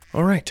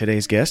All right,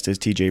 today's guest is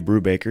TJ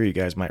Brubaker. You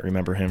guys might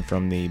remember him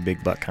from the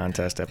Big Buck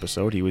Contest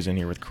episode. He was in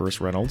here with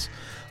Chris Reynolds.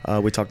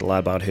 We talked a lot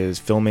about his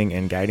filming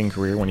and guiding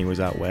career when he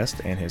was out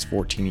west and his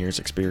 14 years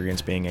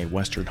experience being a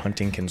Western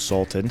hunting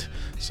consultant.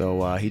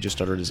 So he just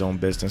started his own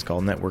business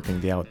called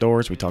Networking the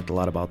Outdoors. We talked a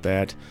lot about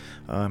that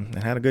and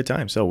had a good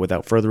time. So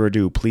without further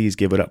ado, please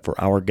give it up for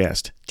our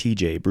guest,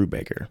 TJ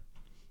Brubaker.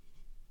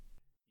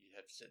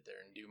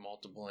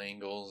 Multiple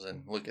angles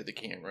and look at the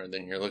camera,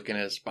 then you're looking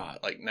at a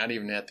spot, like not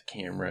even at the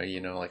camera,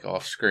 like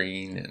off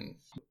screen. And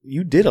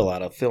you did a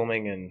lot of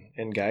filming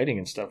and guiding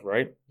and stuff,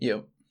 right?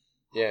 Yep.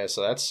 Yeah,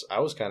 so I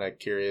was kind of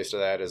curious to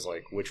that, is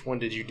like, which one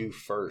did you do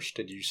first?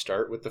 Did you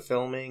start with the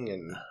filming?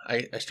 And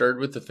I started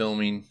with the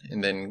filming,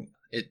 and then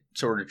it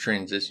sort of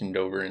transitioned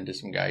over into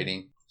some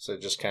guiding. So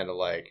it just kind of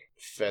like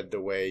fed the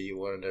way you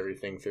learned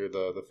everything through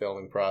the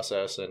filming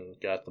process and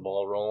got the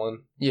ball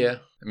rolling. Yeah.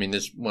 I mean,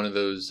 this one of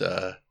those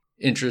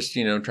interest,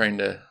 trying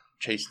to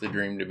chase the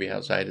dream to be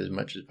outside as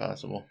much as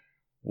possible.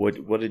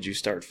 What did you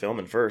start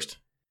filming first?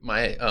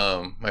 My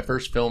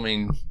first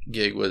filming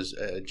gig was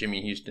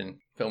Jimmy Houston,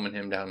 filming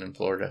him down in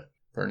Florida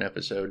for an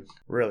episode.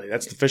 Really?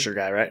 That's the Fisher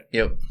guy, right?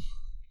 Yep.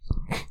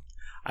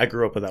 I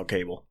grew up without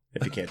cable,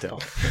 if you can't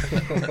tell.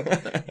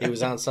 He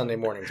was on Sunday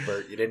mornings,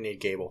 Bert. You didn't need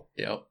cable.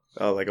 Yep.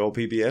 Oh, like old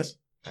PBS?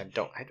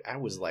 I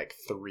was like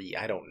 3.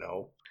 I don't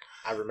know.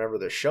 I remember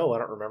the show. I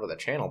don't remember the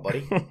channel,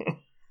 buddy.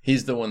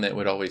 He's the one that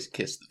would always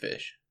kiss the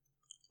fish.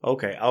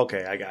 Okay,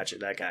 I got you,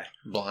 that guy.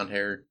 Blonde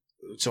haired.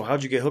 So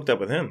how'd you get hooked up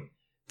with him?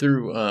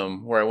 Through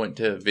where I went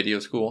to video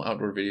school,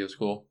 outdoor video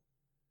school.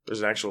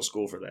 There's an actual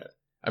school for that.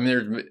 I mean,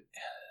 there's,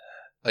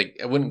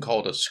 I wouldn't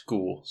call it a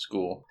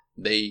school.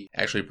 They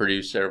actually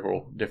produce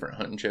several different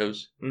hunting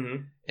shows.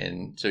 Mm-hmm.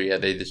 And so, yeah,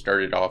 they just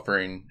started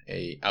offering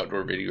a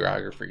outdoor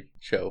videography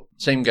show.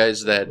 Same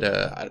guys that,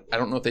 I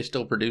don't know if they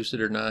still produce it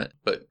or not,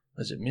 but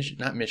was it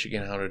not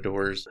Michigan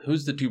Outdoors?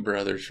 Who's the two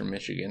brothers from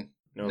Michigan?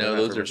 No,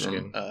 those are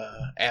Michigan. From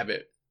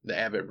Abbott, the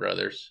Abbott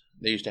brothers.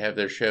 They used to have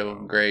their show,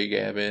 Greg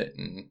Abbott.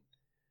 And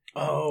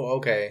oh,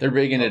 okay. They're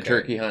big into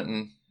turkey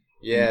hunting.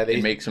 Yeah,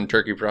 they make some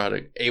turkey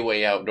product.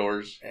 A-Way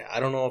Outdoors. I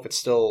don't know if it's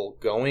still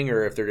going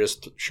or if they're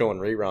just showing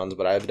reruns,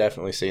 but I've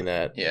definitely seen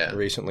that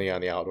recently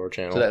on the Outdoor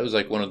Channel. So that was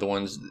like one of the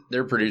ones.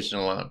 They're producing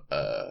a lot.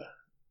 I'm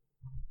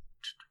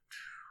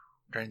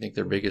trying to think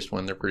their biggest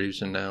one they're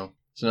producing now.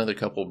 It's another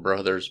couple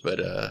brothers, but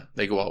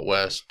they go out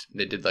west.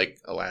 They did like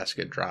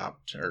Alaska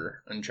Dropped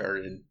or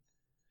Uncharted.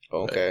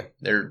 Okay.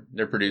 But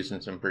they're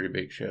producing some pretty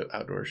big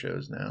outdoor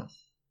shows now.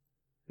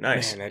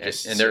 Nice. Man,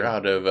 and they're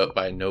up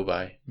by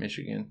Novi,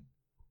 Michigan.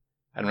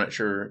 I'm not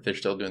sure if they're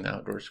still doing the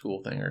outdoor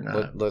school thing or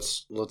not.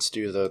 Let's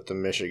do the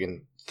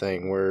Michigan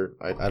thing where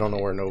I don't know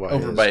where Novi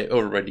is.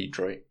 Over by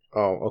Detroit.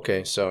 Oh,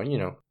 okay. So,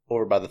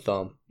 over by the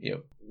thumb.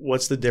 Yep.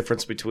 What's the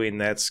difference between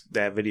that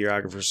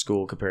videographer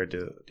school compared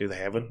to, do they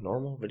have a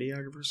normal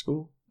videographer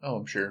school? Oh,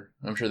 I'm sure.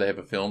 I'm sure they have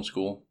a film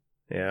school.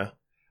 Yeah.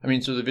 I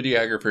mean, so the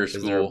videographer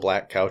school. Is there a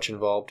black couch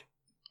involved?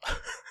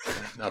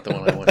 Not the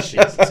one I want to see.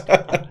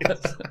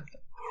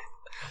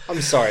 I'm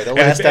sorry. The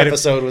last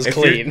episode was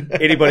clean.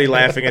 Anybody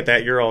laughing at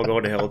that, you're all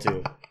going to hell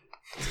too.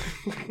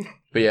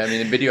 But yeah, I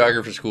mean, the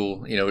videographer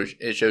school,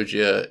 it shows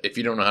you, if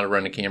you don't know how to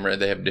run a camera,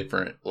 they have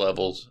different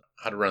levels,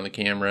 how to run the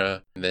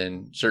camera, and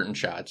then certain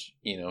shots,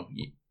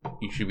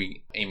 you should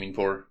be aiming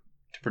for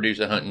to produce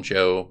a hunting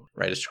show,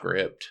 write a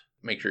script,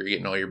 make sure you're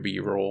getting all your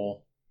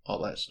B-roll,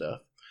 all that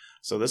stuff.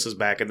 So this is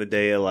back in the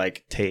day of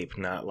like tape,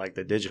 not like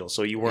the digital.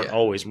 So you weren't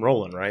always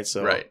rolling, right?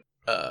 So right.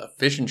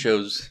 Fishing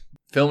shows,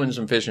 filming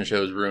some fishing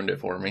shows ruined it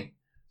for me.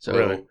 So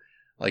really?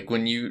 Like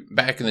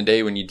back in the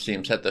day when you'd see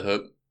him set the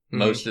hook,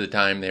 most of the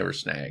time they were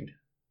snagged.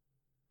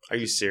 Are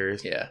you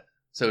serious? Yeah.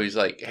 So he's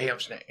like, hey, I'm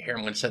snagged. Here,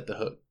 I'm going to set the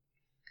hook.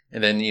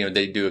 And then,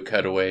 they do a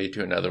cutaway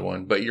to another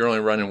one. But you're only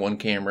running one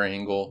camera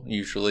angle,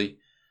 usually,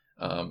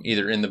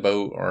 either in the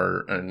boat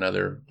or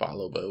another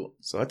follow boat.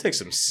 So that takes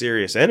some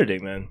serious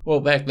editing then. Well,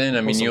 back then,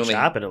 I mean, you only...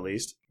 chopping at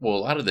least. Well, a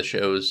lot of the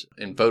shows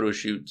and photo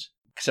shoots,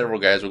 several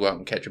guys will go out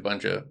and catch a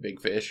bunch of big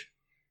fish.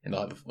 And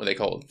they'll have what they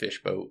call a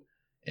fish boat.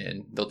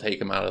 And they'll take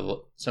them out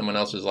of someone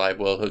else's live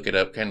well, hook it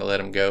up, kind of let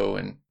them go,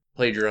 and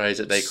plagiarize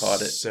it. They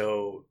caught it.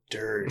 So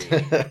dirty.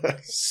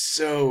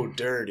 So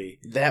dirty.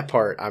 That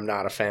part I'm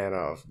not a fan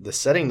of. The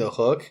setting the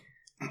hook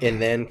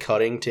and then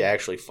cutting to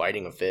actually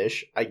fighting a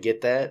fish. I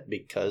get that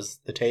because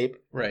the tape.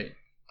 Right.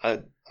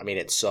 I mean,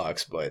 it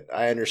sucks, but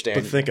I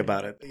understand. But think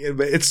about it.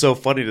 It's so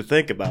funny to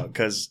think about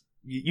because,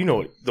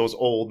 those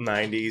old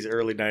 90s,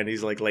 early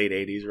 90s, like late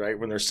 80s, right?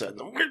 When they're setting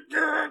them.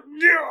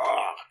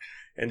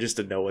 And just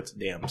to know it's a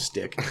damn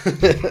stick.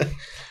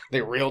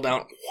 They reel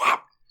down.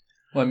 Whop.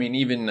 Well, I mean,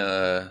 even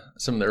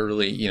some of the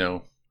early,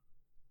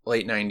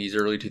 late 90s,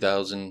 early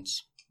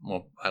 2000s,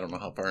 well, I don't know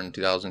how far in the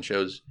 2000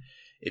 shows,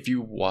 if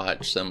you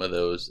watch some of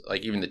those,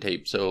 like even the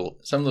tape, so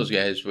some of those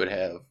guys would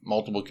have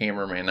multiple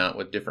cameramen out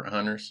with different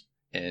hunters,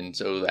 and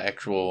so the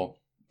actual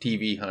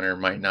TV hunter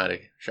might not have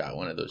shot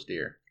one of those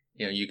deer.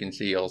 You can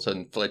see all of a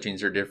sudden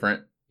fletchings are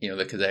different,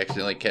 because they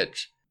accidentally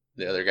catch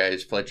the other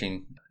guy's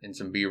fletching in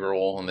some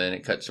B-roll, and then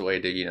it cuts away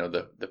to,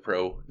 the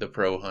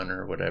pro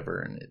hunter or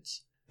whatever, and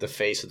it's... the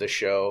face of the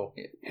show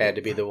had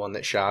to be the one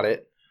that shot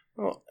it.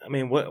 Well, I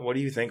mean, what do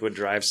you think would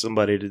drive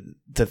somebody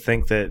to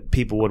think that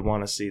people would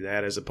want to see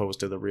that as opposed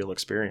to the real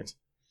experience?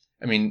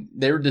 I mean,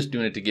 they were just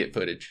doing it to get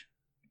footage.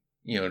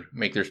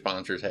 Make their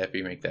sponsors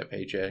happy, make that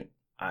paycheck.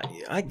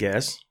 I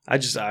guess.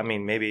 I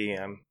mean, maybe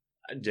I'm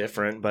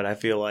different, but I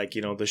feel like,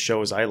 the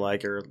shows I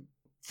like are,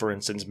 for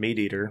instance, Meat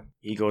Eater.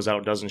 He goes out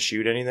and doesn't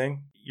shoot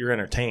anything. You're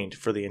entertained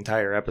for the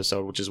entire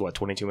episode, which is,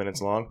 22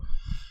 minutes long?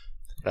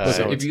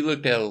 So if you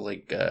looked at,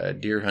 like,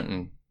 deer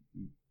hunting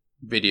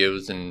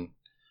videos and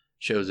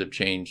shows have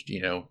changed,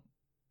 it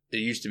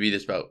used to be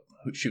this about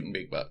shooting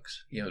big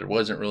bucks. There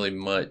wasn't really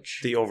much.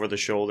 The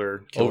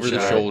over-the-shoulder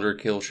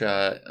kill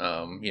shot,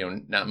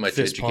 not much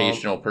Fist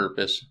educational pump.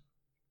 Purpose.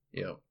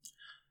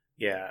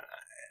 Yeah.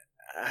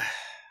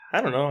 I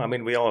don't know. I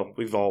mean,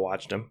 we've all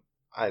watched them.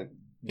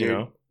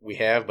 We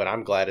have, but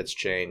I'm glad it's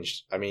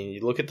changed. I mean,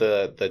 you look at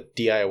the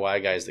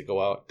DIY guys that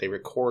go out, they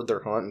record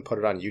their hunt and put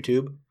it on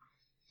YouTube.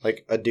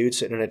 Like a dude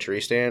sitting in a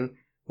tree stand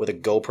with a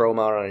GoPro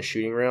mounted on a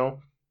shooting rail,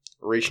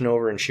 reaching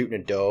over and shooting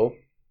a doe.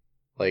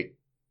 Like,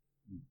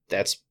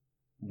 that's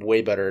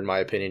way better in my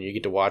opinion. You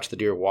get to watch the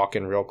deer walk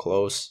in real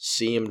close,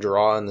 see him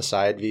draw in the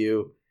side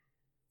view.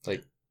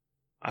 Like,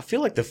 I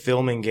feel like the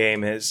filming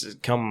game has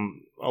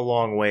come a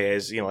long way,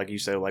 as like you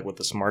said, like with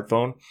the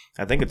smartphone.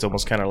 I think it's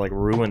almost kind of like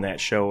ruined that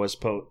show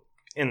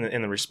in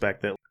the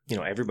respect that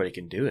everybody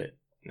can do it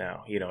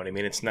now. You know what I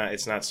mean? It's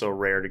not so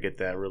rare to get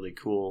that really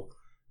cool,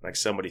 like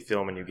somebody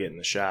filming you getting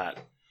the shot.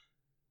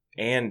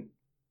 And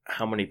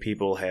how many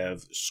people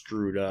have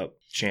screwed up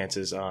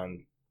chances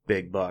on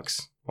big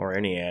bucks or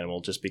any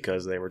animal just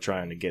because they were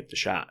trying to get the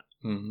shot,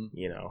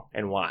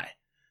 and why?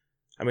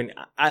 I mean,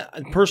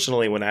 I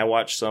personally, when I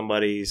watch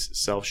somebody's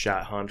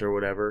self-shot hunt or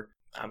whatever,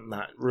 I'm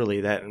not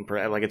really that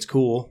impressed. Like, it's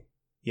cool,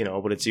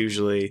 but it's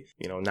usually,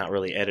 not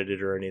really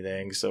edited or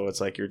anything. So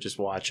it's like you're just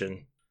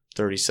watching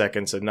 30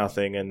 seconds of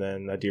nothing, and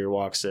then a deer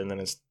walks in,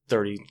 and it's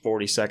 30,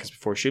 40 seconds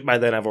before shoot. By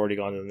then, I've already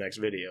gone to the next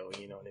video.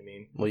 You know what I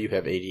mean? Well, you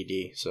have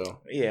ADD,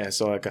 so. Yeah,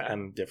 so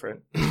I'm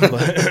different. But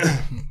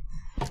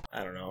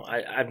I don't know.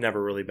 I've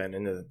never really been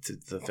into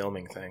the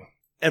filming thing.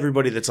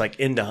 Everybody that's like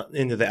into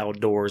the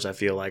outdoors, I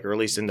feel like, or at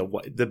least into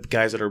the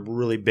guys that are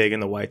really big in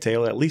the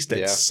whitetail, at least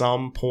at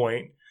some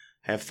point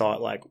have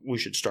thought like we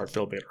should start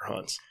filming our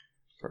hunts.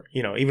 Or,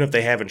 even if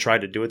they haven't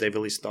tried to do it, they've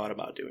at least thought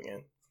about doing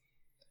it.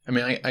 I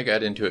mean, I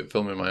got into it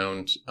filming my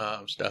own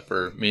stuff,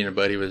 or me and a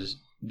buddy was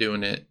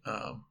doing it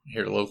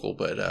here local,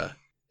 but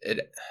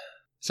it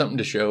something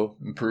to show,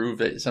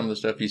 improve some of the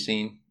stuff you've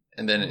seen,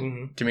 and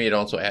then to me, it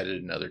also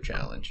added another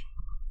challenge.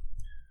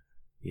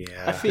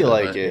 Yeah, I feel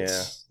like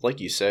it's like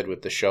you said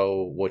with the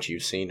show, what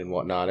you've seen and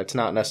whatnot. It's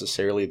not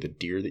necessarily the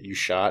deer that you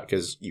shot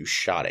because you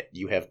shot it.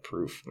 You have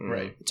proof,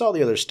 right? It's all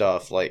the other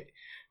stuff, like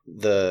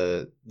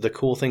the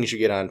cool things you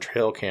get on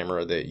trail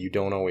camera that you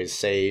don't always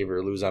save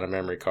or lose on a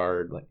memory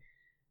card. Like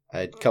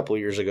a couple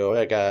years ago,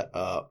 I got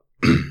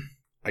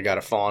I got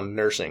a fawn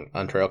nursing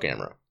on trail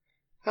camera.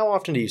 How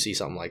often do you see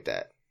something like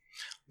that?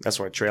 That's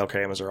why trail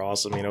cameras are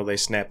awesome. They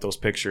snap those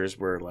pictures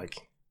where like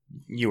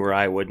you or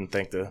I wouldn't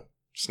think to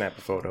snap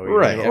a photo,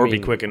 right? Or be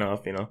quick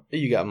enough,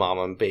 You got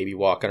mama and baby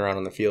walking around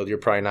in the field. You're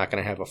probably not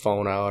going to have a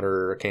phone out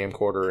or a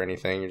camcorder or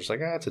anything. You're just like,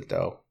 it's a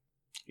doe.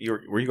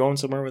 Were you going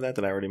somewhere with that?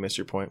 Did I already miss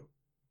your point?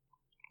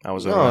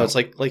 It's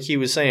like he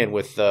was saying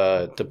with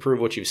to prove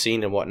what you've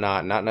seen and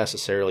whatnot, not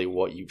necessarily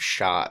what you've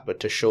shot, but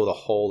to show the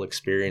whole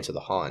experience of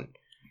the hunt,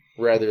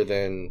 rather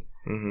than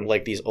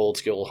like these old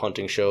school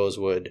hunting shows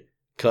would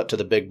cut to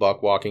the big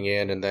buck walking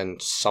in and then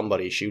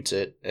somebody shoots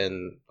it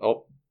and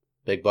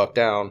big buck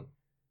down.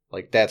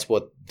 Like, that's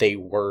what they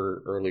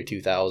were early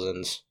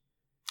 2000s,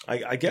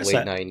 I guess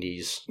late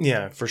 90s.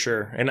 Yeah, for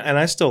sure. And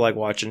I still like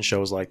watching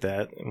shows like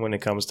that when it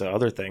comes to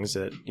other things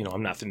that,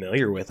 I'm not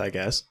familiar with, I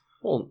guess.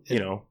 Well,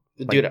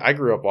 dude, I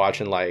grew up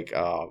watching, like,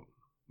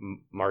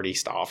 Marty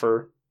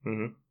Stauffer.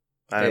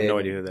 I have no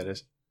idea who that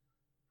is.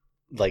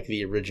 Like,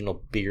 the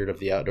original beard of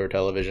the outdoor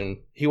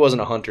television. He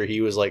wasn't a hunter. He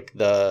was, like,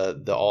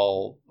 the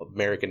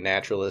all-American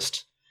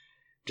naturalist.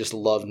 Just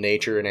loved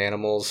nature and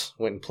animals.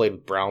 Went and played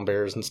with brown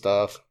bears and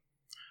stuff.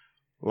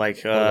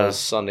 Like one of those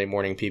Sunday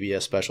morning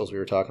PBS specials we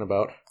were talking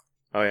about.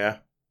 Oh, yeah?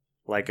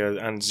 Like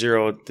on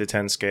 0 to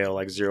 10 scale,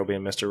 like 0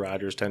 being Mr.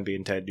 Rogers, 10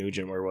 being Ted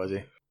Nugent, where was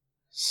he?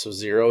 So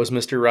 0 is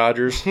Mr.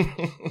 Rogers.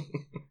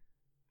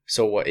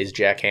 So what, is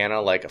Jack Hanna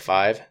like a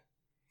 5?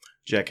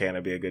 Jack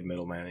Hanna be a good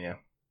middleman, yeah.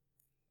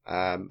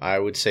 I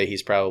would say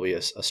he's probably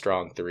a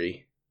strong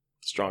 3.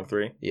 Strong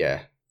 3?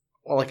 Yeah.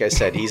 Well, like I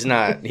said,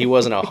 he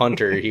wasn't a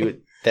hunter.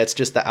 That's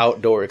just the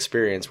outdoor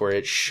experience where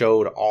it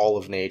showed all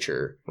of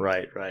nature.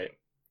 Right.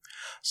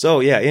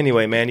 So, yeah,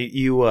 anyway, man,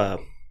 you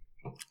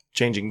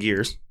changing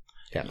gears.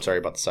 Yeah, I'm sorry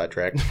about the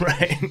sidetrack.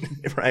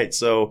 Right.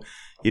 So,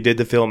 you did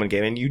the film and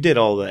game, and you did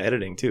all the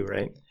editing too,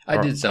 right? I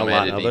did some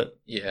editing. Of it.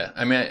 Yeah.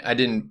 I mean, I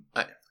didn't...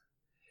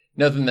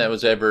 nothing that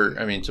was ever...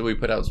 I mean, so we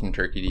put out some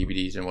turkey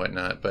DVDs and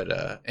whatnot,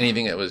 but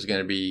anything that was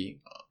going to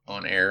be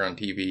on air on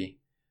TV,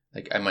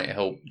 like, I might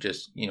help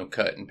just,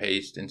 cut and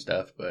paste and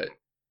stuff, but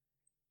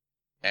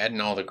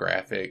adding all the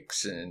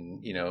graphics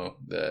and,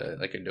 the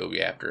like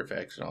Adobe After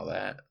Effects and all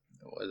that.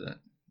 It wasn't.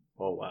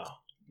 Oh, wow.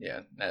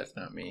 Yeah, that's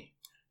not me.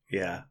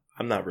 Yeah,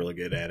 I'm not really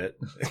good at it,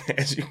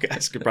 as you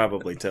guys could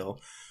probably tell.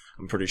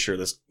 I'm pretty sure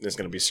this is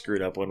going to be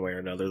screwed up one way or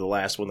another. The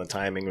last one, the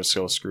timing was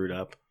so screwed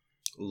up.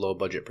 Low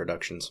budget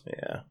productions.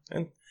 Yeah,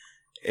 and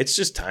it's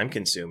just time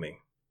consuming.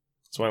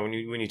 That's why when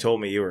you told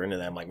me you were into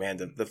that, I'm like, man,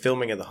 the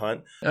filming of the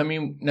hunt. I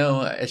mean,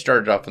 no, I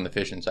started off on the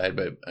fishing side,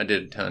 but I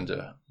did tons of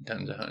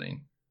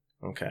hunting.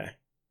 Okay.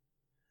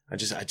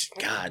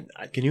 God,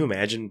 can you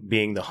imagine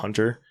being the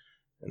hunter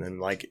and then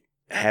like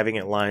having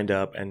it lined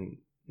up and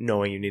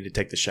knowing you need to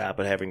take the shot,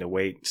 but having to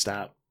wait,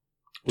 stop,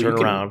 turn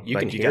around. You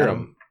can hear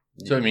them.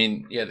 So, I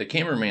mean, yeah, the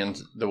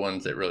cameraman's the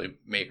ones that really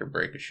make or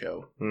break a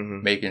show,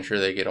 making sure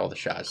they get all the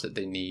shots that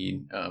they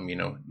need,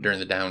 during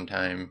the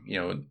downtime,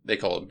 they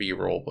call it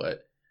B-roll,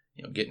 but,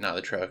 getting out of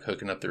the truck,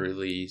 hooking up the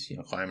release,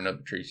 climbing up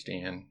the tree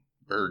stand,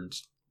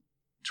 birds,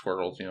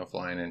 squirrels,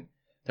 flying in.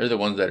 They're the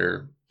ones that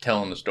are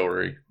telling the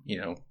story,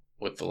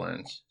 with the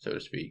lens, so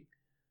to speak.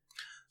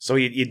 So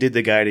you did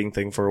the guiding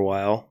thing for a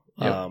while.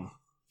 Yep.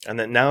 And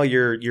then now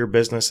your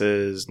business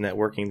is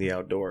networking the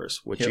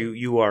outdoors, which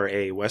you are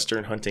a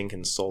Western hunting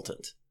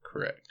consultant.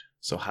 Correct.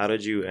 So how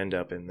did you end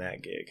up in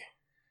that gig?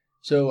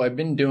 So I've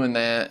been doing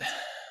that,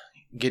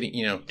 getting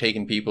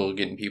getting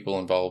people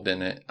involved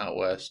in it out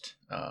west.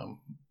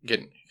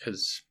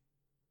 Because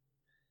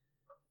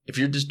if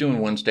you're just doing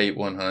one state,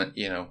 one hunt,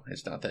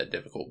 it's not that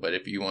difficult. But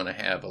if you want to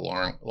have a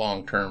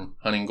long-term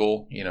hunting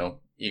goal,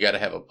 you got to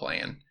have a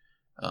plan.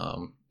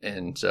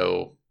 And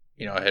so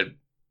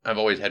I've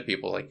always had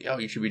people like, oh,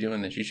 you should be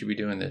doing this. You should be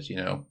doing this,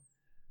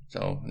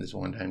 So this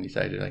one time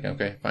decided like,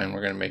 okay, fine,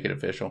 we're going to make it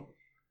official.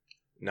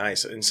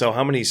 Nice. And so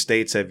how many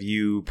states have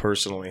you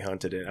personally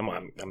hunted in?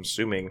 I'm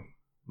assuming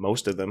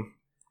most of them.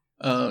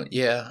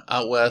 Yeah,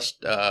 out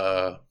west.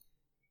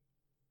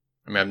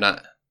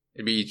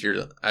 It'd be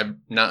easier. I've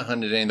not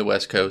hunted any of the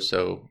West Coast,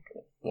 so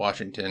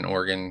Washington,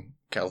 Oregon,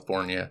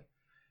 California,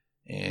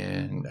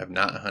 and I've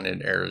not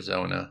hunted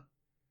Arizona,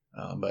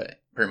 but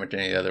pretty much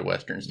any of the other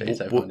Western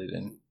states I've hunted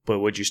in. But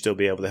would you still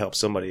be able to help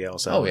somebody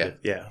else out? Oh, yeah.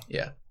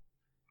 Yeah.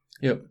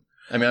 Yep.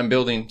 I mean,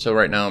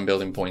 right now I'm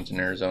building points in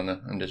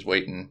Arizona. I'm just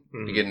waiting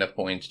to get enough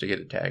points to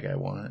get a tag I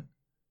want.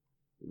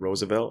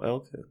 Roosevelt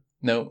elk?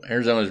 No,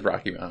 Arizona's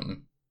Rocky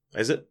Mountain.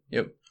 Is it?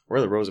 Yep. Where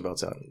are the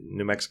Roosevelts out?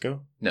 New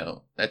Mexico?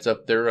 No,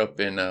 they're up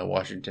in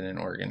Washington and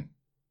Oregon.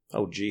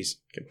 Oh, geez.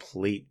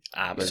 Complete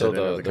opposite. So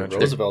the the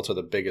Roosevelts are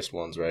the biggest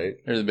ones, right?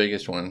 They're the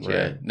biggest ones,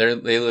 right. Yeah.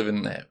 They live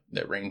in that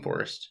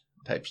rainforest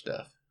type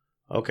stuff.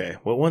 Okay.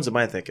 What ones am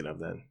I thinking of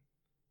then?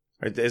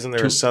 Isn't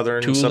there a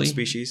southern Thule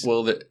subspecies?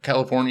 Well,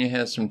 California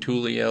has some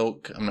Thule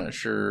elk. I'm not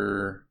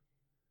sure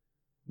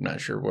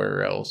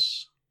where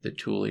else the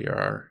Thule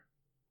are.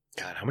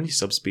 God, how many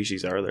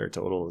subspecies are there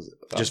total?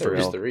 Just for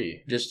elk?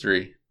 Three. Just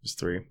three. Just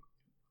three.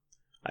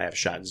 I have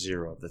shot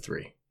 0 of the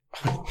 3.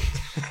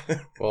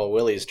 Well,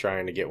 Willie's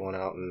trying to get one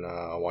out in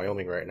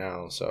Wyoming right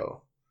now,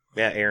 so.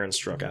 Yeah, Aaron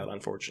struck out,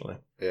 unfortunately.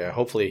 Yeah,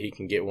 hopefully he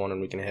can get one and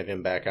we can have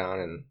him back on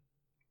and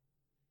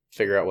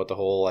figure out what the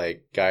whole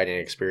guiding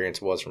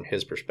experience was from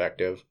his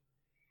perspective.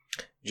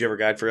 Did you ever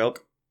guide for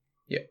elk?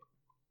 Yeah.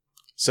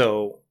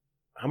 So,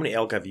 how many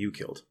elk have you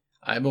killed?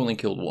 I've only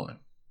killed one.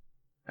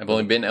 I've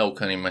only been elk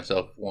hunting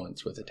myself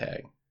once with a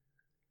tag.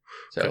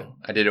 So, okay.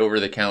 I did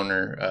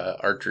over-the-counter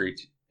archery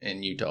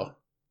in Utah.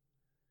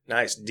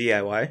 Nice.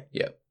 DIY?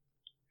 Yep.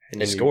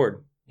 And you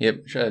scored?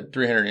 Yep. Shot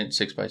 300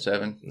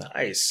 6x7.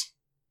 Nice.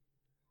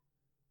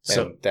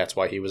 So that's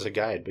why he was a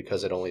guide,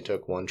 because it only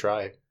took one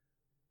try.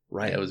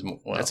 Right. Yeah,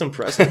 that's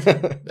impressive.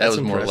 That was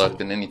more luck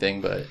than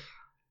anything, but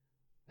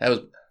that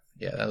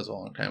was a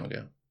long time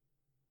ago.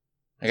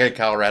 I got a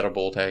Colorado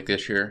bull tag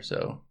this year,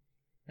 so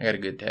I got a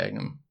good tag.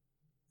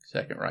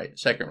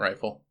 Second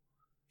rifle.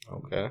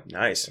 Okay.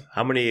 Nice.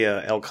 How many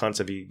elk hunts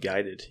have you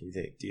guided,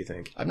 do you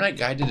think? I've not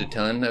guided a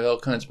ton of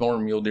elk hunts, more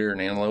mule deer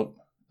and antelope.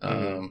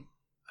 I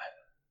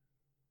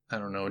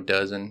don't know, a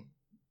dozen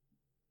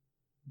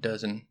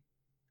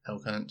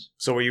elk hunts.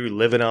 So were you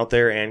living out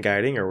there and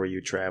guiding, or were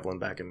you traveling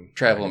back and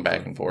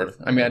forth?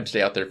 I mean, I'd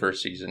stay out there for a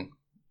season,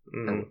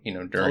 or,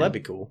 during. Oh, that'd be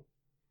cool.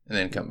 And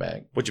then come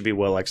back. Which would be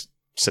like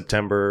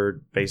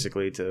September,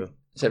 basically, to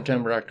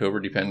September, October,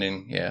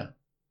 depending. Yeah.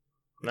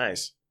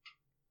 Nice.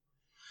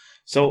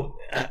 So,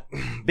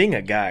 being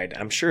a guide,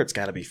 I'm sure it's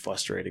got to be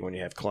frustrating when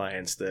you have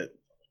clients that,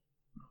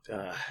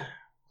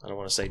 I don't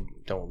want to say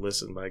don't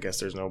listen, but I guess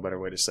there's no better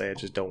way to say it.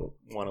 Just don't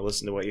want to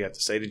listen to what you have to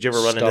say. Did you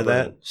ever run into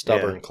that?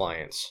 Stubborn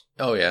clients.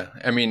 Oh, yeah.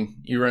 I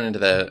mean, you run into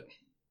that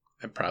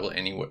probably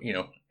anywhere,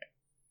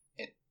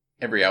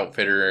 every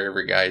outfitter,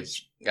 every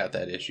guide's got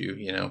that issue,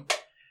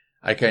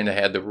 I kind of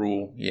had the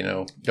rule,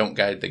 don't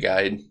guide the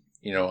guide.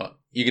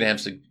 You can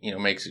have,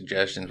 make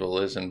suggestions, we'll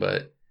listen,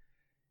 but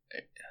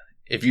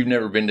if you've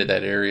never been to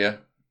that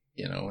area,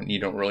 and you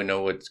don't really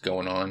know what's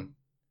going on,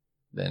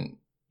 then,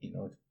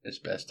 it's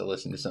best to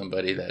listen to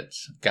somebody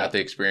that's got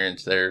the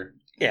experience there.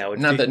 Yeah.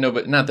 Not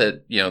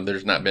that,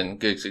 there's not been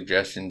good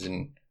suggestions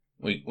and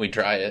we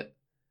try it.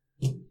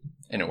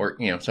 and it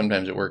work.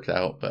 Sometimes it works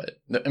out, but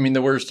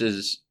the worst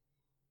is,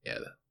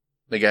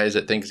 the guys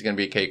that think it's going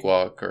to be a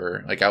cakewalk,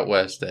 or like out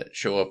west that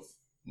show up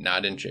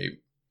not in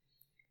shape.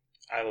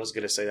 I was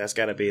going to say that's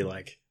got to be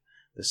like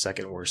the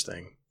second worst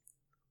thing.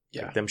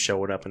 Yeah, like them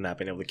showing up and not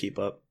being able to keep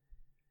up.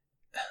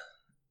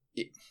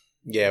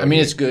 Yeah,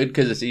 it's good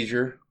because it's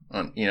easier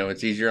on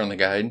the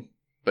guide,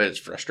 but it's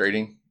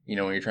frustrating. When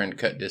you're trying to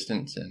cut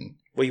distance and.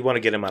 Well, you want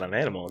to get them on an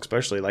animal,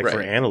 especially like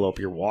for antelope,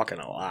 you're walking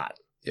a lot.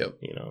 Yep.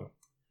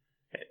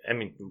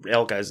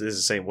 Elk guys is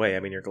the same way.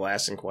 You're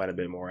glassing quite a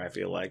bit more, I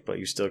feel like, but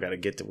you still got to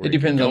get to where it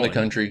depends on the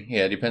country.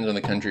 Yeah, it depends on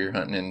the country you're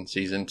hunting in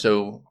season.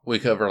 So we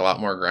cover a lot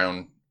more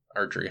ground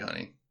archery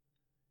hunting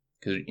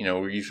because,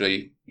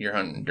 you're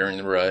hunting during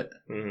the rut.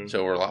 Mm-hmm.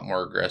 So we're a lot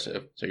more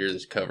aggressive. So you're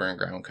just covering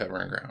ground.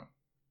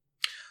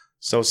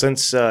 So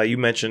since you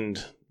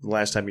mentioned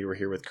last time you were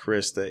here with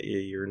Chris that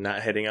you're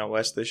not heading out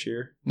west this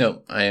year?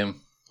 No, I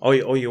am.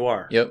 Oh, you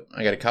are? Yep.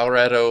 I got a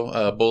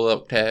Colorado bull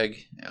elk tag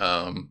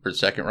for the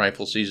second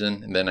rifle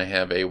season, and then I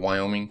have a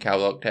Wyoming cow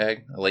elk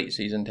tag, a late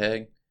season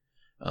tag.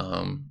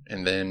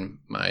 And then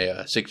my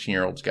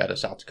 16-year-old's got a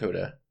South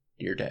Dakota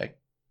deer tag.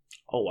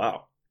 Oh,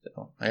 wow.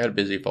 So I got a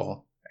busy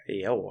fall.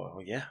 Yeah,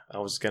 well, yeah. I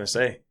was going to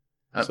say.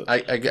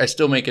 I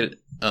still make it.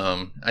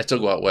 I still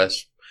go out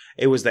west.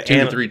 It was the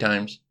 2 to 3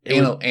 times.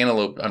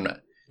 Antelope, I'm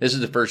not. This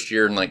is the first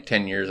year in like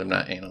 10 years I'm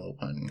not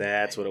antelope hunting.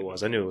 That's what it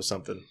was. I knew it was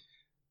something.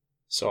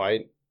 So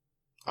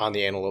on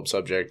the antelope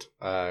subject,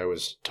 I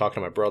was talking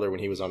to my brother when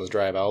he was on his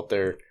drive out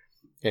there,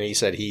 and he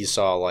said he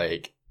saw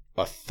like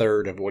a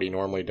third of what he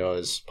normally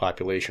does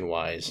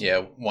population-wise.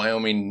 Yeah,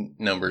 Wyoming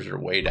numbers are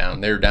way down.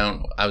 They're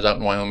down. I was out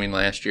in Wyoming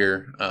last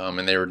year,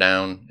 and they were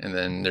down, and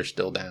then they're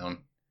still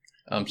down.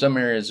 Some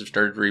areas have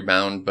started to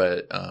rebound,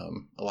 but a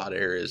lot of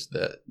areas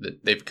that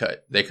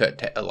they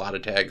cut a lot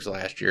of tags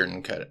last year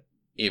and cut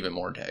even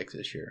more tags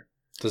this year.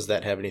 Does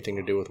that have anything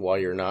to do with why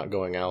you're not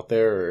going out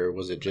there, or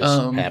was it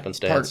just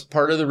happenstance?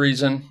 Part of the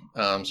reason.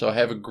 So I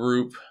have a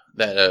group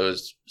that I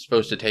was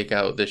supposed to take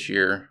out this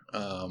year,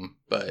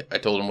 but I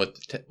told them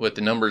with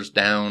the numbers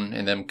down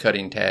and them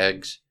cutting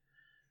tags,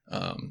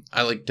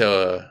 I like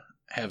to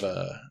have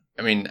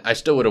I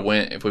still would have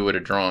went if we would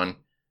have drawn,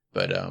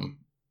 but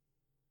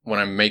when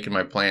I'm making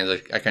my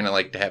plans, I kind of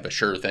like to have a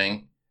sure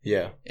thing.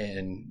 Yeah.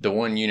 And the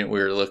one unit we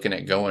were looking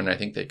at going, I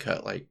think they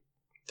cut like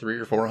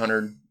 300 or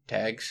 400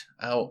 tags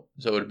out,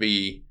 so it'd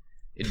be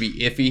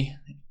iffy,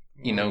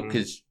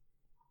 because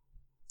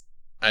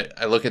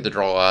I look at the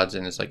draw odds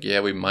and it's like, yeah,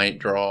 we might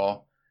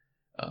draw.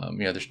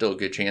 There's still a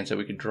good chance that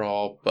we could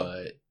draw,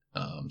 but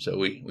so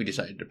we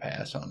decided to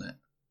pass on it.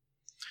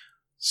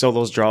 So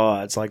those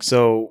draw odds,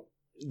 so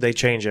they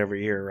change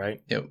every year,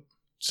 right? Yep.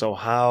 So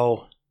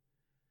how,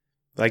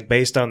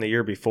 based on the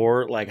year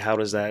before, how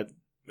does that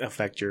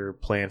affect your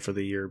plan for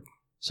the year?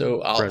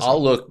 So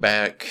I'll look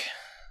back.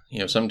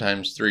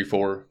 Sometimes 3,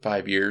 4,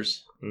 5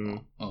 years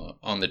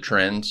on the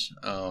trends.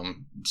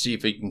 See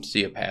if we can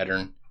see a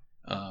pattern.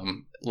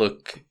 I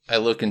look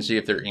and see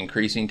if they're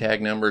increasing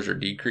tag numbers or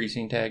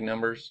decreasing tag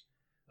numbers.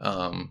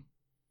 So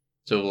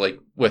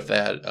with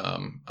that,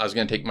 I was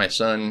going to take my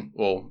son.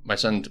 Well, my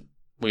son,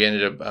 we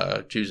ended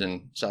up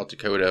choosing South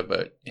Dakota,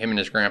 but him and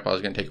his grandpa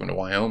was going to take him to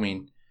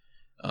Wyoming.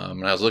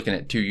 And I was looking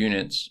at 2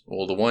 units.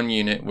 Well, the one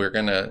unit we're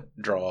going to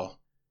draw,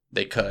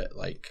 they cut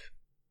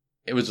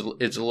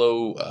it's a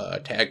low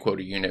tag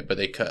quota unit, but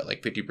they cut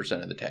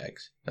 50% of the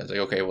tags. I was like,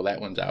 okay, well, that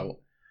one's out.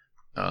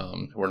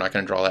 We're not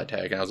going to draw that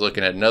tag. And I was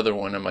looking at another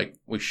one. I'm like,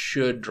 we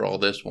should draw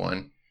this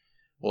one.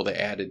 Well, they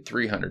added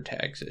 300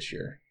 tags this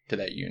year to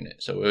that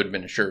unit. So it would have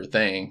been a sure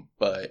thing,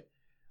 but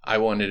I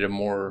wanted a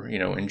more,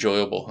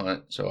 enjoyable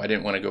hunt. So I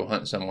didn't want to go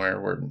hunt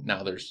somewhere where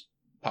now there's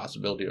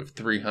possibility of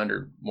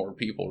 300 more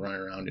people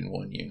running around in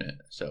one unit.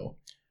 So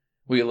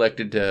we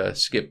elected to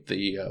skip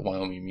the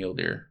Wyoming mule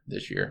deer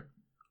this year.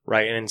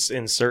 Right, and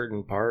in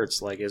certain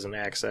parts, isn't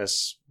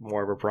access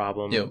more of a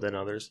problem than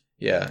others?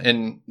 Yeah,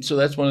 and so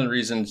that's one of the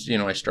reasons,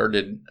 I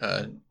started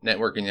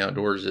networking the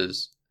outdoors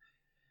is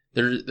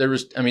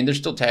there's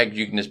still tags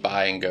you can just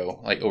buy and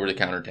go,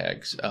 over-the-counter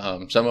tags.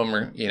 Some of them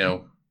are,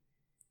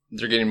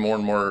 they're getting more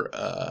and more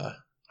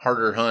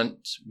harder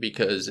hunts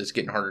because it's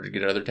getting harder to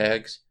get other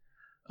tags.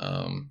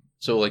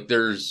 So,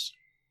 there's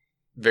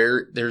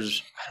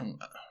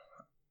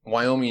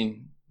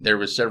Wyoming, there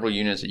was several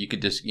units that you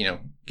could just,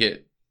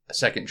 get a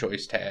second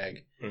choice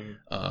tag.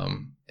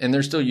 Mm-hmm. And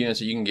there's still units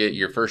that you can get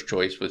your first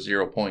choice with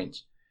 0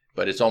 points,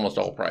 but it's almost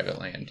all private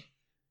land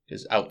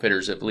because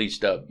outfitters have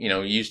leased up.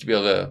 You used to be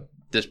able to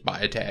just buy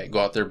a tag, go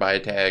out there, buy a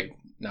tag,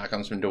 knock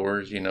on some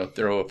doors,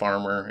 throw a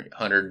farmer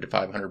 $100 to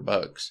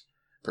 $500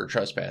 for a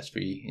trespass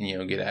fee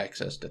and, get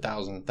access to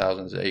thousands and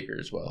thousands of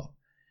acres. Well,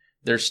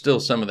 there's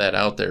still some of that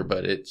out there,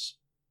 but it's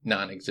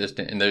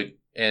non-existent.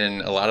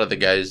 And a lot of the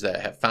guys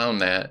that have found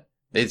that,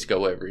 they just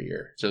go every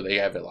year. So they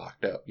have it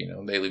locked up.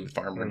 They leave the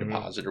farmer in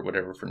deposit or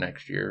whatever for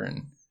next year.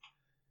 And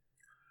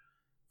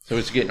so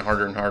it's getting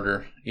harder and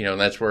harder,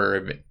 and that's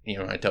where,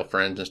 I tell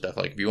friends and stuff,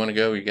 if you want to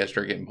go, you got to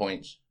start getting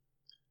points.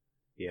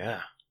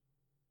 Yeah.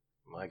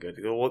 My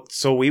goodness.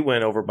 So we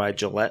went over by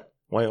Gillette,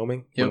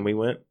 Wyoming when we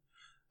went.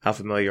 How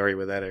familiar are you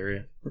with that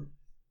area?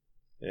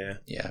 Yeah.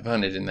 Yeah, I've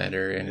hunted in that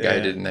area and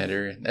guided in that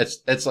area.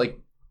 That's like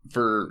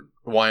for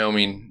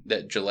Wyoming,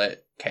 that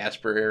Gillette,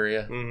 Casper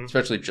area,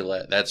 especially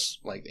Gillette. That's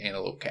like the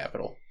antelope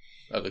capital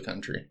of the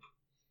country.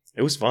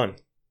 It was fun.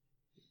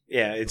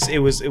 Yeah,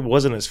 it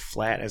wasn't as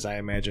flat as I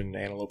imagined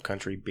antelope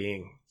country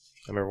being.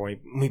 I remember when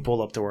we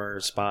pulled up to our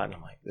spot, and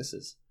I'm like, this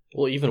is...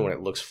 Well, even when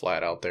it looks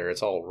flat out there,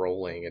 it's all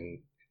rolling, and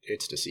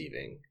it's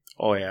deceiving.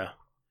 Oh, yeah.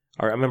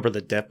 I remember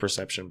the depth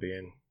perception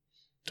being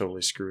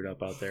totally screwed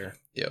up out there.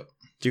 Yep.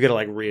 Do you got to,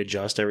 like,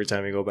 readjust every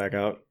time you go back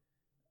out?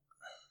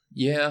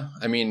 Yeah.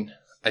 I mean,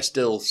 I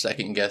still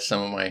second-guess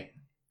some of my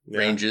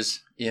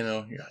ranges. You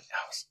know, you're like,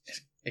 oh,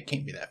 it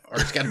can't be that far.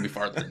 It's got to be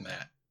farther than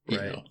that. You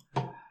know?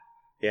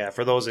 Yeah,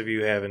 for those of you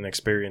who haven't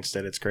experienced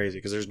it, it's crazy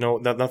because there's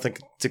nothing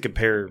to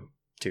compare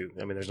to.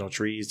 I mean, there's no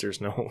trees, there's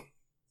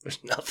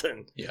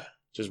nothing. Yeah,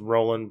 just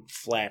rolling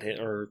flat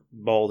or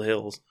bald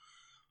hills.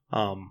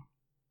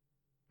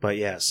 But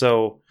yeah,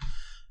 so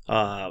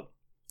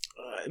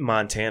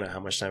Montana.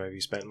 How much time have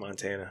you spent in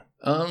Montana?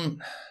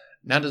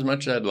 Not as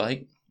much as I'd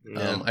like.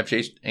 No. I've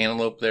chased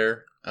antelope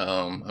there.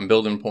 I'm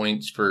building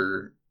points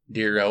for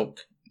deer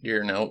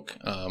and elk,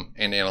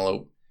 and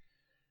antelope.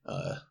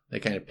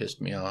 They kind of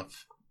pissed me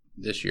off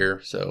this year,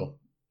 so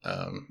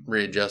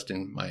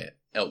readjusting my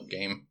elk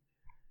game.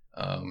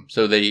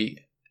 So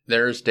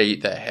they're a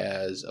state that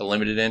has a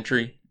limited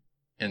entry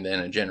and then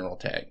a general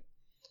tag.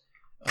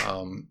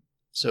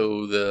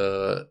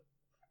 So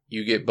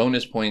you get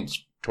bonus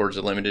points towards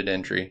the limited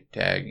entry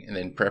tag and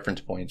then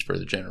preference points for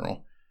the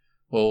general.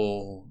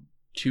 Well,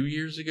 2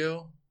 years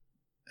ago,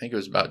 I think it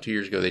was about 2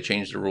 years ago, they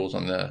changed the rules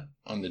on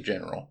the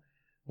general,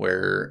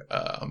 where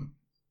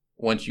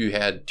once you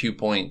had 2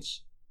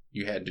 points,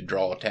 you had to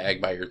draw a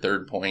tag by your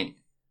third point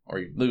or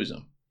you'd lose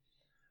them.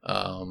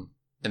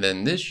 And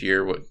then this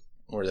year,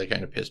 where they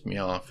kind of pissed me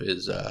off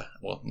is,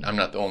 well, I'm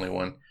not the only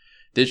one.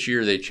 This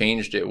year they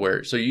changed it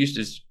where, so you used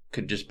to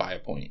could just buy a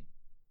point.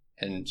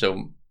 And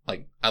so,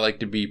 like, I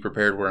like to be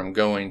prepared where I'm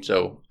going.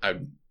 So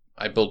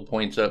I build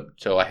points up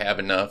so I have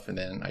enough and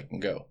then I can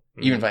go.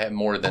 Even if I have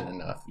more than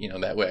enough,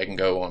 that way I can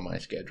go on my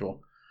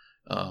schedule.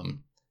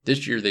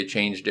 This year they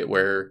changed it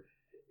where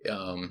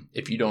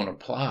if you don't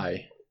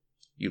apply,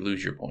 you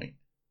lose your point.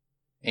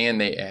 And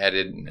they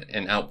added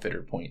an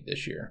outfitter point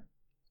this year.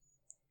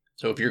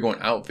 So if you're going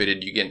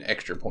outfitted, you get an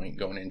extra point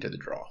going into the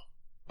draw.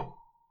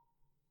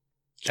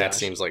 That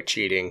seems like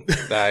cheating.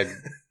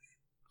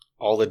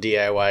 All the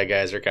DIY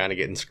guys are kind of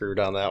getting screwed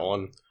on that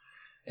one.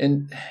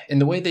 And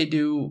the way they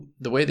do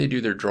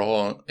their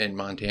draw in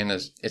Montana,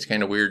 it's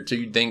kind of weird. So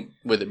you'd think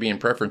with it being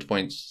preference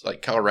points,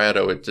 like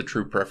Colorado, it's a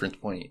true preference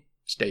point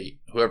state.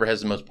 Whoever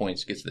has the most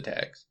points gets the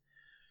tags.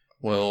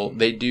 Well,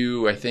 they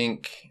do, I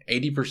think,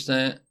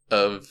 80%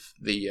 of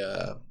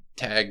the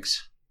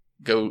tags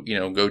go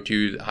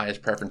to the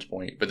highest preference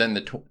point. But then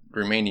the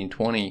remaining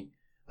 20,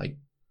 like,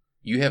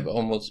 you have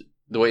almost,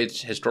 the way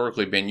it's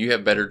historically been, you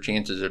have better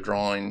chances of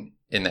drawing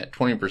in that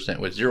 20%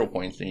 with 0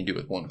 points than you do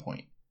with 1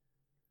 point.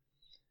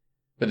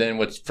 But then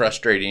what's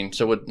frustrating,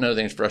 another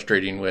thing that's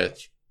frustrating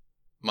with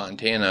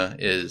Montana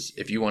is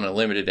if you want a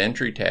limited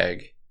entry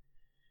tag,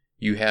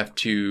 you have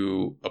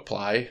to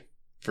apply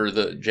for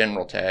the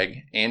general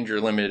tag and your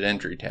limited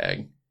entry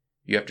tag.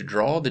 You have to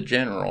draw the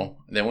general.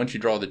 Then once you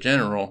draw the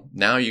general,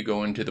 now you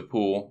go into the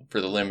pool for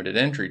the limited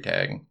entry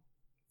tag.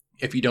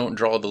 If you don't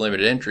draw the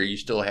limited entry, you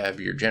still have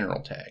your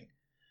general tag.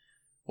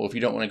 Well, if you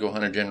don't want to go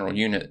hunt a general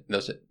unit,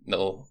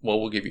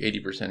 we'll give you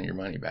 80% of your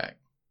money back.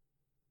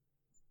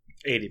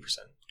 80%.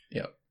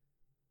 Yep.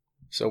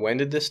 So when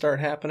did this start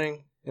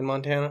happening in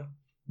Montana?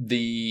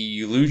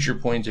 You lose your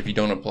points if you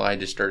don't apply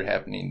to start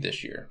happening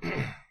this year.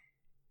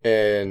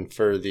 And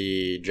for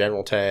the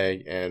general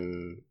tag,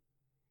 and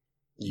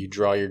you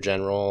draw your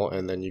general,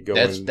 and then you go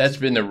That's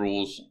been the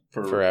rules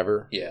for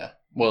forever? Yeah.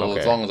 Well,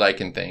 as long as I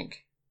can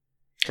think.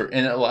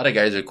 And a lot of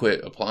guys have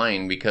quit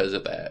applying because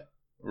of that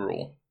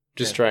rule.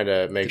 Just trying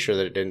to make sure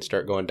that it didn't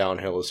start going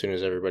downhill as soon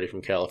as everybody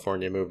from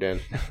California moved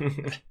in.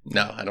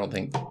 No, I don't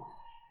think.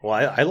 Well,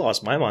 I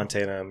lost my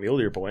Montana mule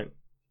deer point.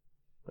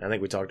 I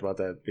think we talked about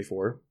that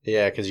before.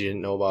 Yeah, because you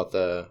didn't know about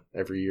the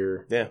every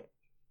year. Yeah,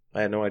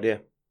 I had no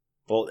idea.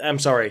 Well, I'm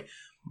sorry,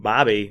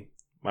 Bobby,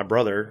 my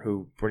brother,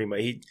 who pretty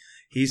much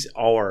he's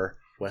our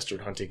Western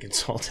hunting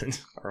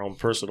consultant, our own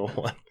personal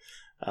one,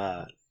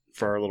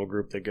 for our little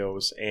group that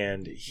goes,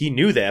 and he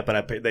knew that,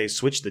 but they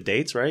switched the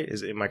dates, right?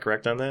 Am I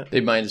correct on that?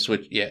 They might have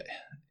switched, yeah,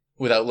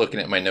 without looking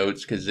at my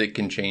notes because it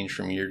can change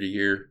from year to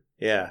year.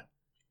 Yeah,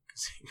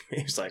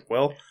 he was like,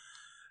 well,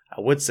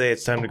 I would say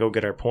it's time to go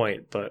get our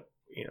point, but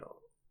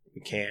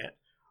we can't.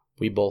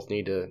 We both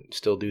need to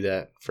still do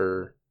that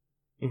for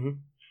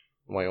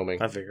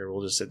Wyoming. I figure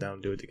we'll just sit down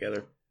and do it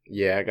together.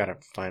 Yeah, I gotta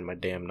find my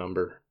damn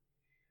number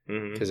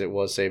because it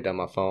was saved on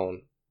my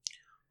phone.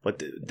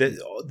 But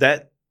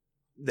that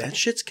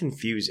shit's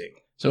confusing.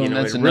 So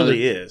it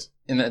really is.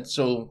 And that's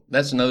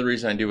another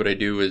reason I do what I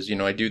do is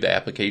I do the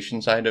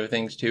application side of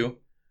things too,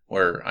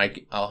 where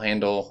I'll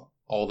handle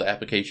all the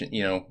application.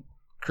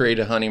 Create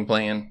a hunting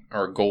plan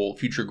or a goal,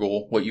 future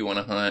goal, what you want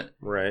to hunt.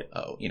 Right.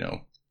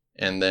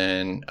 And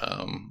then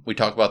we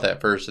talk about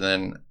that first, and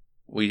then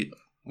we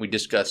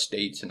discuss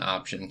states and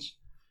options.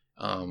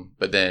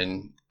 But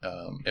then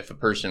if a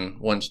person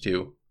wants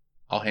to,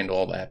 I'll handle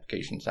all the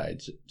application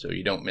sides so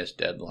you don't miss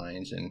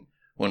deadlines. And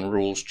when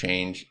rules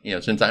change,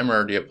 since I'm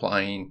already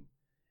applying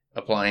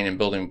and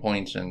building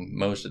points in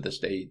most of the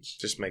states,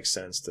 just makes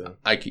sense to.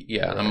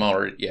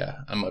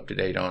 I'm up to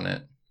date on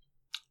it.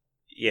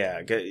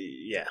 Yeah.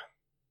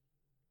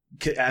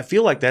 I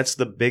feel like that's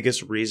the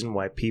biggest reason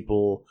why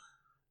people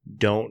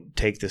don't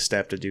take the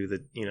step to do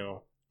the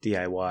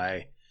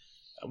DIY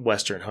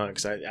Western hunt,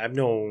 because I've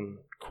known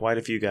quite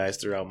a few guys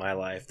throughout my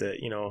life that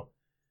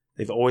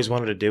they've always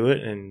wanted to do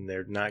it, and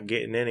they're not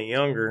getting any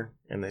younger,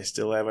 and they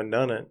still haven't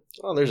done it.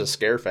 Well, there's a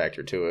scare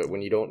factor to it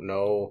when you don't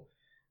know.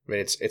 I mean,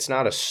 it's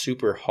not a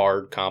super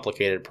hard,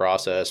 complicated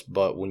process,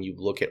 but when you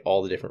look at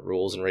all the different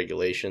rules and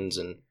regulations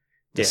and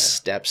the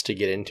steps to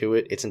get into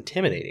it, it's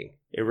intimidating.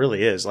 It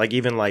really is. Like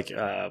even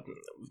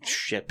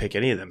pick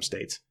any of them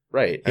states.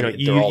 Right.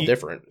 They're all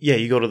different. Yeah,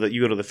 you go to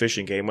the Fish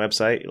and Game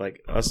website,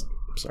 like us.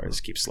 Sorry,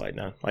 this keeps sliding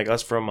on. Like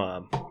us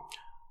from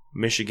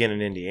Michigan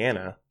and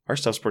Indiana, our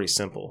stuff's pretty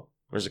simple.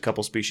 There's a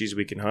couple species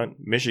we can hunt.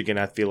 Michigan,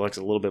 I feel like, is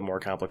a little bit more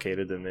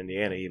complicated than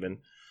Indiana, even.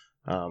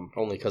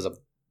 Only because of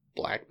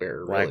black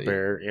bear,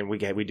 and we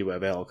do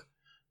have elk,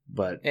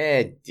 but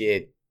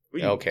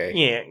okay,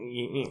 yeah,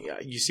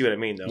 you see what I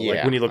mean, though. Yeah,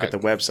 like when you look at the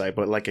website,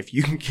 but like if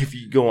you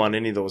go on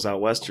any of those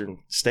out western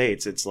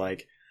states, it's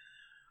like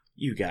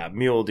you got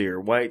mule deer,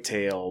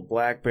 whitetail,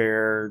 black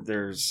bear.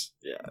 There's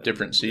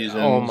different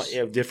seasons.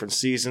 Different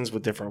seasons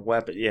with different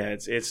weapons. Yeah,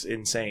 it's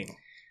insane.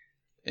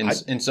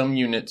 In some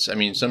units,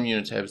 some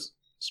units have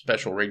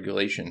special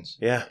regulations.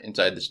 Yeah,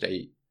 inside the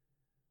state.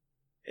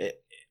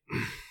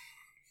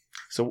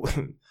 So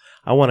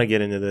I want to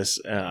get into this.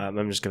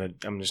 I'm just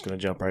gonna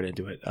jump right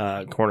into it.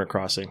 Corner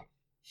crossing.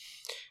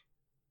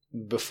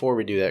 Before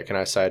we do that, can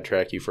I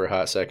sidetrack you for a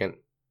hot second?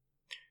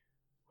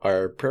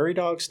 Are prairie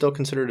dogs still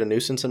considered a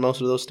nuisance in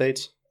most of those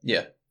states?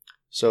 Yeah.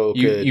 So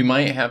you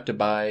might have to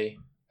buy,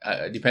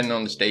 depending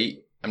on the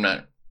state. I'm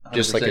not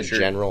just like a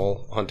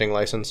general hunting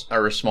license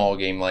or a small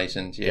game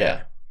license.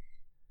 Yeah.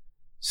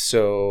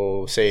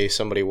 So say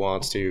somebody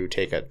wants to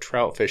take a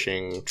trout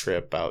fishing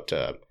trip out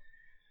to,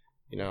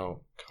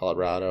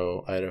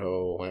 Colorado,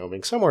 Idaho,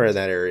 Wyoming, somewhere in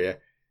that area,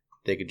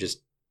 they could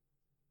just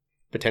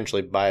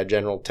potentially buy a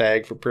general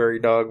tag for prairie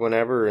dog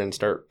whenever and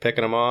start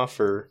picking them off.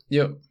 Or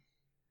yep.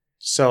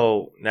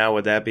 So now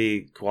would that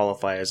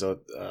qualify as a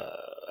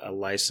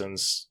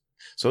license?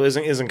 So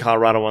isn't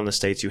Colorado one of the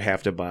states you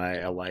have to buy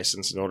a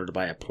license in order to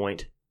buy a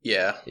point?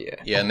 Yeah,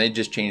 and they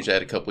just changed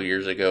that a couple of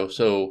years ago.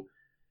 So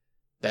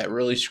that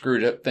really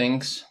screwed up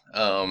things.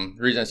 The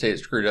reason I say it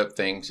screwed up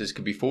things is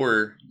because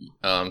before,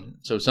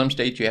 so some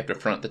states you have to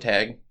front the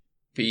tag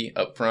fee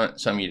up front,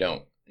 some you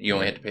don't. You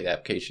only have to pay the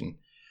application.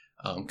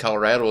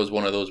 Colorado was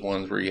one of those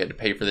ones where you had to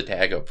pay for the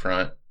tag up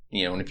front,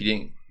 and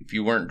if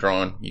you weren't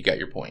drawn, you got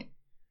your point.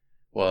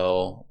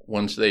 Well,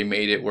 once they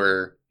made it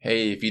where,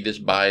 hey, if you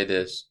just buy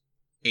this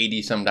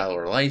 $80-some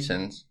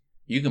license,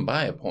 you can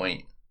buy a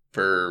point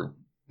for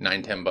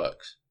 $9-10.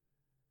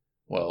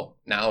 Well,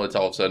 now it's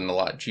all of a sudden a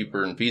lot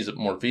cheaper and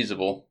more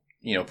feasible,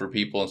 for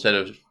people instead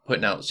of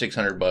putting out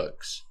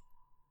 $600.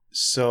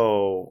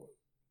 So,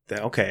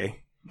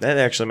 that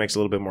actually makes a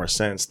little bit more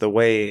sense. The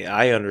way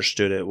I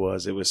understood it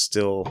was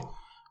still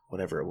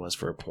whatever it was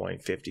for a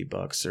point,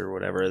 $50 or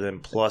whatever. Then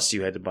plus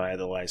you had to buy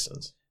the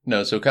license.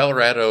 No, so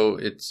Colorado,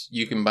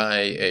 you can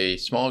buy a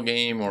small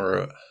game or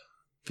a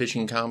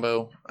fishing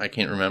combo. I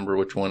can't remember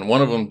which one.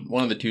 One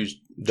of the two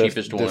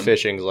cheapest one. The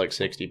fishing's like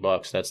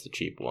 $60. That's the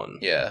cheap one.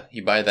 Yeah,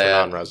 you buy that for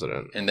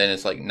non-resident, and then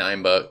it's like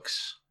 $9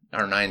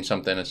 or 9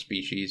 something a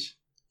species.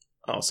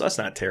 Oh, so that's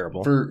not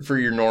terrible for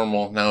your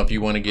normal. Now, if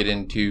you want to get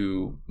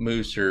into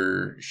moose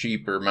or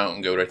sheep or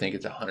mountain goat, I think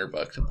it's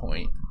 $100 a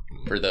point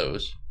for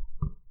those.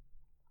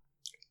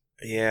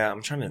 Yeah,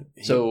 I'm trying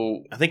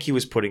to. I think he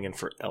was putting in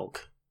for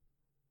elk.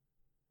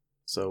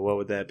 So what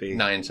would that be?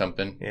 9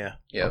 something. Yeah.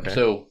 Okay.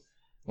 So,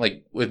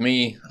 like with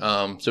me,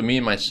 so me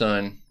and my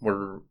son,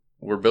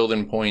 we're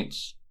building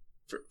points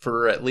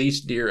for at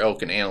least deer,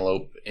 elk, and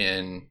antelope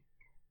in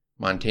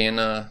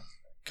Montana,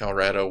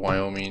 Colorado,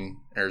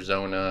 Wyoming,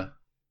 Arizona,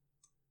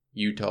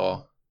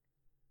 Utah.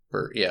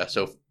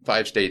 So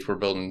 5 states we're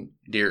building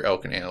deer,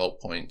 elk, and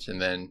antelope points,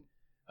 and then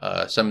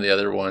some of the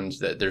other ones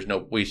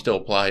that we still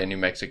apply in New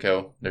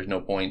Mexico. There's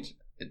no points.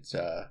 It's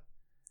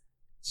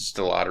just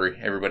a lottery.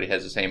 Everybody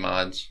has the same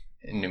odds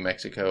in New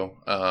Mexico.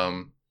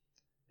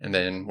 And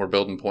then we're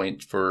building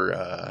points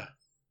for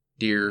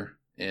deer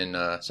in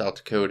South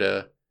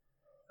Dakota,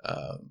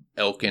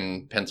 elk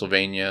in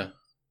Pennsylvania,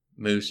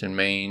 moose in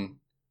Maine,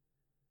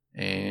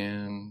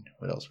 and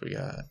what else we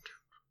got?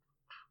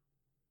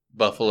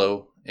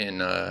 Buffalo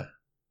in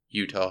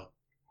Utah.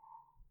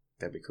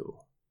 That'd be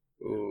cool.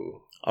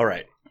 Ooh. All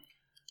right.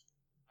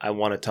 I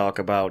want to talk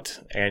about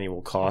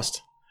annual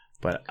cost,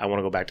 but I want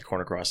to go back to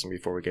corner crossing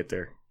before we get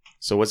there.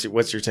 So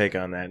what's your take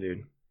on that,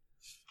 dude?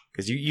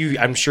 Because you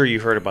I'm sure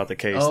you heard about the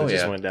case that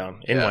just went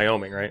down in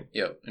Wyoming, right?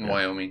 Yep, in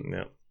Wyoming.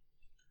 Yep.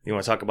 You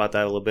want to talk about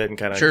that a little bit and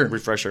kind of Sure.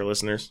 refresh our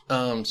listeners?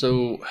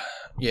 So,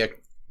 yeah,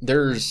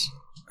 there's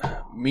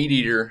Meat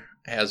Eater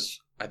has,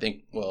 I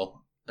think,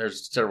 well,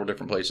 there's several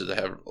different places that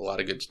have a lot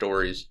of good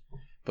stories,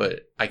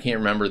 but I can't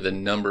remember the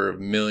number of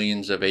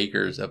millions of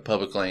acres of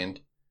public land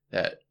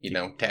that,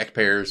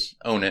 taxpayers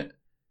own it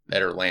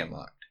that are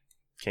landlocked.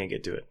 Can't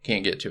get to it.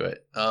 Can't get to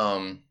it.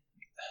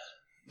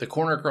 The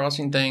corner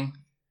crossing thing,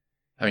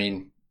 I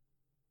mean,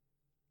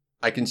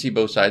 I can see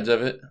both sides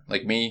of it.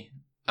 Like me,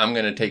 I'm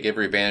going to take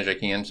every advantage I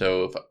can.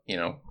 So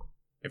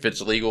if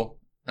it's illegal,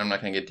 I'm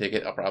not going to get a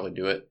ticket. I'll probably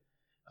do it.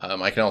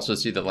 I can also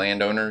see the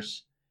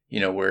landowners,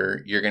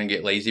 where you're going to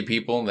get lazy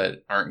people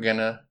that aren't going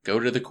to go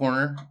to the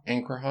corner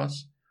and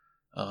cross.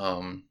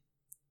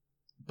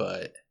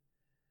 But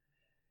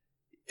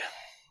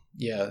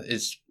yeah,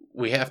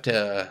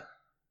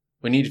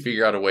 we need to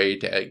figure out a way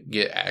to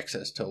get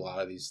access to a lot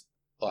of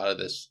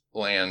this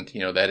land,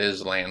 that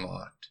is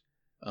landlocked.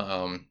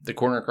 The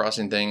corner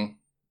crossing thing.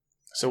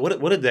 So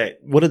what did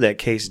that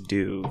case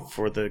do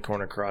for the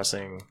corner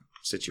crossing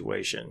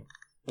situation?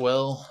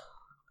 Well,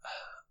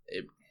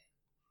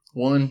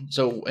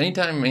 so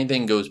anytime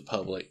anything goes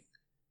public,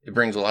 it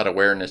brings a lot of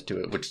awareness to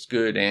it, which is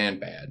good and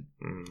bad.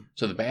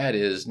 So the bad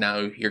is now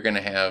you're going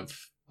to have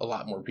a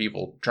lot more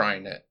people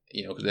trying it,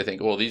 because they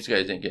think, well, these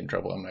guys didn't get in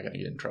trouble, I'm not going to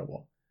get in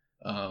trouble.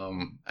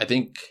 I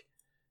think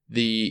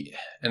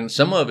and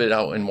some of it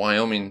out in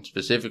Wyoming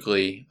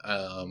specifically,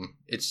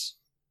 it's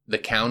the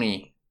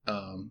county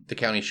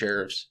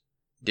sheriffs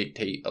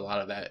dictate a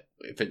lot of that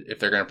if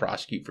they're going to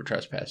prosecute for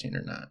trespassing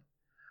or not.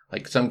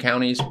 Like some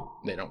counties,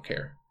 they don't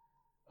care.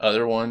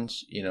 Other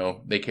ones,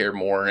 they care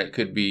more, and it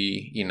could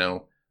be,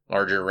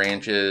 larger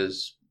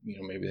ranches,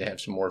 maybe they have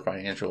some more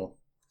financial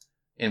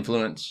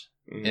influence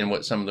in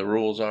what some of the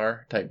rules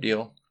are type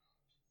deal.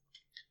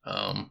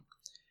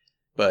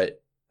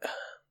 But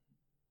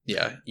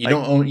yeah, you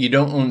don't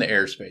own the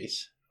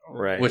airspace,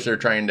 right? Which they're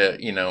trying to,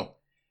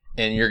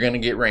 and you're going to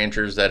get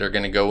ranchers that are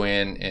going to go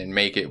in and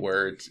make it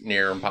where it's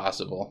near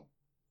impossible,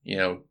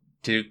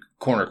 to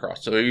corner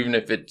cross. So even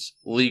if it's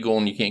legal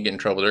and you can't get in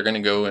trouble, they're going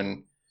to go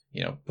and,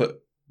 put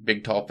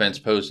big tall fence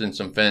posts and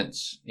some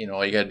fence.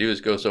 All you got to do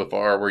is go so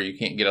far where you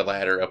can't get a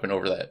ladder up and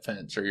over that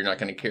fence, or you're not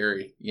going to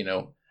carry,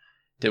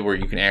 to where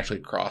you can actually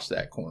cross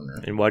that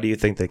corner. And why do you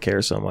think they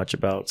care so much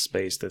about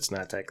space that's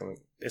not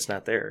it's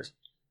not theirs?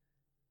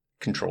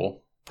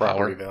 Control.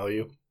 Property Power.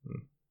 value.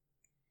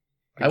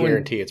 I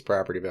guarantee it's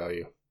property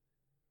value.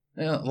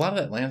 A lot of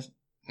that land's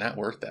not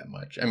worth that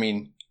much. I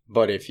mean,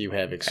 but if you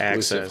have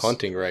exclusive access.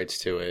 Hunting rights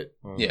to it,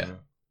 yeah.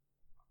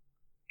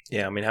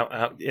 I mean,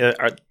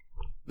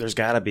 there's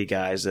got to be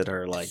guys that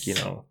are like,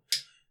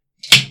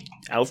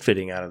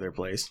 outfitting out of their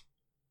place.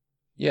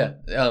 Yeah,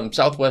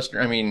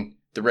 Southwestern. I mean,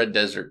 the Red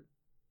Desert.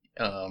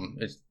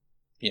 It's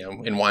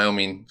in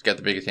Wyoming, it's got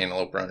the biggest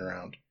antelope run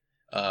around.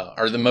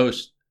 Are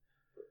the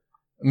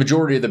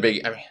majority of the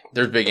big. I mean,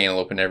 there's big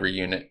antelope in every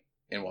unit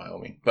in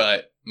Wyoming,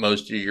 but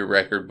most of your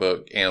record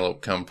book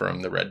antelope come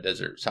from the Red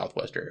Desert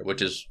Southwest area,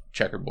 which is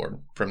checkerboard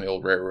from the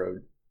old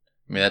railroad.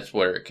 I mean, that's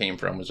where it came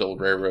from, was old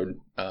railroad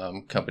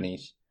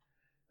companies.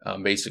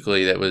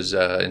 Basically, that was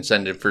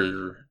incentive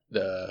for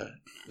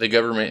the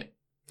government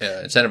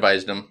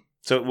incentivized them.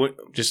 So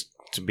just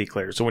to be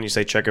clear, so when you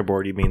say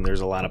checkerboard, you mean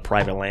there's a lot of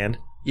private land?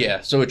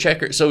 Yeah. So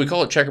so we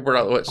call it checkerboard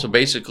out the way. So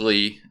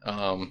basically,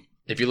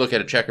 if you look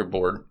at a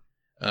checkerboard,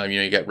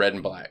 you got red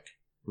and black.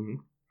 Mm-hmm.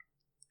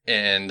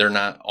 And they're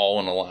not all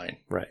in a line.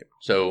 Right.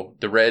 So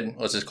the red,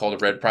 let's just call the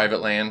red private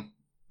land.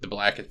 The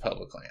black is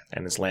public land.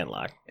 And it's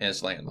landlocked.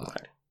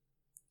 Okay.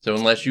 So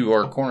unless you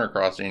are corner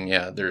crossing,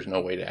 there's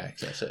no way to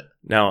access it.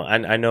 Now,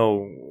 I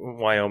know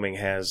Wyoming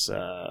has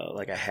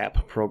like a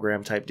HAP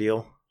program type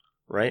deal,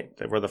 right?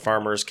 Where the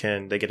farmers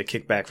they get a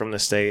kickback from the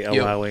state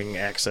allowing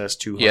access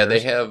to hunters. Yeah, they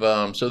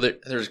have, so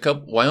there's a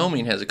couple,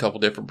 Wyoming has a couple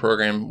different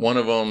programs. One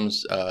of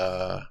them's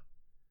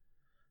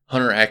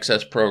hunter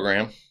access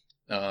program,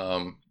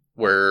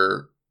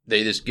 where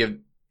they just give,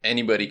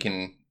 anybody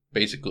can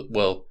basically,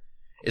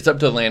 it's up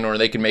to the landowner.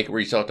 They can make it where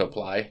you still have to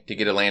apply to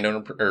get a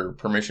landowner or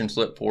permission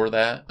slip for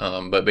that.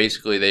 But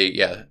basically they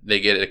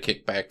get a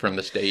kickback from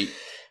the state,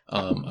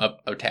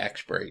 a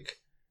tax break.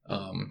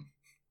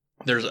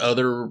 There's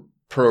other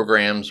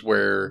programs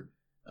where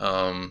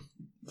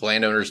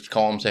landowners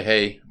call them, say,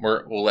 hey,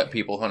 we'll let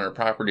people hunt our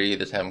property.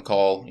 Just have them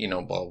call,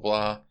 blah, blah,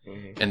 blah.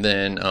 Mm-hmm. And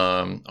then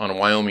on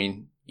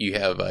Wyoming, you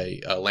have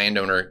a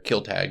landowner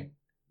kill tag.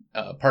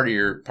 Part of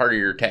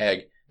your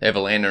tag, they have a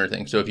landowner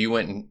thing. So if you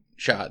went and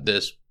shot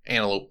this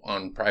antelope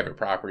on private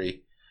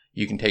property,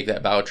 you can take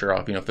that voucher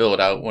off, fill it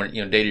out,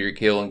 date of your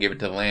kill, and give it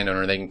to the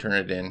landowner. They can turn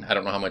it in. I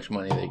don't know how much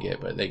money they get,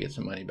 but they get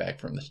some money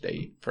back from the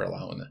state for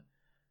allowing the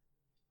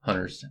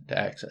hunters to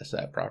access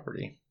that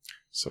property.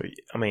 So,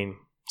 I mean,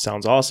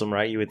 sounds awesome,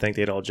 right? You would think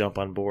they'd all jump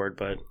on board,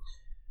 but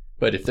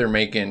if they're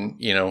making,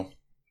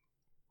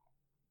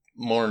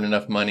 more than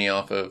enough money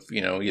off of,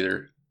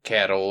 either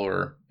cattle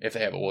or if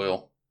they have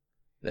oil,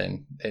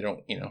 then they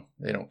don't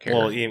care.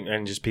 Well,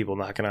 and just people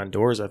knocking on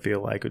doors, I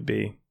feel like would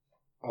be,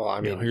 well,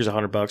 I mean, here's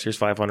 $100, here's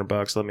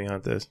 $500, let me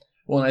hunt this.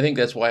 Well, and I think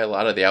that's why a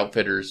lot of the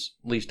outfitters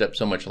leased up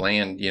so much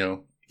land.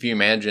 If you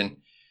imagine,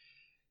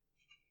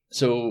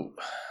 so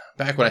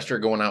back when I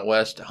started going out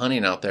west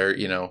hunting out there,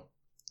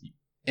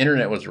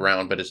 internet was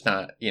around, but it's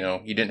not, you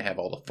didn't have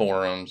all the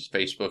forums.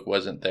 Facebook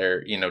wasn't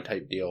there,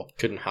 type deal.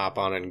 Couldn't hop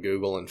on and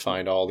Google and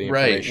find all the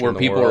information. Right, where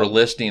people are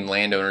listing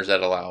landowners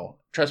that allow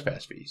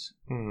trespass fees.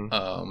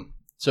 Mm-hmm.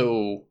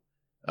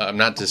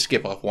 Not to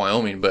skip off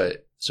Wyoming,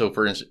 but so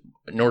for instance,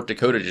 North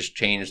Dakota just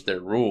changed their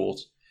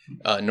rules.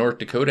 North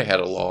Dakota had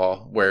a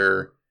law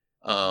where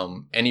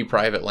any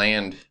private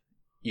land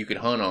you could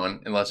hunt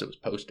on unless it was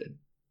posted.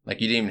 Like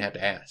you didn't even have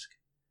to ask.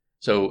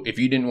 So if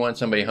you didn't want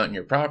somebody hunting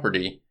your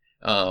property,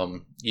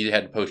 you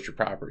had to post your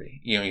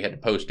property. You had to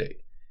post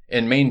it.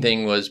 And main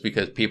thing was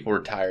because people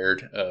were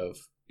tired of,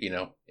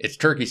 it's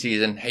turkey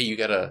season. Hey, you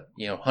got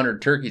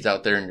 100 turkeys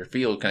out there in your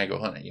field. Can I go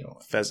hunt it?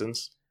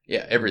 Pheasants.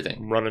 Yeah,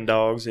 everything. Running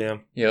dogs, yeah.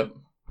 Yep.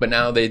 But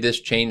now they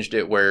just changed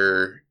it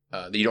where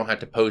you don't have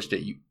to post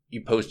it.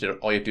 You post it.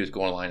 All you have to do is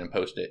go online and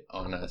post it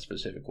on a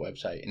specific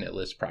website, and it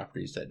lists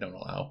properties that don't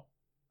allow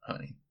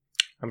hunting.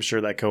 I'm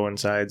sure that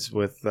coincides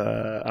with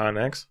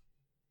Onyx.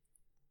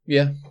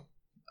 Yeah.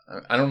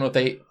 I don't know if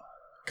they...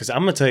 Because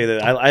I'm going to tell you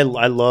that I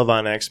love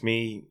Onyx.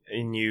 Me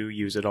and you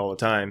use it all the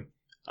time.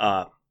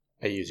 I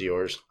use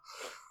yours.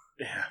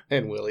 Yeah.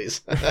 And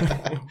Willie's.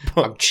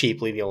 I'm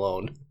cheap, leave me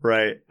alone.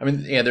 Right. I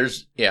mean,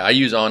 I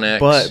use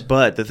Onyx.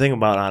 But the thing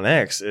about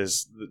Onyx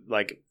is,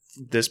 like,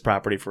 this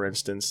property, for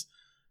instance,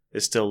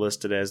 is still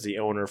listed as the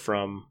owner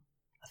from,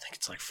 I think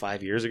it's like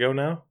 5 years ago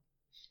now.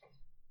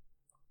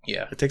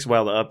 Yeah. It takes a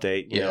while to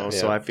update, you know,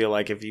 so I feel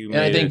like if you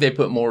I think they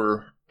put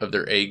more of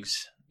their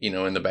eggs,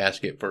 in the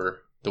basket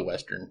for the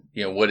Western,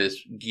 what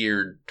is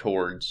geared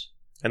towards.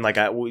 And like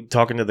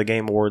talking to the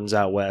game wardens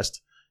out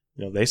west,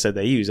 they said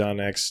they use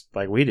Onyx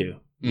like we do,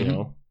 you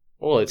know.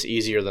 Well, it's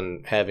easier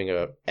than having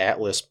a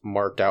atlas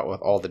marked out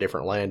with all the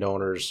different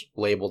landowners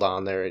labeled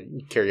on there.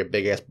 You carry a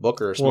big ass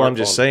book or a smartphone. Well, I'm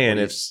just saying,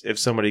 if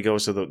somebody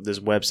goes to this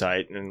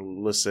website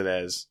and lists it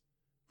as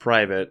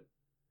private,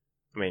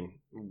 I mean,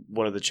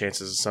 what are the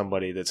chances of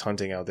somebody that's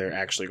hunting out there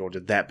actually going to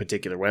that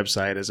particular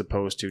website as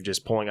opposed to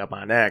just pulling up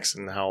Onyx?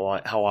 And how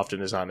often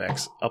does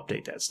Onyx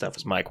update that stuff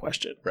is my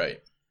question. Right.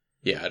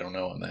 Yeah, I don't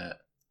know on that.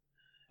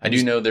 I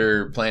do know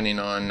they're planning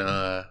on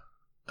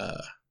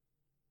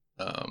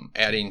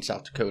adding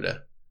South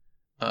Dakota.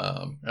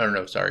 I don't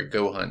know. Sorry,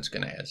 Go Hunt's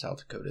going to add South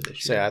Dakota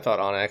this year. I thought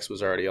Onyx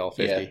was already all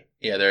 50.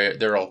 Yeah,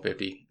 they're all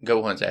 50.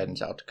 Go Hunt's adding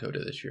South Dakota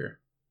this year.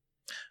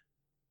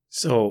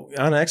 So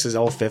Onyx is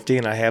all 50,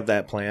 and I have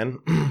that plan,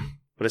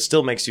 but it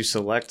still makes you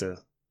select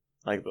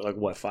like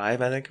what,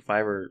 5? I think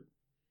 5 or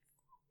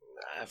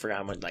I forgot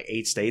how much, like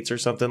 8 states or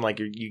something. Like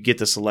you get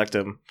to select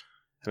them,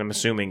 and I'm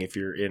assuming if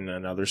you're in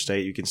another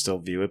state, you can still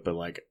view it. But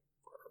like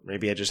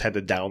maybe I just had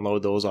to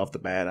download those off the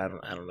bat. I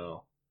don't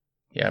know.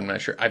 Yeah, I'm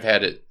not sure. I've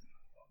had it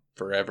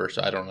forever,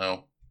 so I don't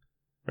know.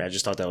 I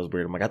just thought that was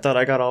weird. I'm like, I thought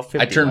I got all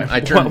 50.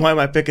 Why am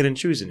I picking and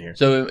choosing here?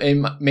 So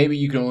maybe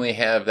you can only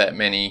have that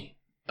many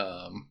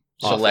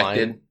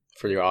selected offline,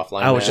 for your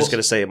offline. I was just going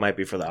to say it might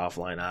be for the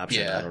offline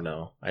option. Yeah. I don't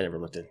know. I never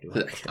looked into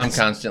it. I'm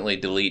constantly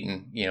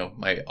deleting,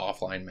 my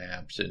offline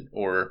maps,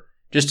 or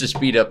just to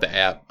speed up the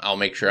app, I'll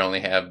make sure I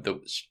only have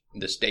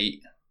the state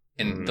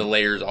and the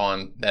layers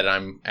on that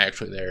I'm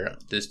actually there,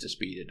 just to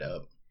speed it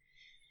up.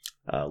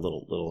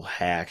 Little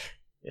hack.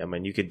 I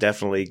mean, you get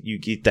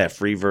that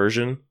free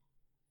version.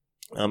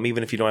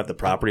 Even if you don't have the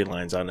property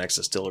lines on X,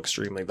 it's still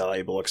extremely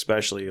valuable,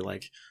 especially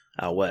like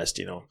out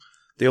west.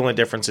 The only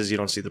difference is you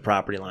don't see the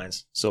property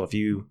lines. So if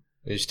you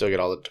still get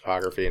all the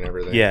topography and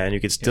everything. Yeah, and you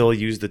could still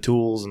use the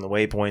tools and the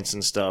waypoints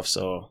and stuff.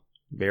 So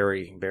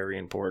very, very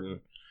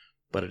important.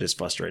 But it is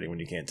frustrating when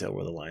you can't tell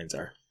where the lines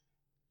are.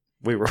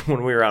 When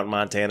we were out in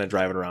Montana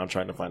driving around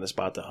trying to find a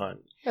spot to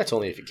hunt. That's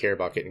only if you care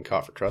about getting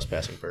caught for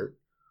trespassing, Bert.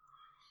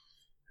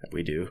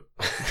 We do.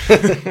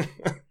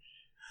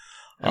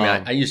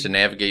 I used to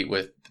navigate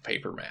with the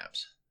paper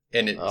maps.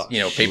 And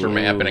it's, paper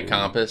map and a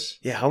compass.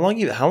 Yeah, how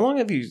long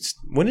have you,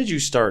 when did you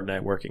start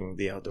networking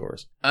the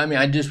outdoors? I mean,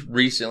 I just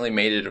recently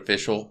made it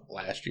official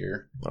last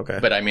year. Okay.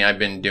 But I've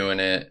been doing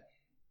it,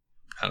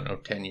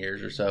 10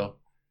 years or so.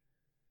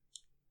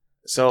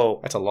 So.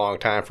 That's a long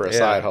time for a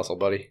side hustle,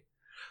 buddy.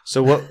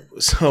 So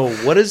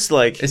what is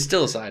like. It's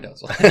still a side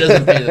hustle. It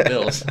doesn't pay the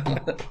bills.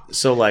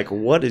 So like,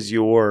 what is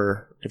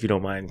your, if you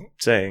don't mind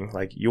saying,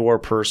 like your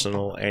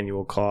personal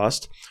annual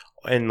cost?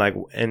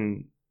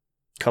 And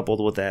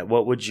coupled with that,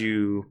 what would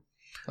you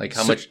like?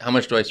 How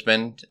much do I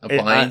spend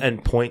applying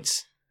and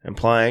points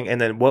applying? And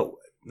then what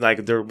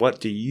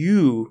do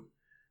you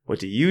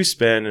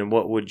spend, and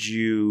what would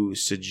you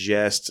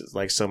suggest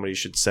like somebody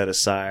should set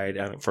aside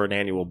for an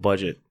annual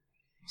budget?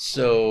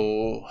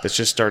 So that's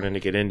just starting to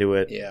get into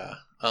it. Yeah.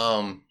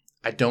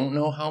 I don't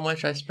know how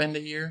much I spend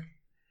a year.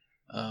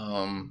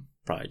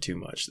 Probably too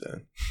much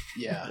then.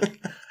 Yeah.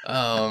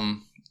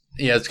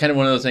 Yeah, it's kind of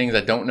one of those things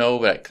I don't know,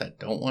 but I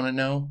don't want to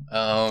know.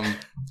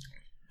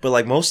 But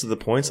like most of the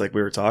points, like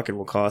we were talking,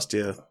 will cost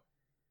you.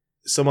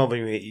 Some of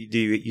them,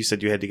 you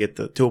said you had to get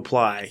to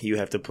apply. You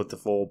have to put the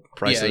full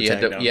price of the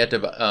tag down. You have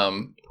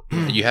to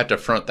You have to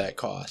front that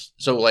cost.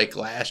 So like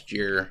last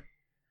year,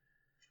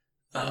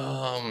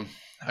 I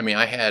mean,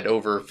 I had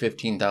over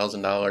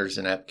 $15,000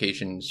 in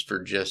applications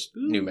for just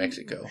New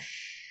Mexico.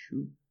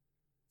 Shoot.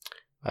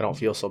 I don't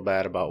feel so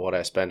bad about what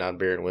I spend on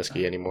beer and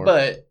whiskey anymore.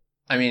 But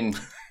I mean,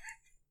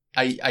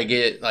 I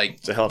get like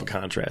it's a hell of a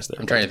contrast there.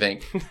 I'm trying to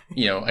think.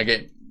 I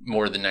got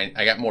more than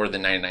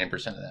 99%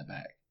 of that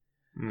back.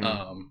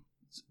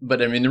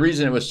 But I mean, the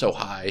reason it was so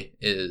high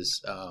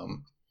is I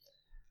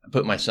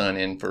put my son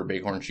in for a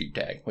bighorn sheep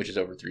tag, which is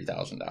over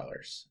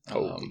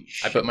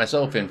 $3,000. I put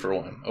myself in for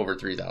one over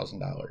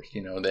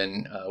 $3,000.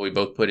 Then we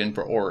both put in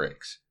for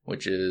oryx,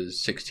 which is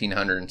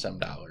 $1,600 and some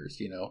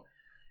dollars.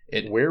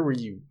 Where were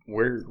you?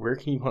 Where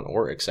can you hunt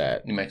oryx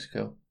at? New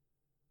Mexico.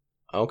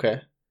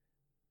 Okay.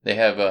 They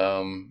have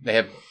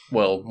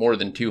more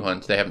than 2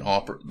 hunts. They have an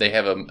offer. They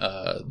have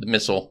the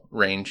missile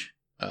range,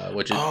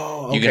 which is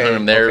you can hunt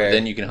them there. Okay.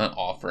 Then you can hunt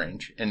off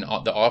range, and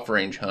the off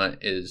range hunt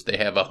is they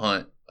have a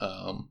hunt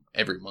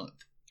every month.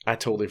 I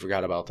totally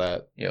forgot about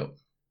that. Yep.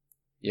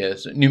 Yeah.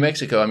 So New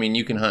Mexico. I mean,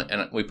 you can hunt,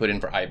 and we put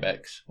in for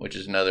ibex, which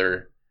is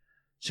another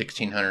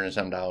 $1,600 and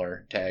some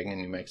dollar tag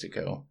in New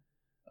Mexico.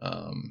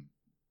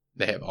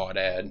 They have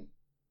aoudad.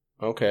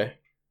 Okay.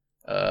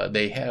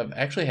 They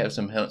actually have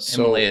some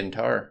Himalayan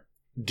tar.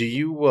 Do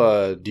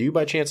you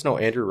by chance know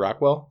Andrew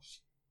Rockwell?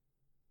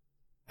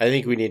 I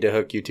think we need to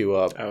hook you two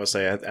up. I would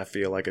say I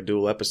feel like a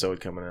dual episode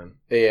coming in.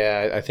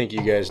 Yeah, I think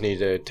you guys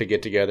need to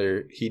get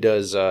together. He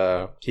does.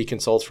 He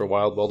consults for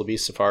wild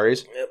wildebeest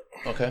safaris. Yep.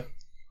 Okay.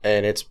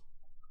 And it's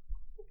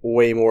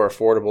way more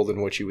affordable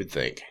than what you would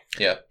think.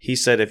 Yeah. He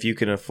said if you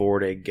can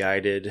afford a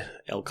guided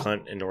elk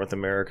hunt in North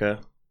America,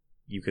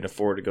 you can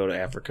afford to go to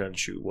Africa and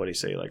shoot, what do you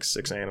say, like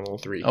 6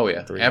 animals? 3. Oh,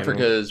 yeah. 3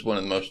 Africa animals. is one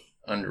of the most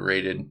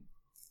underrated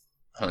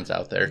hunts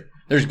out there.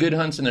 There's good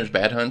hunts and there's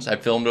bad hunts. I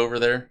filmed over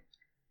there.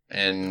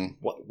 And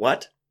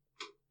What?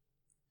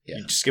 Yeah.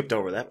 You skipped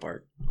over that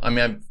part. I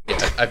mean,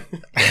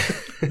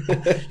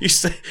 You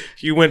said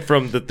you went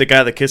from the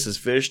guy that kisses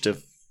fish to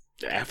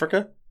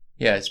Africa?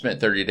 Yeah, I spent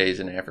 30 days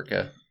in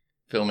Africa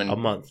filming. A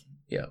month.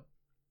 Yeah.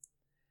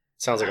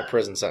 Sounds like a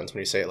prison sentence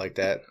when you say it like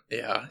that.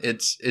 Yeah,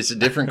 it's a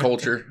different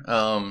culture.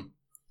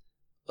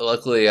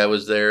 Luckily, I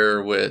was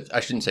there I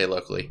shouldn't say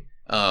luckily,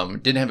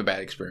 didn't have a bad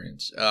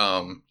experience.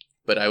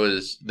 But I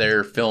was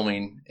there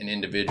filming an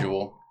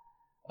individual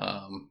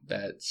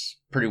that's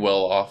pretty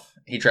well off.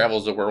 He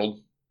travels the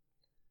world.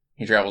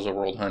 He travels the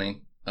world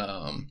hunting.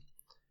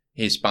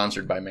 He's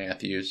sponsored by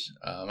Matthews.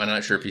 I'm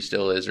not sure if he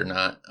still is or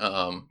not.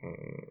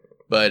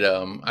 But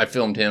I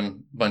filmed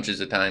him bunches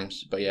of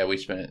times. But yeah,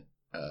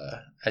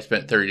 I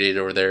spent 30 days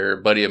over there.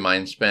 A buddy of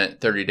mine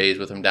spent 30 days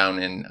with him down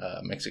in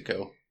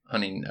Mexico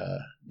hunting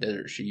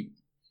desert sheep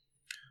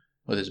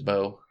with his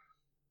bow.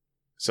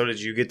 So did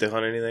you get to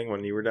hunt anything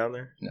when you were down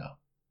there?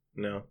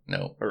 No.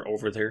 Or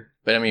over there?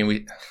 But I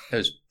mean, it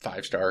was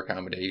 5-star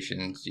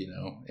accommodations.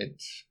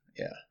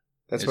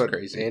 That's what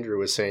crazy. Andrew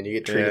was saying. You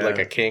get treated like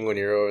a king when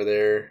you're over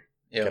there.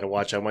 Yep. Got to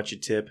watch how much you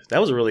tip. That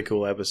was a really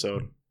cool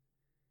episode.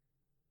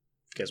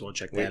 If you guys want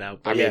to check that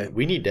out. But I mean,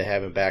 we need to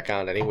have him back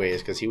on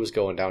anyways because he was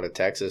going down to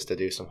Texas to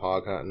do some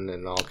hog hunting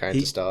and all kinds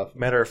of stuff.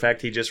 Matter of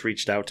fact, he just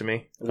reached out to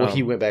me. Well,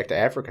 he went back to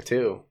Africa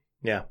too.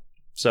 Yeah.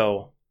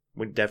 So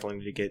we definitely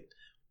need to get.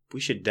 We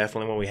should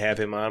definitely, when we have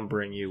him on,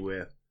 bring you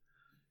with.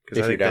 If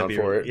you're down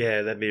for it.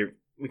 Yeah,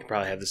 we could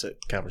probably have this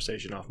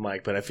conversation off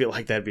mic, but I feel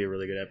like that'd be a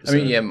really good episode. I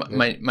mean, yeah,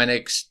 my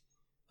next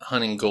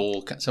hunting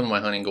goal, some of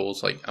my hunting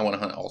goals, like I want to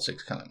hunt all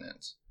 6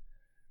 continents.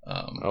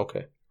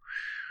 Okay.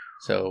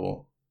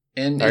 So,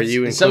 and are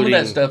you some of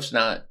that stuff's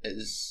not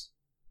as...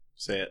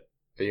 Say it.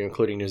 Are you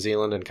including New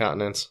Zealand and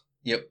continents?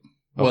 Yep.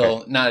 Okay.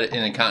 Well, not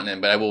in a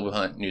continent, but I will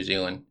hunt New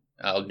Zealand.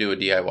 I'll do a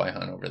DIY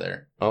hunt over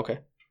there. Okay.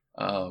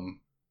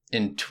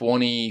 In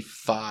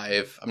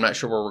 25, I'm not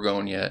sure where we're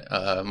going yet.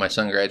 My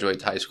son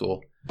graduates high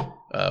school.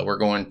 We're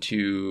going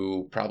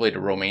probably to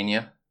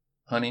Romania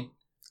hunting.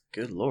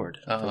 Good Lord.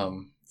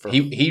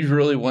 He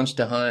really wants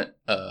to hunt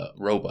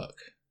roebuck.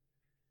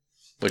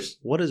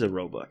 What is a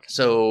roebuck?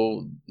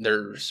 So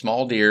they're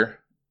small deer.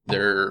 They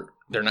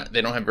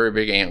don't have very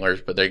big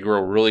antlers, but they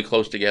grow really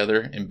close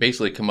together and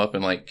basically come up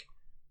in like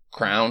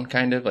crown,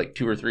 kind of like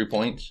 2 or 3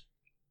 points.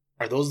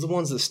 Are those the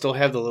ones that still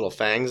have the little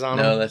fangs on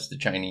them? No, that's the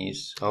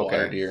Chinese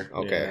water deer.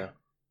 Okay.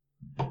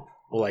 Yeah.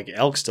 Well, like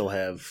elk still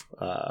have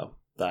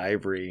the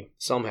ivory.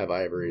 Some have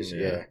ivories.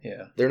 Yeah.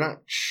 They're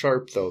not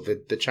sharp though.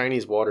 The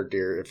Chinese water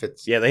deer, if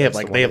it's they have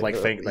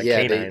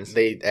canines.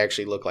 They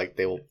actually look like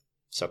they will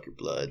suck your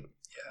blood.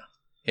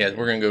 Yeah.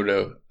 We're gonna go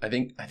to I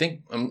think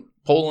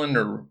Poland,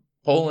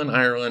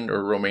 Ireland,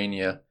 or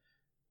Romania,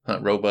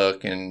 hunt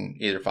roebuck and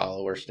either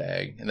follow or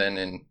stag, and then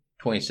in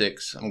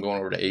 26 I'm going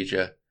over to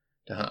Asia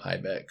to hunt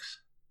ibex.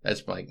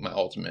 That's like my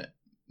ultimate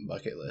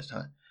bucket list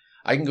hunt.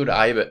 I can go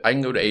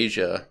to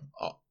Asia,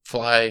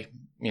 fly,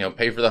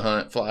 pay for the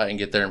hunt, fly and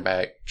get there and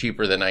back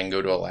cheaper than I can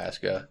go to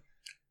Alaska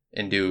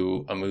and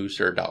do a moose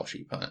or a doll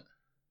sheep hunt.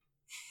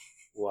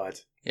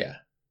 What? Yeah.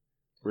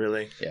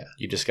 Really? Yeah.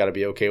 You just got to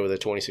be okay with a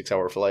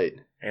 26-hour flight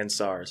and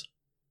SARS.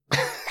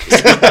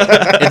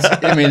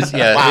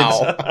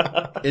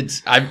 Wow.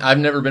 I've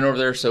never been over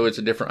there, so it's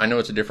a different. I know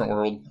it's a different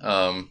world.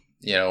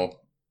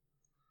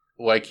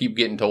 What I keep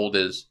getting told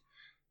is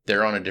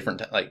they're on a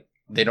different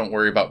they don't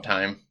worry about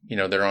time.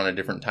 They're on a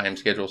different time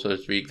schedule, so to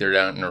speak. They're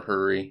not in a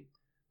hurry.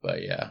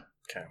 But yeah,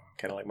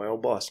 kind of like my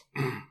old boss.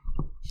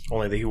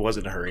 Only that he was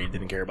in a hurry and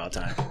didn't care about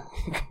time.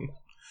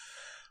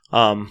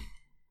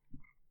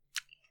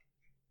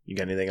 You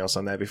got anything else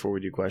on that before we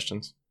do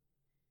questions?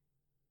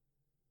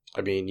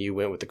 I mean, you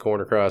went with the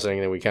corner crossing,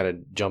 and then we kind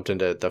of jumped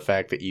into the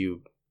fact that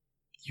you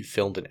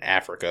filmed in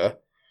Africa.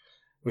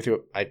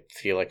 I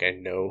feel like I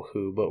know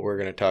who, but we're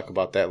going to talk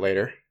about that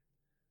later.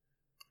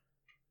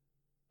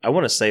 I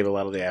want to save a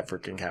lot of the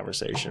African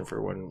conversation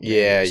for when.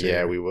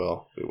 Yeah, we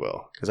will.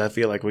 Because I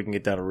feel like we can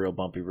get down a real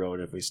bumpy road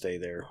if we stay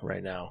there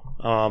right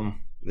now.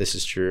 This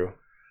is true.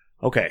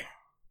 Okay,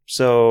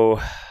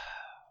 so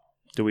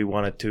do we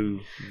want to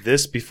do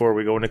this before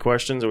we go into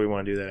questions, or we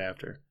want to do that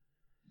after?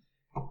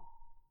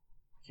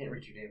 Can't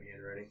reach your damn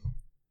hand already.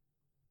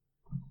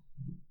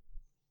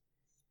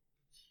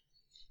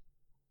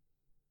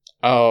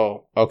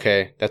 Oh,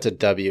 okay. That's a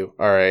W.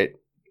 All right.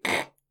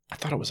 I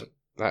thought it was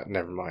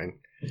never mind.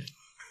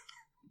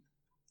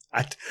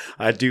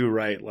 I do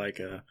write like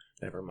a.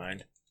 Never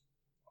mind.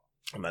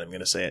 I'm not even going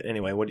to say it.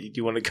 Anyway, do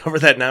you want to cover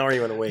that now, or you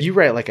want to wait? You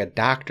write like a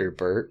doctor,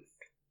 Bert.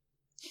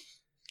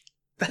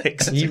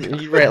 Thanks.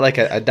 You write like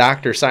a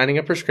doctor signing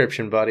a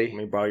prescription, buddy. Let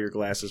me borrow your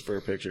glasses for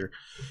a picture.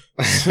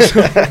 What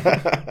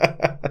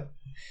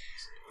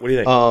do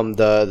you think?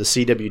 The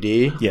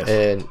CWD. Yes.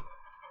 And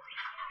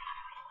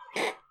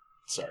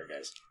sorry,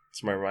 guys.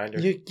 It's my reminder.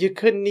 You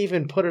couldn't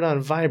even put it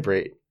on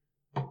vibrate.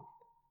 No,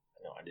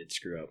 I did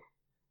screw up.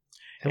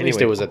 At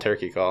least it was a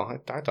turkey call.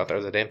 I thought there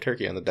was a damn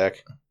turkey on the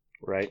deck.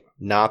 Right.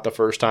 Not the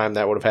first time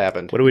that would have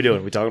happened. What are we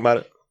doing? We talking about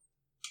it?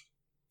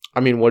 I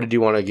mean, what did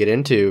you want to get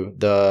into?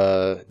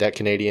 That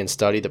Canadian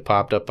study that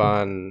popped up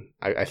on,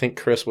 I think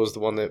Chris was the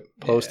one that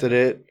posted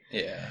it.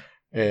 Yeah.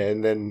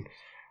 And then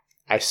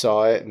I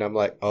saw it and I'm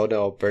like, oh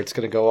no, Bert's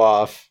going to go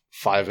off.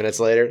 5 minutes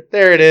later,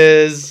 there it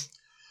is.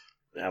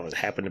 I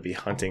happened to be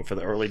hunting for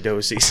the early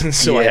doe season,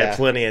 so I had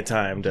plenty of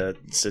time to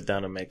sit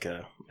down and make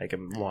a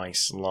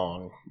nice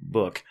long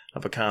book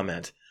of a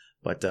comment.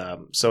 But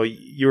so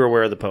you were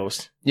aware of the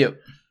post? Yep.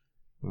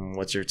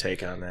 What's your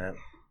take on that?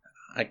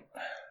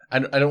 I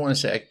don't want to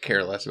say I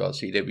care less about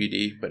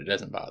CWD, but it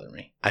doesn't bother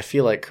me. I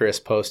feel like Chris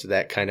posted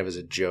that kind of as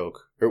a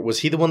joke. Or was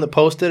he the one that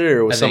posted it,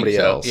 or was somebody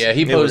else? Yeah,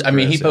 he posted.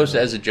 He posted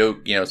as a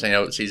joke, saying,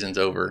 "Oh, the season's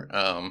over."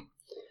 Like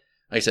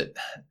I said,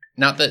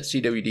 not that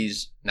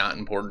CWD's not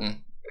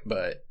important,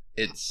 but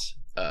it's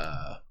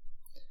I'm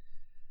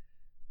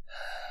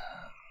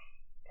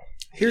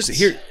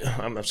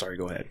sorry.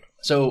 Go ahead.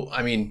 So,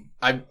 I mean,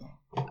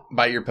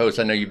 by your post,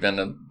 I know you've done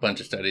a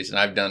bunch of studies, and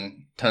I've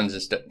done tons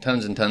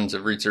and tons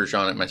of research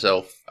on it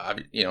myself.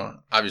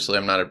 Obviously,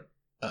 I'm not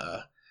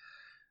a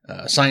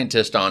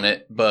scientist on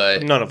it,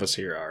 but none of us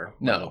here are.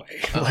 No,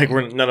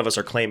 none of us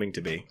are claiming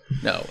to be.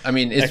 No, I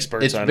mean it's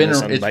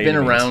been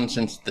around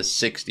since the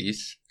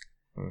 '60s.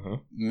 Mm-hmm.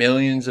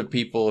 Millions of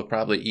people have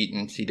probably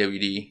eaten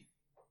CWD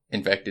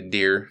infected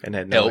deer and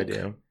had no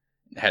idea.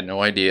 Had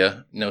no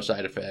idea, no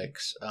side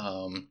effects.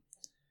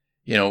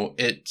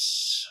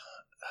 It's.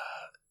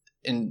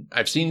 And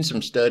I've seen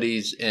some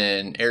studies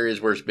in areas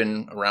where it's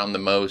been around the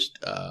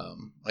most,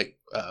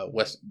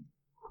 west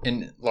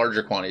in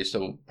larger quantities,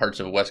 so parts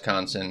of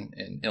Wisconsin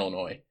and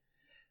Illinois,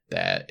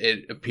 that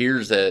it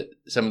appears that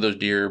some of those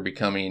deer are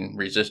becoming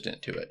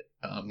resistant to it,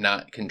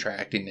 not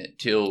contracting it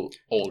till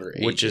older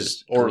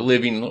ages, or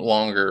living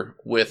longer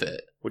with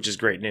it, which is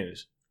great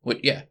news.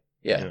 Yeah.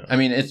 I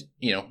mean, it's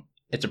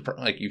it's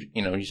like you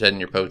said in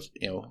your post,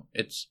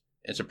 it's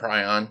a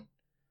prion.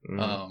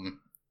 Mm-hmm.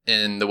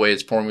 And the way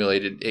it's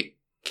formulated,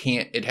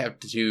 it'd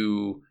have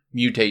to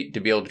mutate to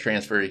be able to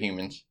transfer to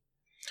humans.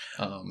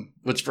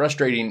 What's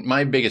frustrating,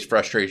 my biggest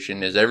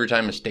frustration is every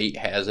time a state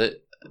has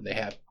it,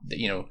 they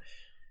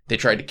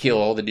try to kill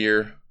all the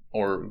deer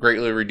or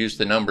greatly reduce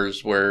the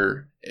numbers,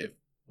 where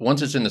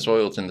once it's in the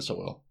soil, it's in the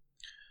soil.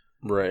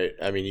 Right.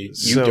 I mean,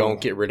 you don't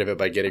get rid of it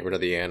by getting rid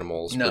of the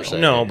animals. No, per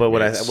se. No. But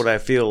what I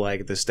feel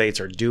like the states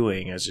are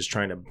doing is just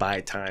trying to buy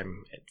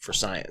time for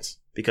science,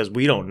 because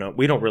we don't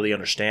really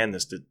understand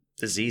this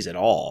disease at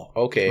all.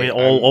 Okay. I mean,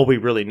 all we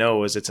really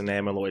know is it's an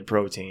amyloid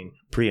protein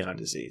prion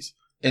disease.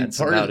 That's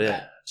about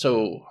it.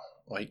 So,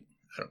 I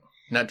don't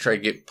not try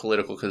to get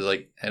political, because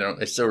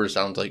it sort of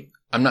sounds like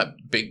I'm not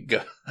big.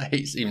 I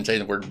hate even saying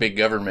the word big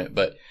government,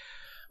 but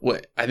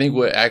what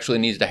actually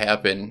needs to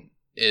happen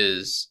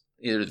is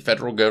either the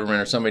federal government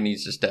or somebody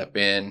needs to step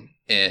in,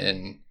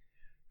 and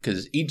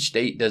because each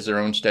state does their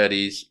own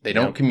studies, they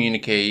don't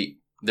communicate,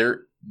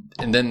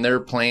 and then their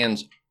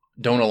plans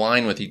don't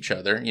align with each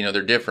other.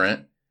 They're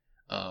different.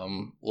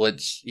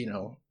 Let's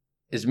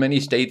as many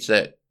states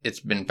that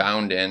it's been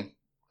found in,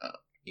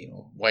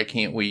 why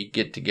can't we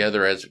get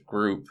together as a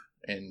group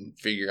and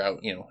figure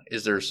out,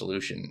 is there a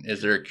solution?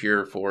 Is there a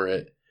cure for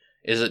it?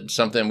 Is it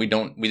something we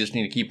just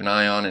need to keep an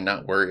eye on and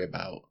not worry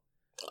about?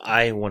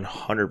 I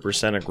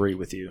 100% agree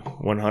with you.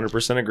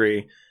 100%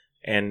 agree.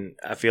 And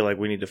I feel like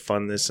we need to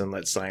fund this and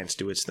let science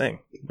do its thing.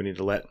 We need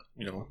to let,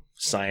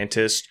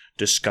 scientists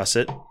discuss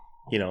it.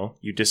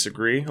 You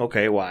disagree?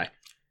 Okay, why?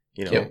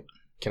 Yep.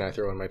 Can I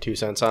throw in my 2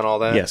 cents on all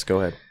that? Yes,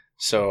 go ahead.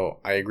 So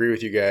I agree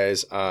with you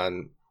guys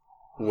on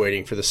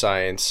waiting for the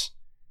science.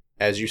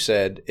 As you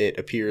said, it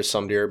appears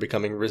some deer are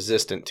becoming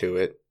resistant to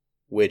it,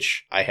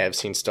 which I have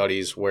seen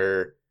studies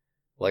where,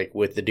 like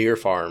with the deer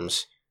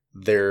farms,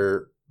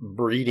 they're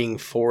breeding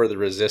for the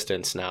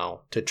resistance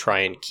now to try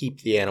and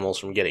keep the animals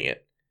from getting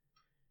it.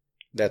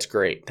 That's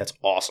great. That's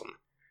awesome.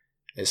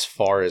 As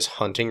far as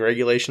hunting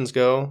regulations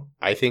go,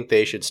 I think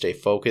they should stay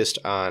focused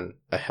on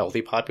a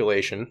healthy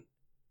population.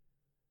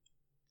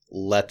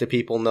 Let the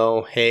people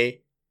know,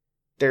 hey,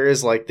 there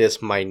is like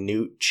this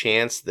minute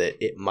chance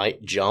that it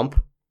might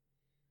jump,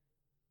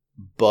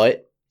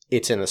 but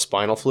it's in the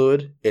spinal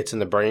fluid, it's in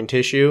the brain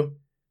tissue.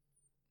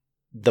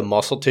 The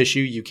muscle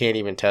tissue, you can't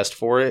even test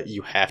for it.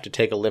 You have to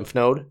take a lymph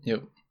node.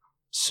 Yep.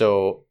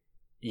 So,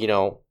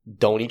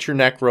 don't eat your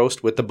neck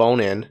roast with the bone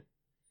in.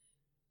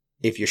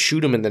 If you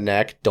shoot them in the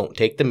neck, don't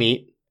take the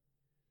meat.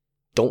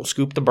 Don't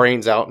scoop the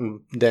brains out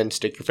and then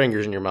stick your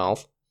fingers in your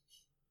mouth.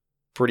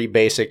 Pretty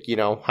basic,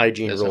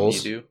 hygiene That's rules.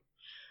 Something you do?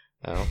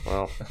 Oh,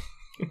 well,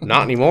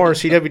 not anymore.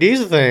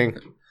 CWD's a thing.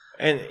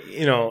 And,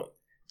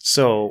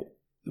 so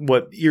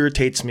what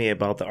irritates me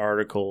about the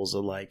articles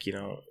are like,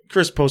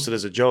 Chris posted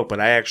as a joke, but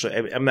I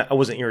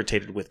wasn't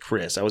irritated with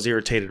Chris. I was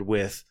irritated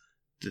with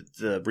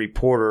the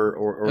reporter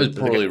or it was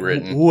poorly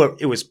written.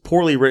 It was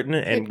poorly written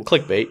and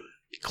clickbait,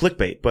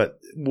 but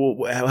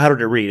how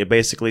did it read? It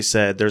basically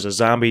said there's a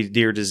zombie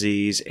deer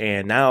disease,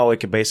 and now it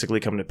can basically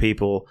come to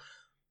people,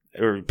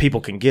 or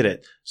people can get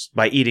it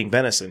by eating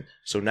venison.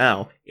 So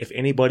now, if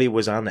anybody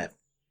was on the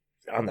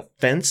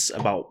fence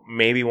about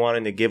maybe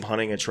wanting to give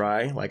hunting a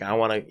try, like I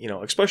want to,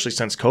 especially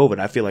since COVID,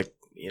 I feel like,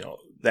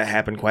 that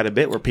happened quite a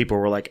bit where people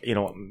were like,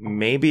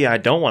 maybe I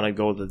don't want to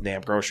go to the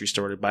damn grocery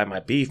store to buy my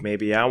beef.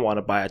 Maybe I want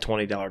to buy a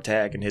 $20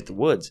 tag and hit the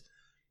woods.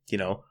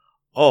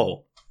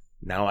 Oh,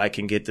 now I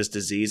can get this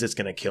disease that's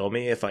going to kill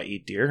me if I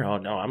eat deer. Oh,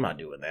 no, I'm not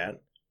doing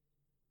that.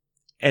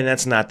 And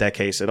that's not that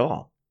case at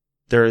all.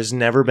 There has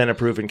never been a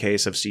proven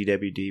case of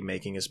CWD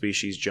making a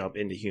species jump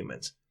into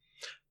humans.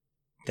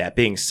 That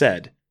being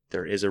said,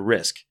 there is a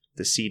risk.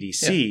 The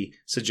CDC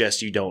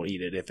suggests you don't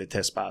eat it if it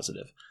tests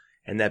positive.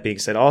 And that being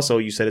said, also,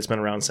 you said it's been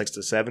around since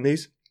the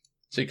 70s?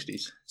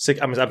 60s.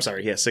 I'm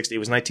sorry, 60. It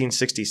was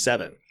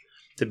 1967,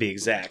 to be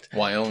exact.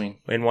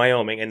 In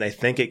Wyoming, and they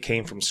think it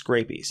came from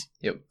scrapies.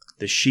 Yep.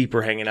 The sheep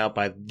were hanging out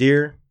by the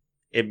deer.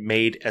 It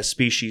made a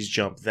species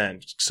jump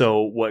then.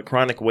 So what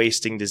chronic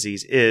wasting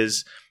disease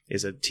is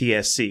a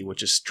TSC,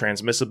 which is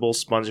transmissible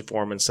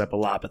spongiform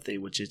encephalopathy,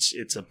 which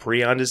it's a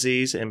prion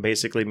disease and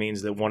basically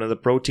means that one of the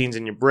proteins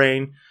in your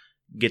brain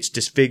gets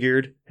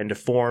disfigured and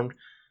deformed,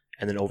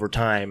 and then over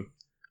time,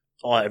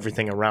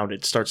 everything around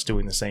it starts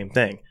doing the same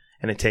thing.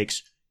 And it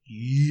takes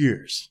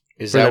years.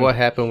 Is that what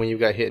happened when you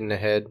got hit in the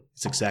head?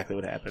 It's exactly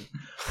what happened.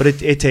 But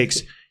it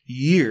takes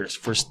years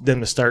for them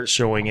to start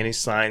showing any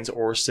signs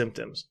or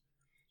symptoms.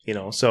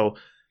 So...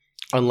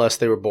 Unless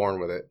they were born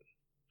with it.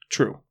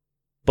 True.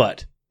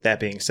 But,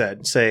 that being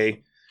said,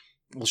 say,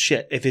 well,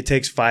 shit, if it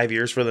takes 5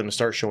 years for them to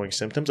start showing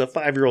symptoms, a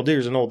 5-year-old deer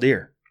is an old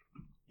deer.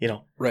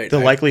 Right. The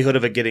likelihood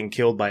of it getting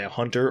killed by a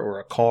hunter or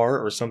a car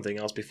or something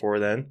else before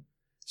then,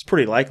 it's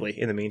pretty likely.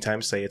 In the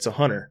meantime, say it's a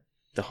hunter.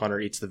 The hunter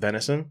eats the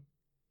venison,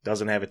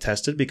 doesn't have it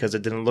tested because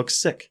it didn't look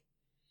sick.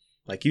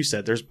 Like you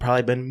said, there's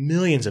probably been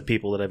millions of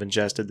people that have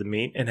ingested the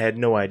meat and had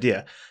no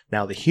idea.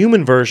 Now, the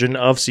human version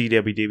of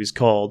CWD is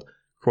called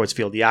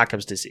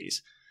Creutzfeldt-Jakob's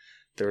disease.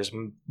 There's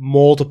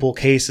multiple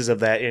cases of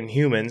that in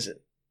humans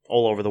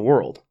all over the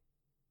world.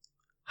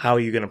 How are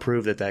you going to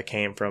prove that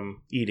came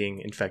from eating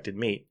infected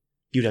meat?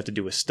 You'd have to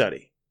do a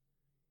study.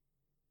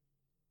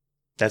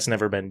 That's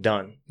never been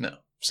done. No.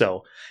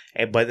 So,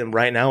 but then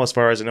right now, as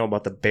far as I know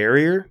about the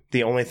barrier,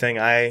 the only thing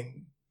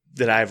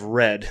that I've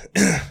read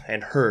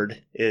and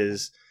heard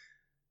is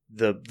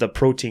the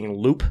protein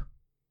loop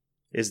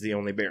is the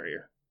only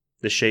barrier.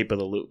 The shape of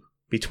the loop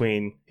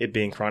between it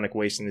being chronic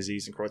wasting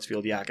disease and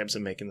Creutzfeldt-Jakob's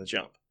and making the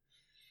jump.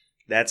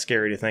 That's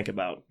scary to think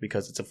about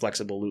because it's a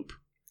flexible loop.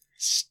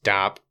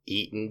 Stop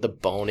eating the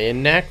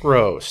bone-in neck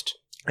roast.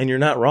 And you're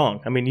not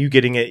wrong. I mean, you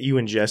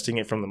ingesting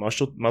it from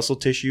the muscle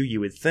tissue, you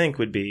would think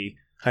would be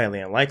highly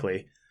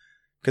unlikely.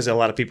 Because a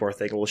lot of people are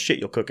thinking, well, shit,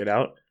 you'll cook it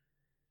out.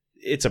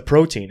 It's a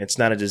protein. It's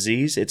not a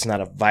disease. It's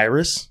not a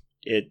virus.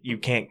 You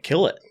can't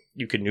kill it.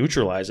 You can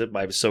neutralize it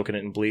by soaking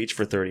it in bleach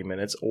for 30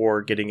 minutes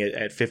or getting it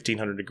at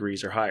 1,500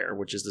 degrees or higher,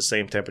 which is the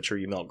same temperature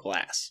you melt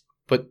glass.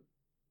 But,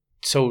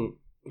 so,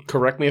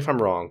 correct me if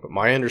I'm wrong, but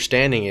my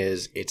understanding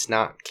is it's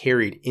not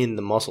carried in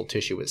the muscle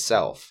tissue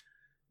itself.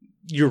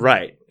 You're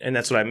right. And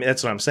that's what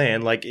I'm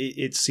saying. Like,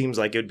 it seems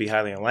like it would be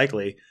highly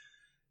unlikely.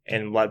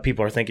 And a lot of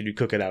people are thinking you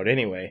cook it out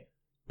anyway.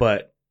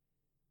 But...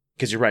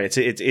 Because you're right, it's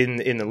in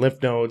the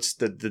lymph nodes,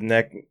 the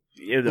neck,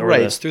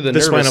 right? It's through the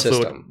nervous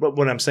system. Fluid. But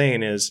what I'm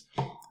saying is,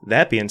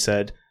 that being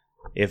said,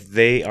 if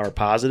they are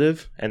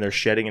positive and they're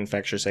shedding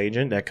infectious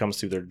agent, that comes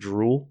through their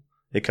drool,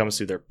 it comes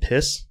through their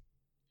piss,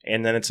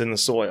 and then it's in the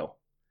soil.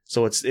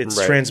 So it's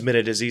Right.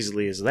 transmitted as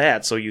easily as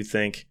that. So you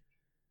think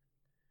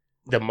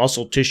the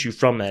muscle tissue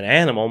from that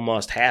animal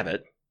must have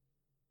it.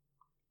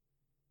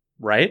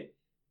 Right?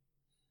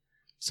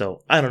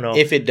 So I don't know.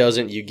 If it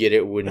doesn't, you get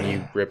it when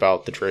you rip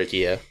out the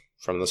trachea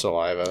from the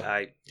saliva.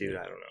 I don't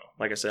know.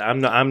 Like I said,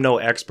 I'm no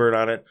expert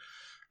on it.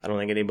 I don't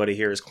think anybody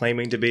here is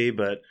claiming to be,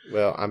 but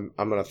Well, I'm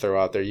going to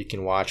throw out there, you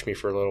can watch me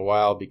for a little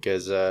while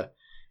because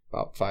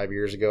about 5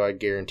 years ago, I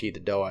guarantee the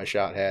doe I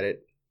shot had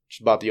it.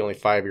 She's about the only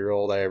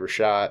 5-year-old I ever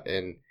shot,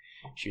 and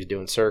she was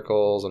doing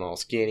circles and all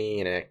skinny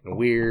and acting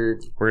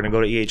weird. we're going to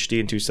go to EHD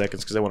in 2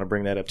 seconds because I want to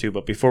bring that up too.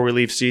 But before we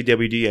leave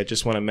CWD, I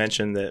just want to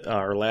mention that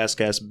our last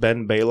guest,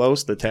 Ben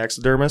Balos, the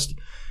taxidermist,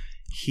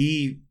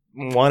 he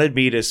wanted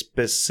me to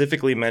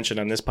specifically mention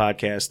on this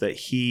podcast that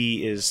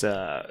he is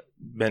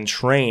been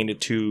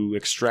trained to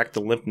extract the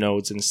lymph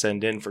nodes and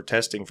send in for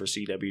testing for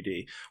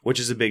CWD, which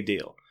is a big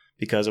deal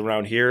because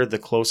around here, the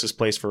closest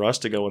place for us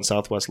to go in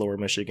southwest lower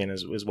Michigan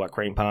is what,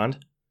 Crane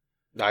Pond?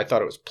 I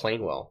thought it was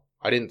Plainwell.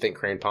 I didn't think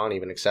Crane Pond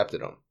even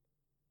accepted them.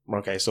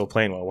 Okay, so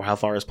Plainwell. How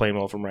far is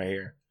Plainwell from right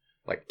here?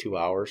 Like 2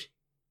 hours.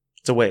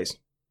 It's a ways.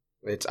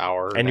 It's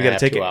hour And you got to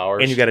take 2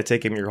 hours. and you got to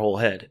take him your whole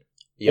head.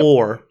 Yep.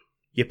 Or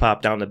you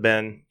pop down to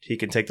Ben, he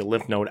can take the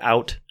lymph node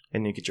out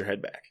and you get your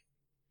head back.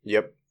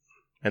 Yep.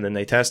 And then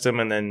they test him,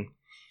 and then,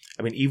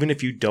 I mean, even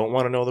if you don't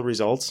want to know the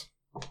results,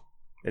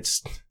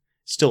 it's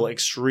still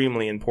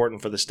extremely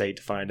important for the state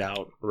to find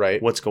out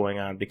Right. what's going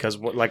on because,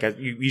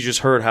 you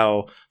just heard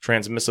how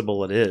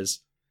transmissible it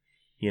is.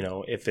 You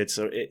know, if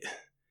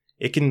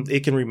it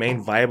can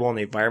remain viable in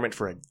the environment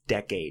for a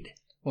decade.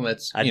 Well,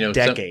 that's A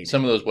decade.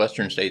 Some of those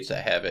western states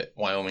that have it,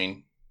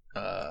 Wyoming,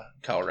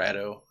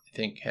 Colorado, I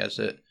think has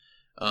it.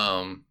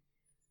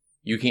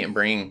 You can't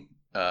bring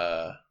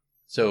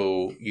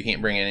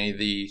any of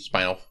the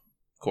spinal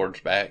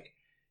cords back.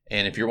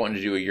 And if you're wanting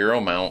to do a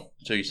Euro mount,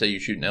 so you say you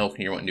shoot an elk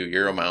and you're wanting to do a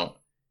Euro mount,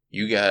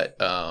 you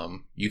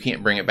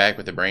can't bring it back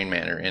with the brain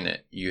matter in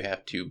it. You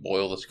have to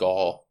boil the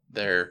skull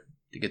there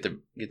to get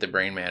the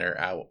brain matter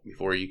out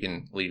before you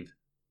can leave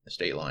the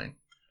state line.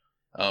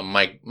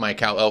 My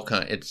cow elk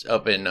hunt, it's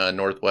up in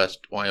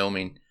northwest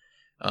Wyoming,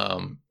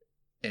 and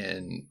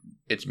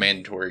it's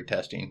mandatory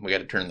testing. We got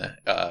to turn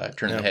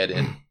the head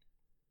in.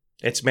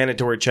 It's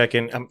mandatory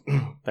check-in.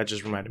 That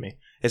just reminded me.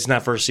 It's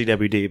not for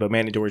CWD, but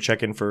mandatory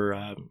check-in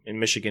for in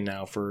Michigan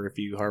now for if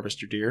you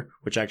harvest your deer,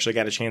 which I actually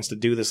got a chance to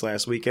do this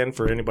last weekend.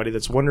 For anybody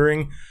that's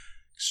wondering,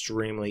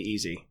 extremely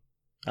easy.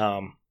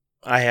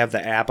 I have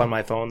the app on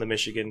my phone, the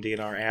Michigan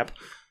DNR app,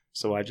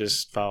 so I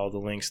just followed the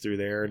links through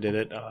there and did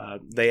it.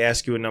 They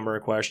ask you a number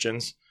of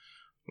questions.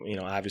 You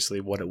know, obviously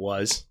what it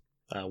was,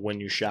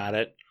 when you shot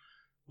it,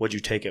 what'd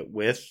you take it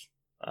with.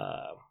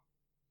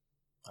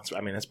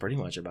 That's pretty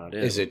much about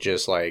it. Is it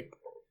just like,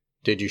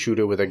 did you shoot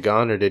it with a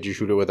gun or did you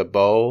shoot it with a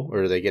bow,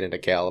 or do they get into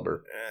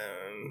caliber?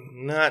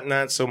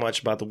 Not so much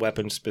about the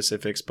weapon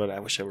specifics, but I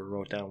wish I would have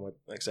wrote down what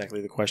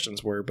exactly the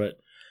questions were. But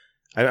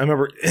I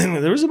remember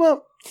there was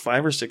about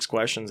 5 or 6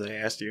 questions I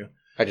asked you.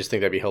 I just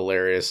think that'd be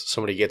hilarious.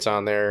 Somebody gets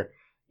on there.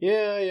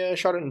 Yeah, I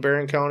shot it in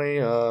Barron County,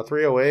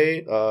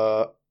 308.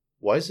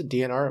 Why is the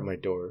DNR at my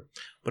door?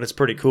 But it's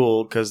pretty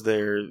cool because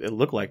it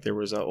looked like there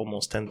was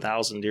almost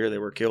 10,000 deer that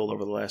were killed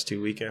over the last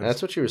 2 weekends.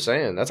 That's what you were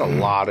saying. That's a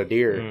lot of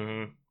deer.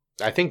 Mm-hmm.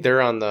 I think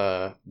they're on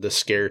the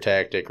scare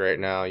tactic right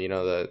now. You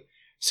know, the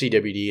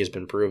CWD has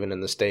been proven in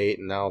the state,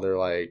 and now they're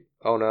like,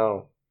 oh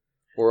no,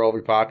 we're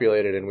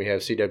overpopulated and we have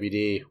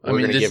CWD.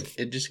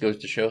 It just goes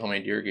to show how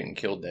many deer are getting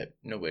killed that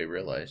nobody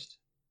realized.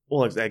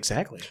 Well,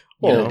 exactly.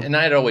 And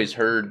I'd always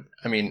heard,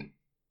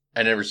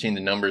 I never seen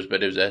the numbers,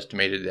 but it was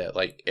estimated that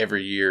like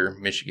every year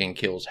Michigan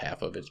kills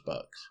half of its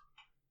bucks.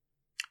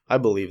 I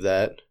believe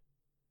that.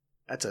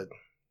 That's a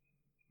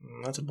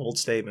bold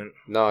statement.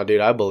 No,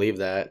 dude, I believe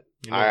that.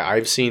 You know,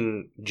 I've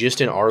seen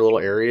just in our little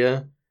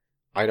area,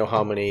 I know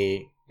how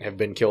many have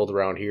been killed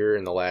around here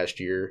in the last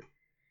year.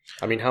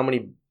 I mean, how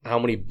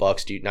many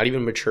bucks do you, not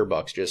even mature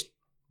bucks, just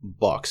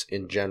bucks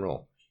in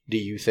general, do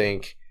you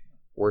think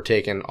were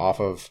taken off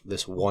of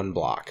this one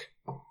block?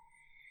 A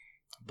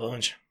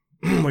bunch.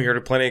 We heard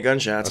of plenty of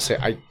gunshots.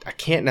 I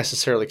can't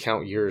necessarily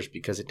count yours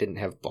because it didn't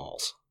have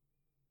balls,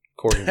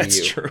 according to you.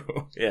 That's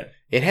true. Yeah.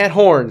 It had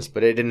horns,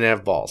 but it didn't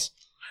have balls.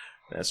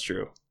 That's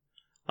true.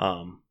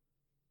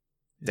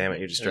 Damn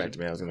it, you distracted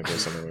me. I was going to go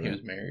somewhere with He it.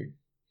 was married.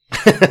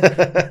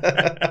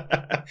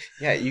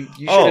 Yeah, you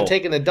should have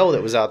taken the doe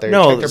that was out there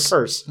and checked their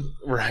purse.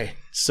 Right.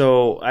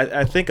 So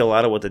I think a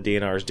lot of what the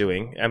DNR is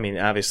doing,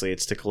 obviously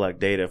it's to collect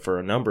data for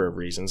a number of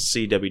reasons,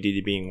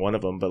 CWD being one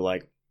of them, but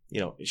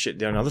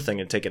another thing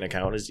to take into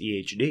account is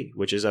EHD,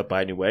 which is up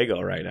by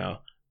Newaygo right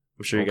now.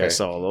 I'm sure you guys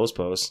saw all those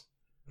posts.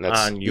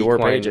 That's on your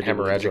page.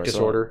 Hemorrhagic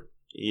disorder.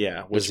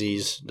 Yeah.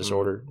 Disease,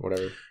 disorder,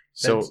 whatever.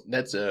 So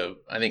that's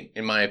I think,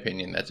 in my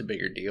opinion, that's a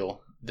bigger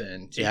deal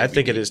than CWD. Yeah, I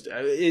think it is.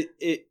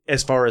 It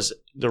as far as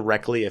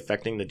directly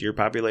affecting the deer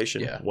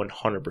population,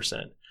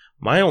 100%.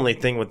 My only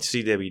thing with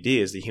CWD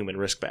is the human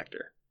risk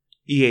factor.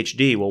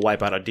 EHD will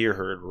wipe out a deer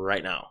herd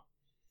right now.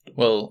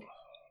 Well,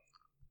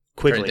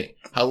 quickly.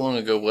 How long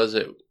ago was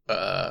it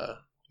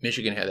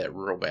Michigan had that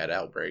real bad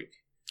outbreak?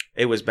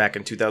 It was back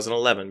in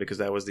 2011 because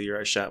that was the year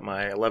I shot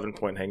my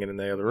 11-point hanging in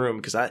the other room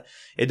because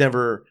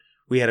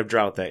we had a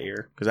drought that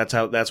year because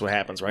that's what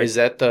happens, right? Is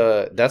that's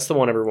the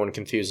one everyone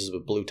confuses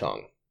with blue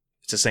tongue?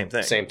 It's the same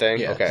thing. Same thing?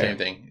 Yeah, okay. same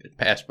thing. It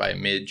passed by a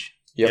midge.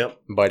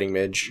 Yep. Biting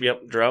midge.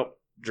 Yep. Drought,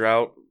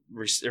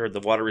 or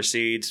the water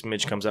recedes,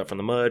 midge comes out from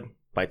the mud,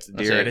 bites the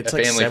deer, and it's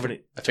like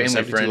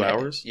 72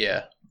 hours.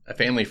 A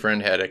family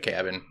friend had a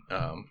cabin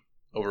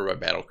over by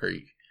Battle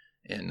Creek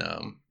in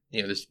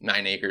this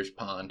 9 acres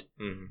pond.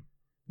 Mm-hmm.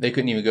 They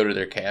couldn't even go to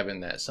their cabin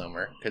that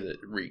summer because it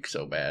reeked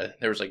so bad.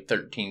 There was like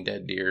 13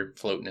 dead deer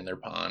floating in their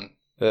pond.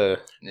 The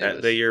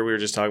year we were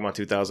just talking about,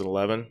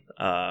 2011,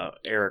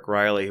 Eric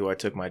Riley, who I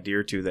took my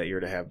deer to that year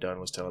to have done,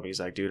 was telling me, he's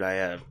like, dude,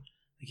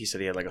 he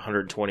said he had like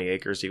 120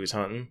 acres he was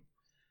hunting.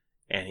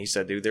 And he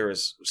said, dude, there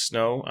was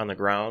snow on the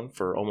ground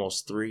for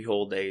almost 3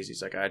 whole days.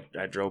 He's like,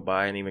 I drove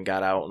by and even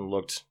got out and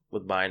looked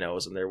with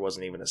binos, and there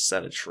wasn't even a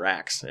set of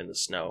tracks in the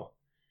snow.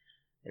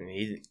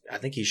 And I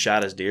think he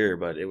shot his deer,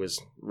 but it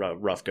was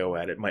rough go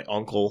at it. My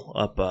uncle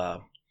up,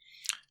 God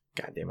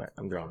damn it,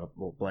 I'm drawing a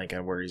little blank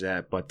on where he's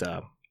at, but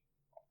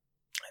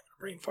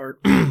brain fart.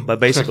 But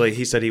basically,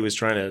 he said he was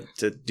trying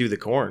to do the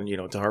corn,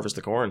 to harvest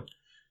the corn,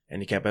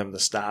 and he kept having to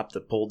stop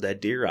to pull dead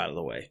deer out of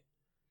the way.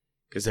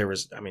 Because there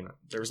was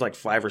like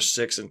 5 or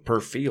 6 per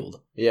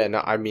field. Yeah, no,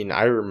 I mean,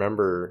 I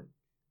remember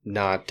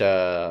not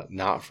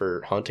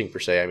for hunting per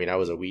se. I mean, I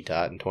was a wee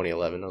tot in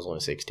 2011. I was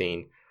only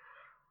 16.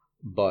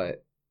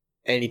 But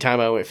anytime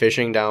I went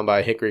fishing down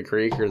by Hickory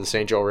Creek or the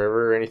St. Joe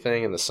River or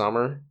anything in the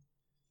summer,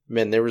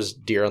 man, there was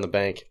deer on the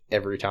bank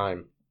every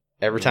time.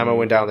 Every time I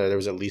went down there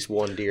was at least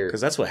one deer.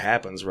 Because that's what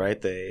happens,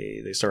 right?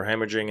 They start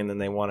hemorrhaging and then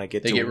they want to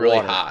get to water. Really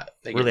hot.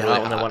 They get really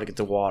hot when they want to get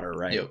to water,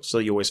 right? Yep. So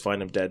you always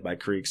find them dead by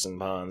creeks and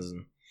ponds.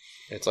 And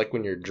it's like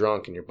when you're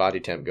drunk and your body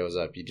temp goes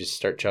up, you just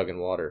start chugging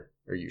water,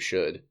 or you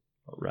should.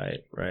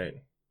 Right.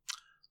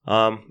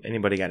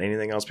 Anybody got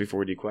anything else before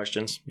we do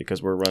questions?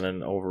 Because we're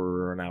running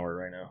over an hour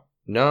right now.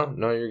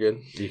 No, you're good.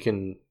 You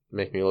can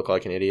make me look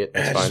like an idiot.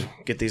 That's fine.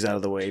 Get these out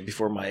of the way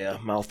before my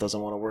mouth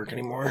doesn't want to work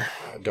anymore.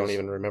 I don't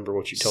even remember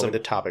what you told me the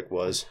topic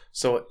was.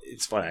 So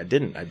it's funny. I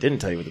didn't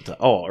tell you what the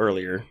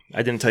earlier.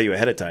 I didn't tell you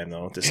ahead of time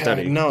though to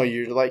study. No,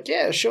 you're like,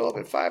 show up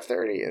at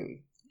 5:30 and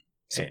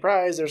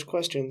surprise, there's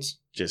questions.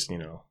 Just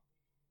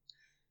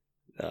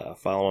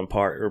following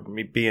par, or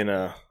me being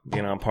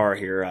on par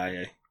here.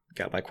 I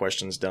got my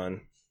questions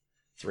done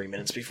 3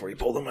 minutes before you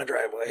pulled in my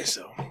driveway.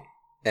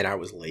 And I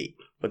was late.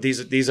 But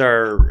these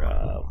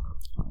are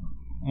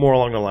more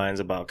along the lines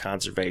about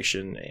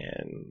conservation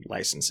and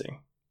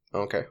licensing.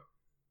 Okay.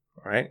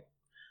 All right.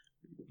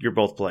 You're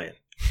both playing.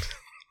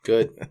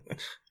 Good.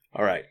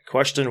 All right.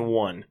 Question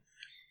 1.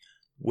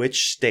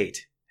 Which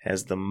state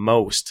has the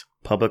most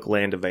public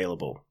land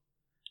available?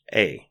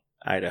 A,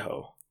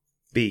 Idaho.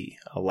 B,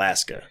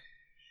 Alaska.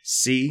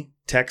 C,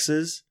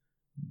 Texas.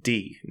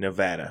 D,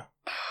 Nevada.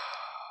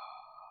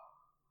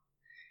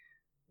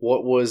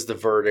 What was the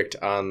verdict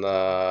on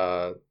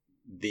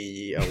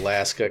the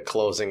Alaska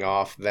closing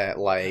off that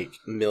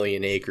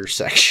million acre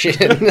section?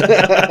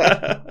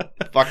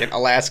 Fucking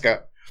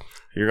Alaska.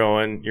 You're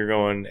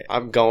going.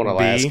 I'm going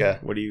Alaska.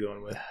 B. What are you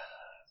going with?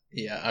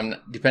 Yeah, I'm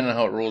not, depending on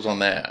how it rules on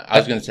that. I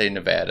was going to say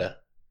Nevada.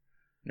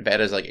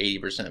 Nevada's like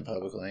 80%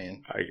 public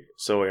land. Are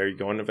you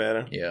going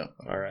Nevada? Yeah.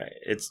 All right.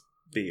 It's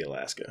B,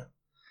 Alaska.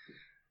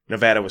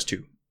 Nevada was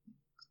 2.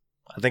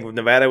 I think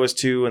Nevada was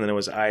 2, and then it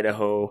was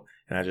Idaho,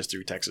 and I just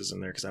threw Texas in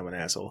there because I'm an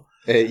asshole.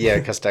 Yeah,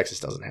 because Texas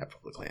doesn't have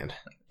public land.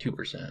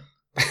 2%.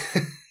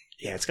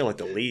 Yeah, it's got like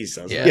the lease,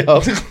 doesn't it?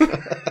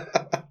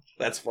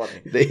 That's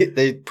funny.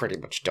 They pretty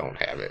much don't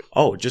have it.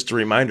 Oh, just a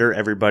reminder,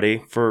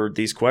 everybody, for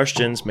these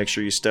questions, make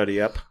sure you study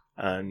up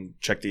and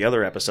check the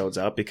other episodes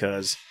out,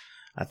 because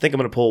I think I'm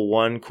going to pull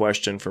one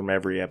question from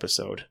every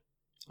episode.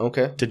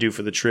 Okay. To do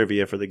for the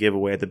trivia for the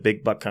giveaway at the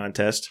Big Buck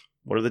Contest.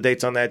 What are the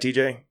dates on that,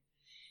 TJ?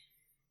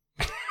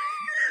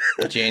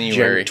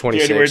 January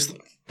 26th.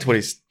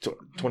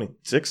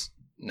 26th?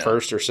 No.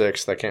 1st or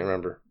 6th, I can't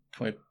remember.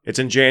 It's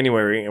in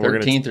January. And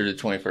 13th or the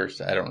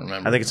 21st, I don't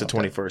remember. I think it's the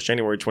 21st.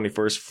 January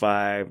 21st,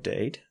 5 to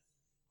 8.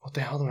 What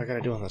the hell do I got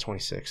to do on the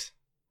 26th?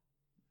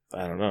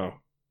 I don't know.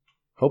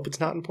 Hope it's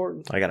not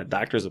important. I got a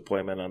doctor's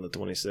appointment on the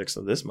 26th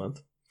of this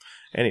month.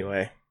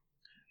 Anyway.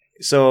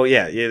 So,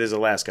 yeah, there's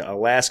Alaska.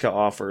 Alaska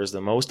offers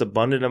the most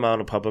abundant amount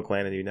of public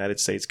land in the United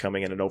States,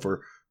 coming in at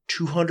over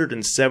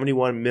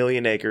 271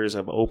 million acres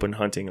of open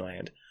hunting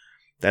land.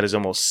 That is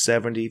almost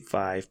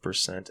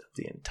 75% of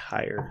the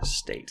entire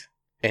state.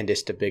 And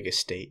it's the biggest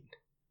state.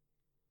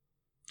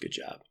 Good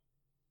job.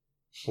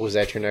 Was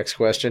that your next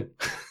question?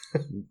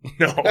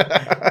 No.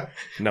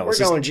 No. We're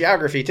going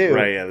geography, too.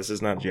 Right, yeah, this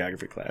is not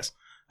geography class.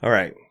 All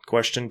right,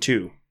 question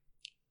 2.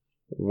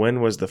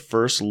 When was the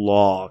first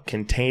law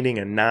containing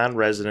a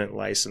non-resident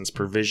license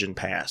provision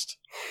passed?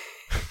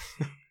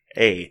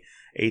 A,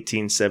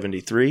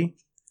 1873.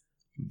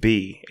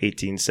 B,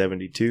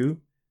 1872.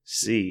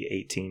 C,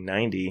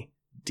 1890.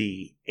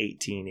 D,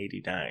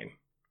 1889.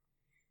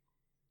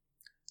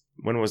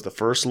 When was the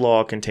first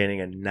law containing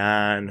a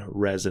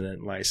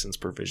non-resident license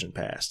provision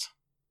passed?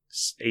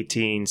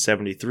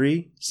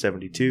 1873,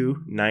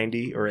 72,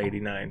 90, or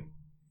 89?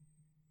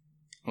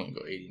 I'm going to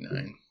go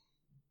 89.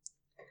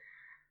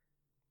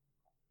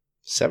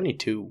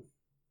 72.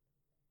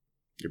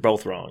 You're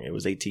both wrong. It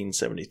was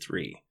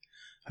 1873.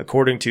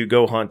 According to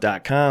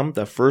GoHunt.com,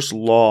 the first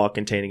law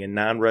containing a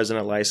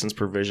non-resident license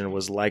provision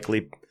was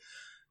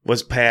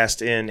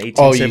passed in 1870.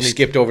 Oh, you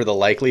skipped over the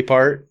likely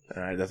part?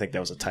 I think that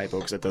was a typo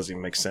because that doesn't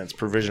even make sense.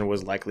 Provision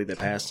was likely to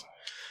pass.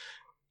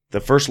 The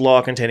first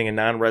law containing a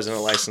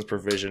non-resident license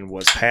provision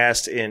was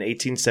passed in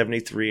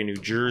 1873 in New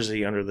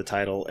Jersey under the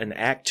title An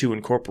Act to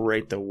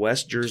Incorporate the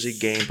West Jersey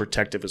Game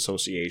Protective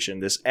Association.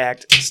 This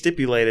act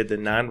stipulated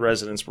that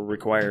non-residents were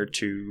required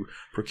to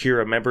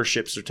procure a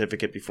membership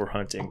certificate before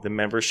hunting. The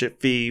membership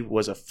fee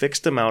was a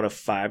fixed amount of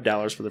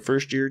 $5 for the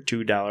first year,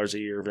 $2 a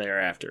year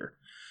thereafter.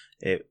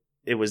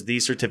 It was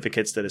these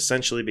certificates that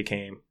essentially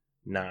became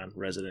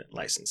non-resident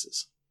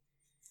licenses.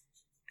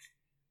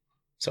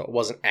 So it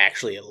wasn't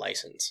actually a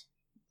license.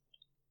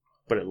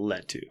 But it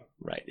led to,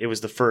 right? It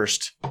was the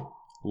first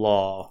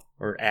law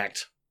or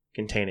act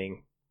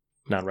containing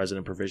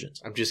non-resident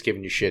provisions. I'm just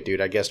giving you shit, dude.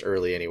 I guessed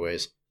early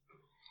anyways.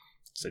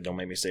 So don't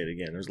make me say it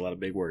again. There's a lot of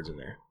big words in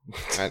there.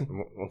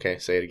 Okay,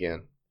 say it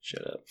again.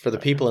 Shut up. For the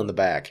people in the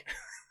back.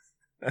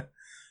 All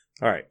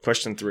right,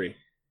 question 3.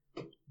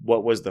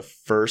 What was the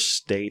first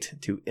state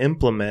to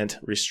implement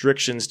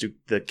restrictions to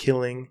the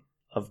killing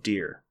of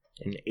deer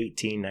in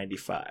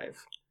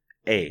 1895?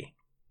 A,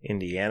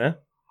 Indiana.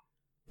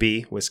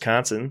 B,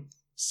 Wisconsin.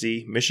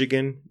 C,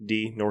 Michigan.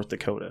 D, North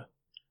Dakota.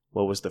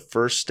 What was the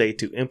first state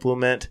to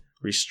implement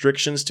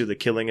restrictions to the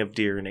killing of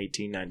deer in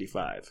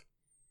 1895?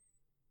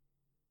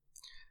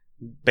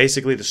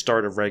 Basically, the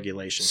start of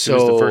regulations. So, it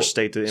was the first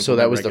state to implement so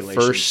that was the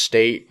regulations. first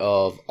state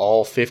of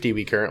all 50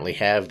 we currently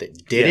have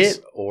that did Yes.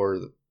 it? Or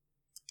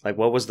Like,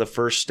 what was the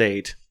first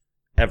state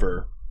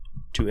ever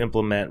to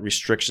implement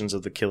restrictions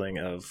of the killing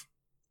of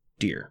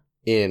deer?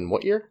 in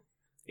what year?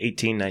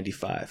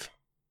 1895.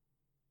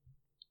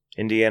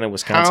 Indiana,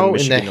 Wisconsin, How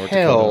Michigan, in the North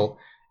hell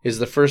Dakota. is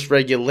the first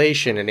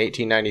regulation in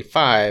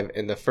 1895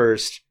 and the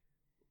first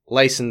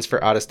license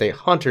for out-of-state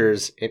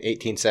hunters in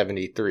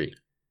 1873?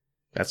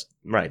 That's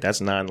right.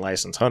 That's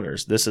non-licensed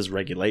hunters. This is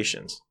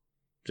regulations.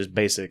 Just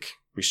basic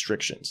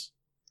restrictions.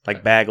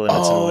 Like bag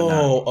limits and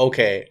whatnot. Oh,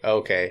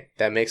 okay.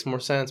 That makes more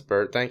sense,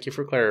 Bert. Thank you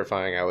for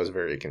clarifying. I was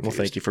very confused.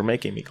 Well, thank you for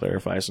making me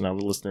clarify so now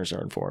the listeners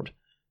are informed.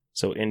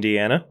 So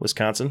Indiana,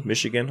 Wisconsin,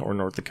 Michigan, or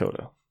North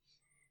Dakota?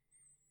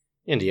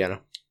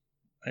 Indiana.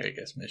 I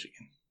guess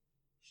Michigan.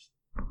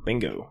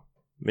 Bingo.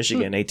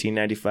 Michigan,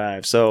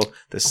 1895. So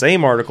the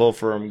same article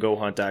from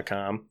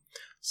GoHunt.com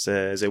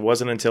says it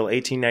wasn't until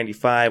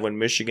 1895 when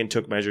Michigan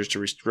took measures to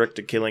restrict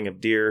the killing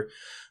of deer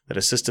that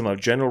a system of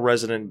general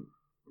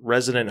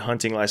resident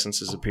hunting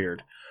licenses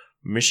appeared.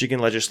 Michigan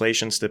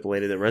legislation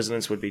stipulated that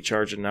residents would be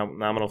charged a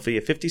nominal fee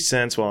of 50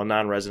 cents, while a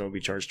non-resident would be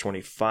charged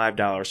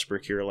 $25 to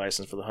procure a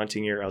license for the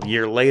hunting year. A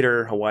year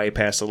later, Hawaii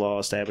passed a law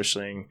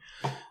establishing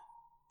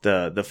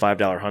the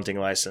 $5 hunting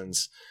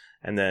license.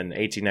 And then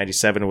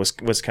 1897,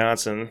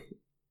 Wisconsin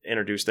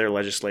introduced their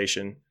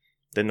legislation.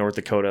 Then North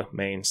Dakota,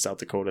 Maine, South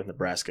Dakota,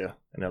 Nebraska,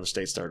 and other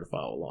states started to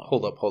follow along.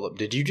 Hold up.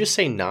 Did you just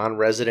say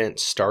non-resident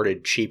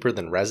started cheaper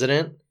than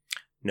resident?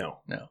 No.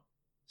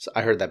 So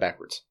I heard that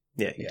backwards.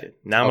 Yeah, you did.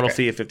 Nominal Okay.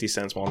 fee of 50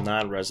 cents, while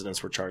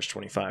non-residents were charged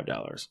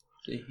 $25.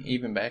 See,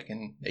 even back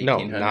in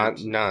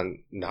 1800s. No,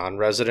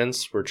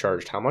 non-residents were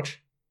charged how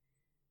much?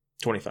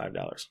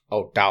 $25.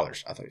 Oh,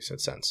 dollars. I thought you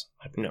said cents.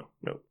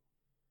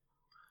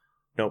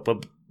 No,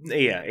 but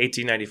yeah,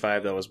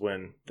 1895, that was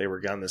when they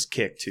were on this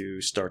kick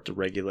to start to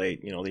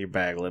regulate, your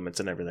bag limits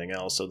and everything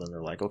else. So then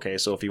they're like, okay,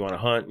 so if you want to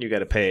hunt, you got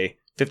to pay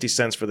 50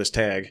 cents for this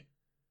tag.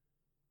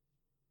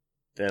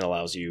 That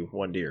allows you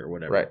one deer or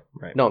whatever.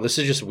 Right. No, this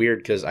is just weird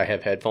because I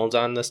have headphones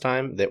on this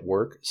time that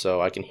work,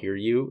 so I can hear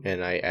you,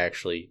 and I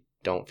actually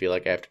don't feel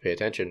like I have to pay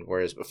attention.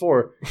 Whereas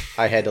before,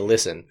 I had to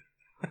listen.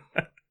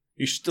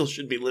 You still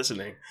should be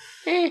listening.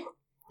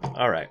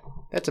 All right.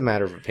 That's a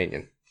matter of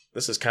opinion.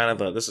 This is kind of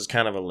a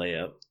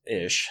layup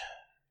ish,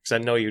 because I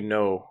know you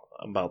know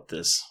about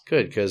this.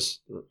 Good, because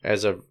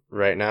as of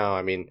right now,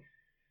 I mean,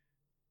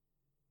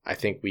 I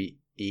think we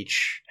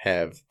each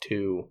have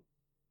 2.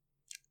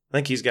 I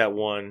think he's got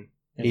 1.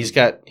 He's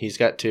got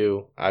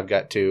 2. I've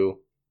got 2,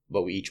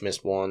 but we each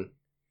missed 1.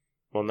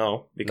 Well,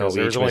 no, because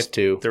we each missed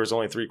 2. There was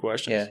only 3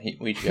 questions. Yeah,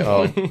 we each got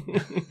Oh,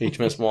 each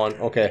missed 1.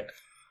 Okay.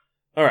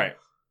 All right.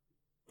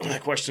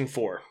 Question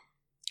 4.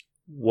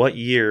 What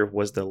year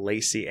was the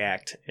Lacey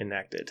Act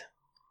enacted?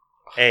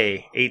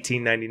 A,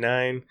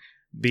 1899,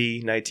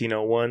 B,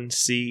 1901,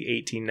 C,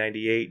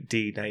 1898,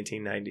 D,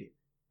 1990.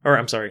 Or,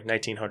 I'm sorry,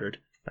 1900,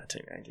 not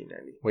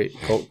 1990.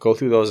 Wait, go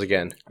through those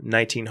again.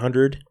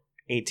 1900,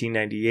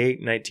 1898,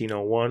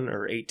 1901,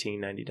 or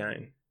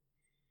 1899?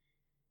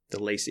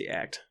 The Lacey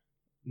Act.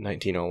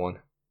 1901.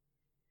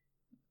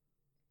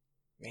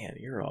 Man,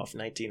 you're off.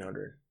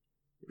 1900.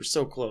 You're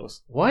so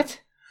close.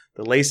 What?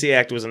 The Lacey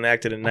Act was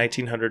enacted in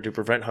 1900 to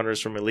prevent hunters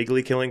from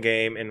illegally killing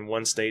game in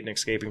one state and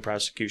escaping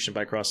prosecution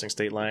by crossing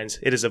state lines.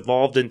 It has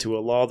evolved into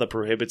a law that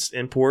prohibits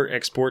import,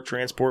 export,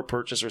 transport,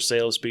 purchase, or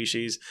sale of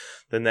species.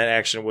 Then that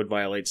action would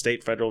violate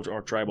state, federal,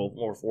 or tribal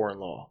or foreign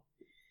law.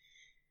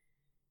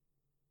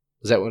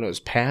 Was that when it was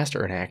passed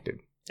or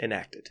enacted?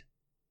 Enacted.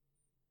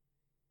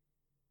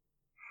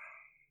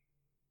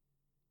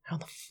 How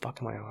the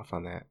fuck am I off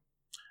on that?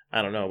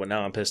 I don't know, but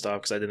now I'm pissed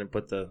off because I didn't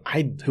put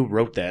who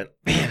wrote that.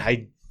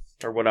 Man,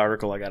 or what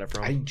article I got it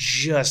from. I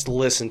just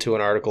listened to an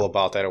article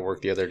about that at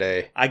work the other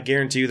day. I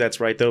guarantee you that's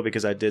right, though,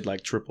 because I did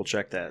triple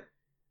check that.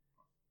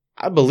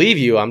 I believe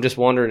you. I'm just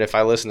wondering if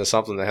I listened to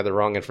something that had the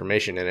wrong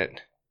information in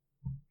it.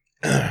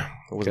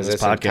 Because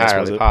it's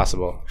entirely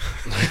possible.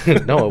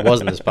 No, it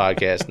wasn't this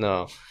podcast,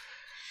 no.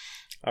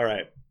 All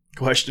right.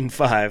 Question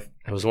 5.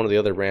 It was one of the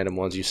other random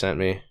ones you sent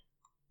me.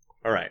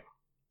 All right.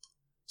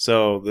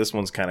 So this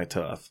one's kind of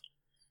tough.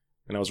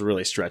 And I was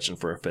really stretching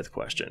for a 5th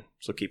question.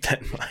 So keep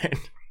that in mind.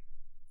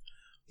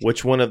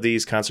 Which one of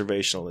these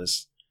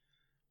conservationists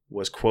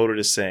was quoted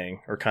as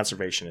saying, or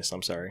conservationists,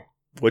 I'm sorry.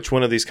 Which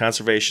one of these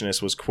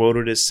conservationists was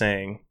quoted as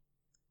saying,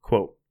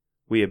 quote,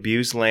 "We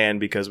abuse land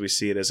because we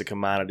see it as a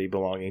commodity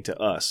belonging to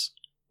us.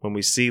 When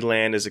we see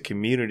land as a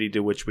community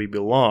to which we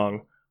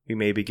belong, we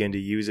may begin to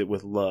use it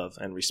with love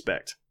and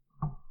respect."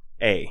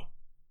 A.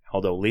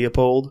 Aldo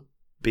Leopold.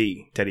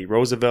 B. Teddy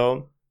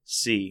Roosevelt.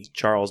 C.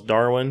 Charles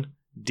Darwin.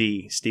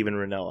 D. Stephen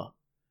Ranella.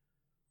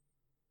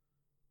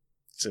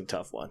 It's a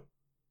tough one.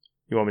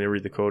 You want me to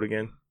read the quote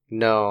again?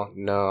 No.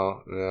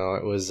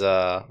 It was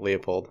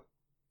Leopold.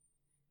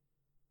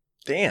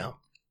 Damn.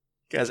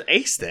 You guys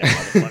aced that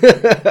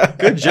motherfucker.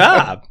 Good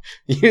job.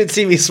 You didn't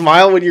see me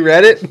smile when you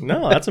read it?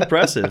 No, that's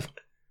impressive.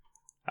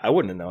 I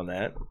wouldn't have known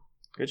that.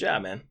 Good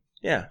job, man.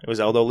 Yeah, it was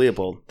Aldo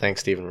Leopold.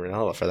 Thanks, Stephen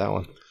Ranella, for that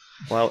one.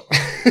 Well,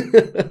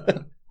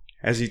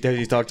 has you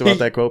talked about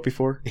that quote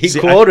before? He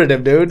quoted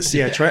him, dude.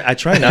 See, I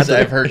try not to.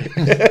 I've heard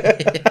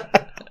it.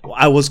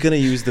 I was gonna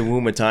use the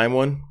womb of time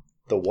one.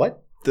 The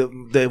what? The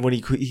when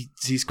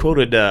he's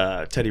quoted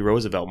Teddy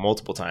Roosevelt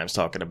multiple times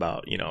talking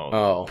about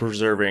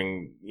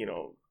preserving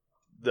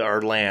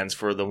our lands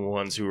for the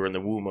ones who are in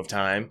the womb of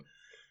time.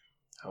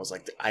 I was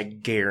like, I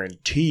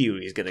guarantee you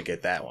he's gonna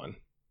get that one.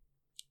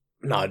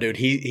 No, dude,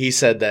 he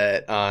said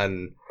that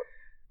on.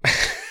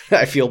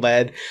 I feel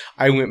bad.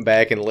 I went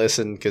back and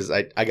listened because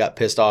I got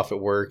pissed off at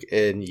work,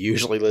 and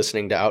usually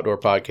listening to outdoor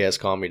podcasts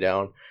calm me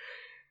down.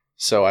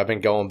 So I've been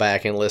going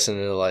back and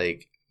listening to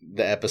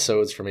the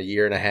episodes from 1.5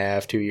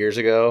 years, 2 years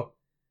ago.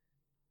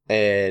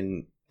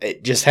 And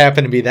it just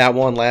happened to be that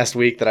one last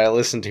week that I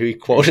listened to. He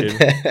quoted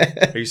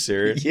that. Are you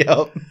serious? Yep.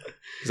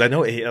 Because I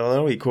know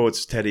he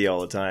quotes Teddy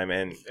all the time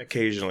and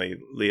occasionally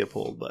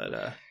Leopold,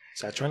 but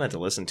so I try not to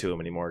listen to him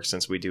anymore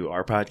since we do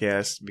our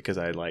podcast because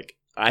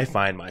I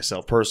find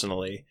myself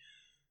personally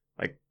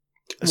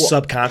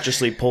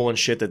subconsciously pulling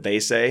shit that they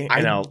say.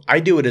 I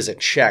do it as a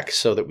check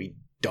so that we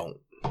don't,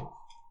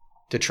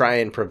 to try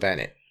and prevent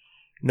it.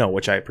 No,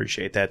 which I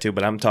appreciate that too,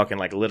 but I'm talking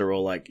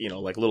literal,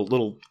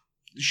 little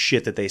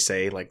shit that they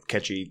say,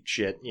 catchy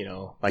shit,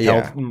 how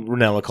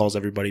Ranella calls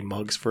everybody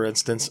mugs, for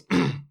instance.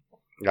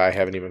 I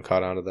haven't even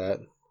caught on to that.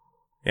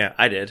 Yeah,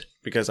 I did,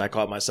 because I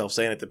caught myself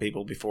saying it to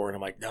people before, and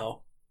I'm like,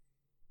 no.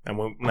 And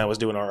when I was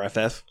doing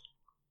RFF,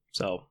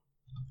 so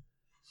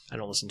I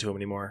don't listen to them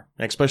anymore.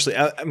 And especially,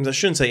 I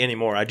shouldn't say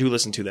anymore. I do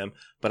listen to them,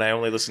 but I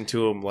only listen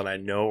to them when I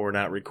know we're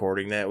not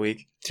recording that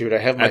week. Dude, I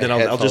have my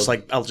headphones.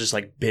 I'll just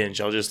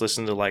binge. I'll just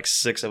listen to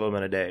 6 of them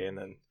in a day, and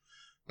then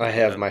I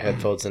have my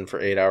headphones in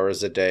for 8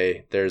 hours a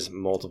day. There's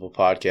multiple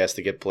podcasts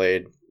that get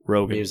played.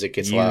 Rogan, music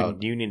gets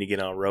loud. You need to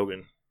get on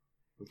Rogan.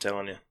 I'm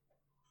telling you.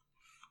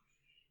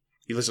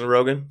 You listen to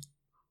Rogan?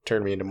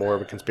 Turned me into more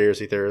of a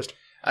conspiracy theorist.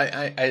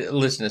 I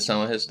listen to some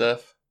of his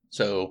stuff.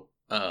 So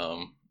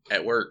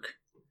at work.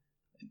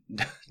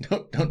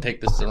 Don't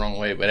take this the wrong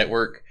way, but at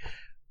work,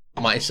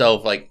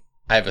 myself, I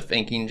have a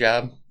thinking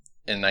job,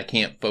 and I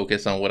can't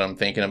focus on what I'm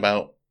thinking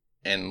about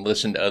and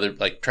listen to other,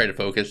 try to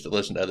focus to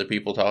listen to other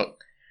people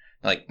talk.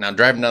 Now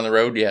driving down the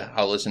road, yeah,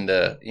 I'll listen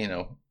to,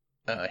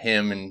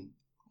 him and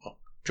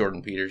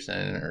Jordan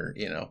Peterson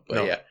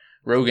yeah,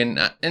 Rogan,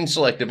 and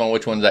selective on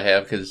which ones I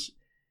have because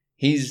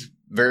he's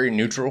very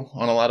neutral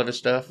on a lot of his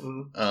stuff.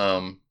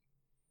 Mm-hmm.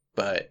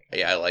 But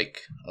yeah, I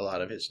like a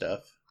lot of his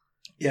stuff.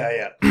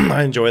 Yeah.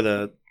 I enjoy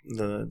the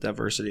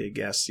diversity of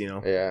guests,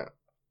 Yeah.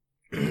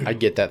 I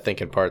get that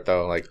thinking part,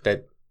 though.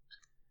 That.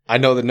 I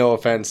know that, no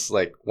offense,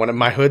 when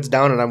my hood's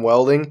down and I'm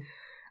welding,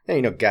 there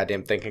ain't no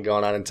goddamn thinking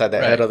going on inside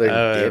that head other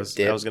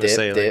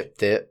than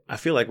dip. I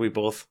feel like we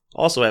both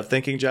also have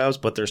thinking jobs,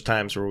 but there's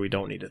times where we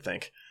don't need to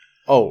think.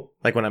 Oh.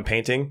 When I'm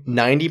painting?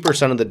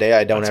 90% of the day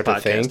I don't have to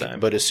think,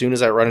 but as soon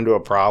as I run into a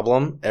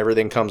problem,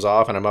 everything comes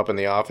off and I'm up in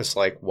the office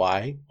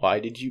why? Why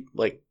did you,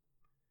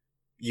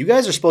 you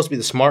guys are supposed to be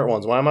the smart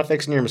ones. Why am I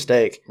fixing your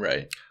mistake?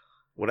 Right.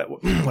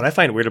 What I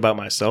find weird about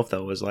myself,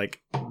 though, is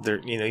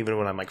even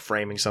when I'm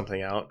framing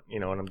something out,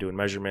 and I'm doing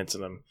measurements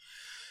and I'm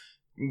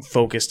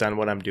focused on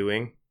what I'm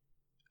doing,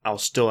 I'll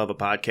still have a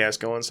podcast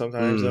going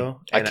sometimes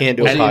though. I can't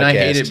do a podcast. I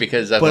hate it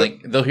because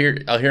I'll hear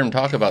him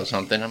talk about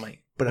something. I'm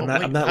like, but I'm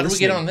not how listening. did we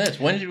get on this?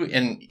 When did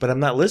we? But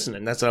I'm not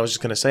listening. That's what I was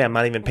just gonna say. I'm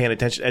not even paying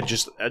attention. And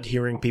just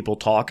hearing people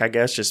talk, I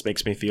guess, just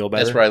makes me feel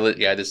better. That's where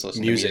I just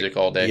listen to music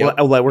all day. Well,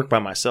 I work by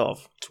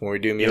myself. That's when we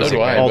do music So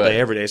do I, all day,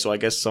 every day. So I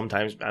guess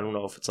sometimes I don't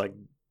know if it's like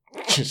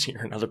just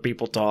hearing other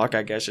people talk.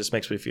 I guess just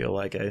makes me feel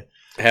like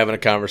having a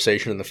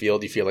conversation in the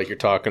field. You feel like you're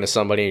talking to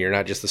somebody, and you're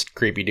not just this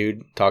creepy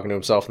dude talking to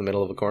himself in the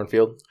middle of a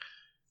cornfield.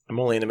 I'm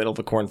only in the middle of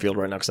a cornfield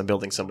right now because I'm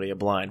building somebody a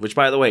blind. Which,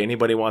 by the way,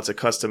 anybody wants a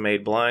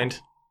custom-made blind,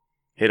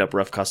 hit up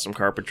Rough Custom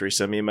Carpentry.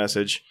 Send me a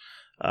message.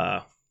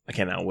 I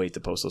cannot wait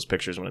to post those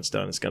pictures when it's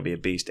done. It's going to be a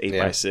beast.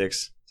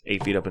 8x6,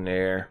 8 feet up in the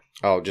air.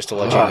 Oh, just to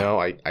let you know,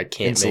 I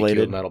can't Insulated.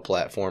 make you a metal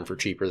platform for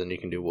cheaper than you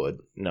can do wood.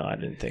 No, I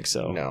didn't think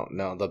so.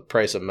 No, the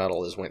price of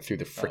metal went through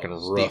the freaking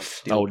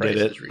roof. Steel did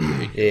it?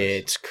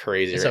 It's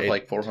crazy. It's up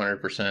like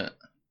 400%.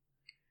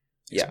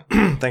 Yeah.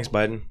 Thanks,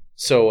 Biden.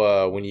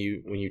 So when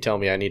you tell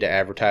me I need to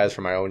advertise for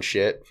my own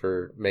shit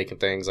for making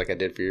things like I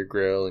did for your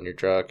grill and your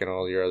truck and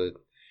all your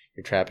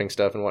trapping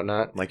stuff and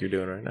whatnot, Like you're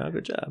doing right now,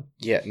 good job.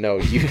 Yeah, no,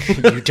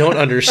 you don't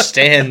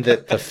understand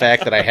that the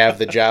fact that I have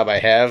the job I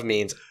have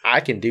means I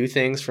can do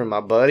things for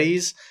my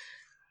buddies,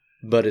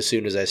 but as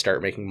soon as I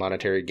start making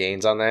monetary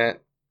gains on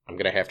that, I'm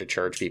gonna have to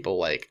charge people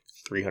like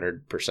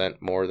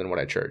 300% more than what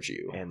I charge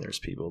you. And there's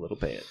people that'll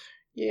pay it.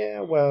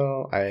 Yeah,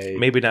 well,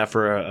 Maybe not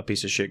for a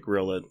piece of shit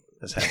grill that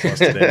is half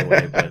busted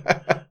anyway,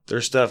 but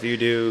there's stuff you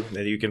do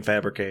that you can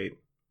fabricate.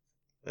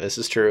 This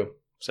is true.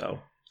 So,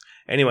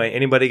 anyway,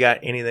 anybody got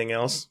anything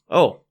else?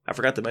 Oh, I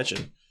forgot to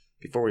mention,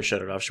 before we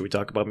shut it off, should we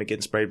talk about me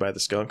getting sprayed by the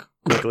skunk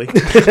quickly?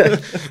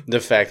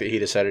 The fact that he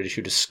decided to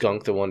shoot a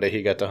skunk the one day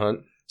he got to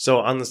hunt. So,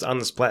 on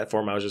this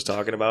platform I was just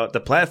talking about, the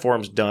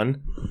platform's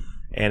done,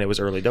 and it was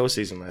early doe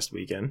season last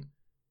weekend.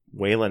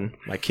 Waylon,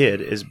 my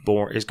kid, is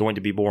going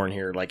to be born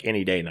here like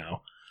any day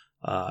now.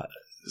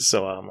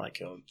 So I'm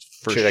like,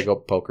 should I go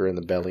poke her in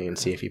the belly and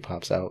see if he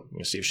pops out?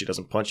 We'll see if she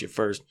doesn't punch you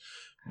first.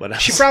 But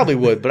She probably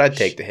would, but I'd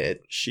take the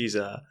hit. She's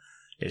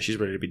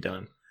ready to be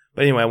done.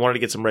 But anyway, I wanted to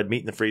get some red meat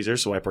in the freezer,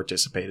 so I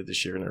participated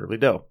this year in early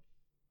doe.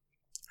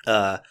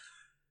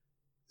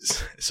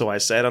 So I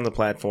sat on the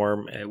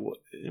platform.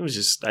 It was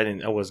just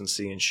I wasn't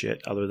seeing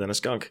shit other than a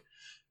skunk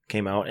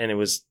came out, and it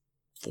was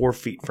 4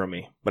 feet from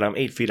me, but I'm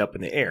 8 feet up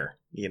in the air,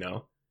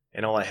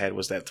 and all I had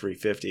was that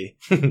 350.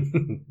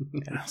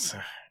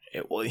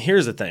 Well,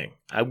 here's the thing.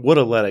 I would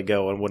have let it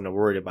go and wouldn't have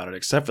worried about it,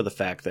 except for the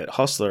fact that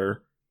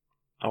Hustler,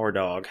 our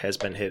dog, has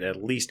been hit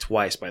at least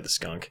twice by the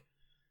skunk.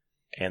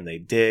 And they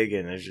dig,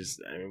 and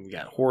we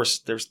got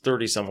there's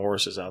 30-some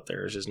horses out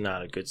there. It's just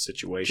not a good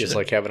situation. Just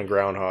like having a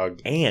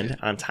groundhog. And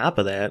on top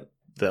of that,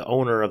 the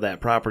owner of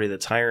that property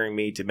that's hiring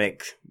me to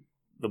make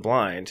the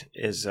blind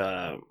is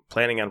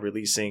planning on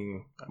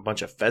releasing a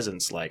bunch of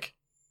pheasants like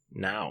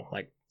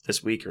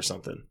this week or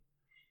something.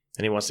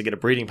 And he wants to get a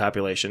breeding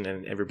population,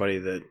 and everybody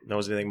that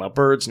knows anything about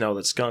birds know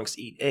that skunks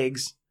eat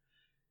eggs.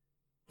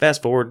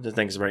 Fast forward, the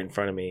thing's right in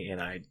front of me,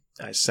 and I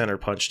center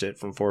punched it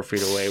from 4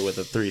 feet away with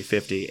a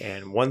 350.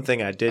 And one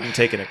thing I didn't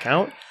take into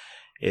account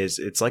is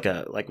it's like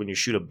when you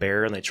shoot a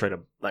bear and they try to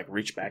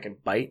reach back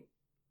and bite.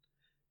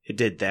 It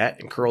did that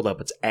and curled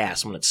up its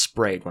ass when it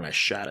sprayed when I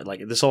shot it.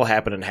 Like, this all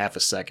happened in half a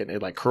second.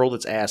 It curled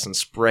its ass and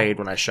sprayed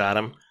when I shot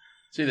him.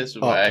 See, this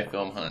is why I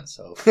film hunts.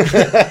 So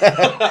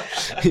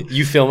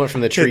you film it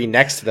from the tree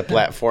next to the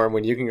platform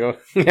when you can go,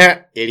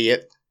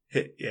 idiot.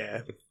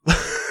 Yeah.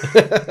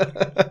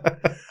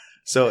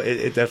 So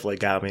it definitely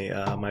got me.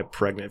 My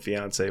pregnant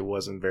fiance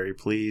wasn't very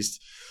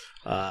pleased.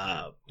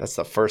 That's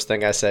the first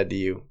thing I said to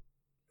you.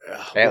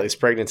 Atlee's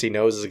pregnancy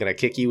nose is going to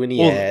kick you in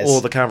the ass.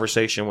 Well, the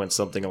conversation went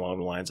something along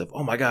the lines of,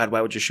 "Oh my God, why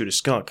would you shoot a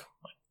skunk?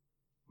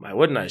 Why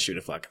wouldn't I shoot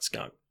a fucking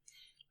skunk?"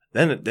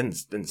 Then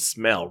the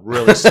smell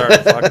really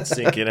started fucking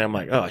sinking in. I'm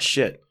like, oh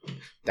shit.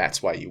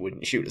 That's why you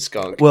wouldn't shoot a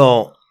skunk.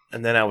 Well,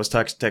 and then I was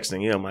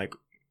texting you. I'm like,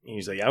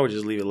 he's like, I would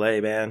just leave it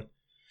lay, man.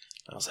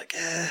 I was like,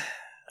 I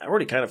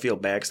already kind of feel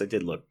bad because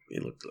it looked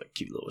like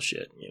cute little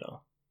shit,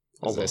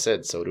 As I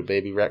said, so do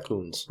baby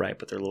raccoons. Right,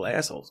 but they're little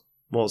assholes.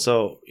 Well,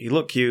 so he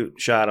looked cute,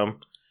 shot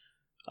him,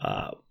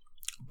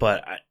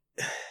 but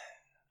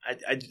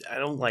I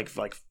don't like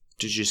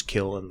to just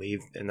kill and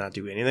leave and not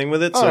do anything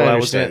with it. So I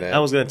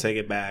was gonna take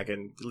it back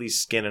and at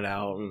least skin it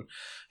out and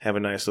have a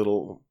nice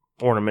little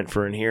ornament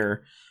for in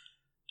here.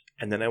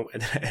 And then I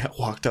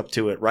walked up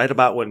to it right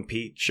about when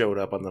Pete showed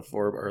up on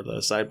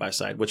the side by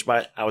side, which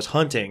I was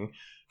hunting.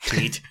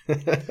 Pete,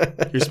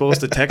 you're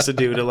supposed to text a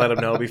dude to let him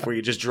know before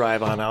you just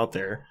drive on out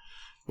there.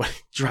 But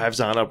he drives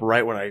on up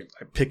right when I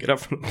pick it up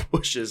from the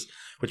bushes.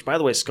 Which, by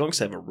the way, skunks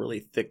have a really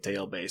thick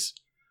tail base.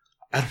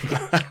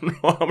 I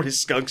don't know how many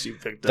skunks you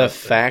picked up. The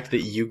fact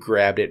that you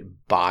grabbed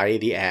it by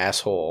the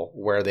asshole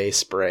where they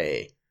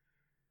spray.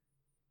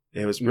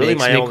 It was really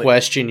makes me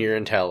question your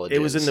intelligence.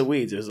 It was in the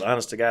weeds. It was,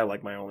 honest to God,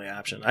 like my only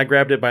option. I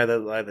grabbed it by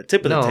the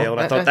tip of the tail,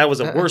 and I thought that was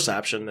a worse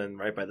option than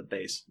right by the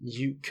base.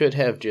 You could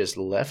have just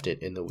left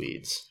it in the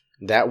weeds.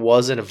 That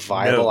wasn't a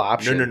viable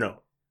option.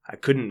 No. I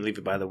couldn't leave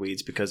it by the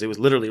weeds because it was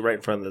literally right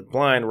in front of the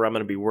blind where I'm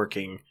going to be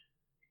working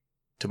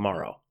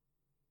tomorrow.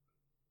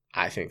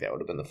 I think that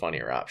would have been the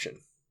funnier option.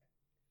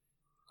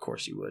 Of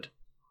course you would,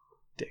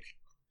 dick.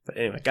 But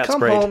anyway, got Come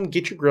sprayed. home,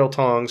 get your grill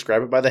tongs,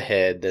 grab it by the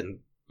head, then,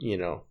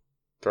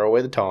 throw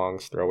away the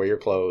tongs, throw away your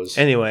clothes.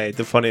 Anyway,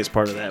 the funniest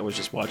part of that was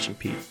just watching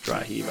Pete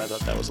dry heave. I thought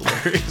that was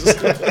hilarious.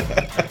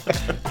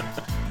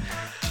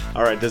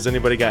 All right, does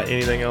anybody got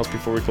anything else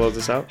before we close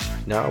this out?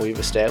 No, we've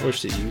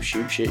established that you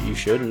shoot shit you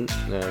shouldn't.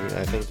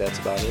 I think that's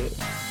about it.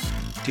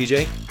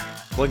 TJ,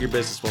 plug your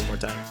business one more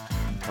time.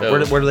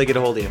 So, where do they get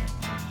a hold of you?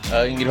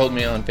 You can get a hold of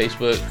me on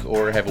Facebook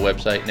or have a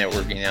website,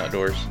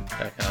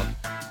 networkingoutdoors.com.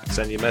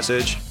 Send you a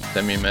message.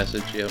 Send me a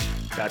message, yep.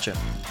 Gotcha.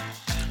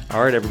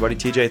 All right, everybody.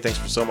 TJ,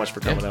 thanks so much for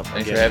coming up.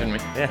 Thanks for having me.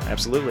 Yeah,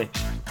 absolutely.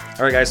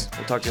 All right, guys.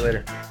 We'll talk to you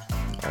later.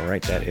 All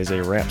right, that is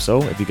a wrap.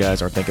 So if you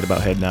guys are thinking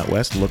about heading out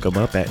west, look them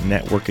up at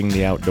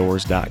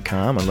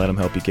networkingtheoutdoors.com and let them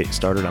help you get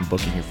started on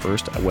booking your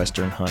first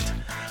Western hunt.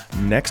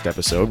 Next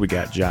episode, we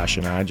got Josh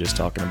and I just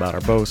talking about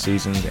our bow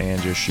seasons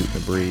and just shooting the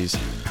breeze.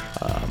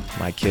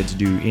 My kids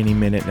do any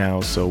minute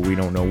now, so we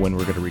don't know when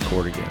we're going to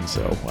record again.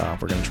 So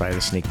we're going to try to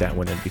sneak that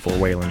one in before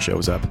Waylon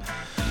shows up.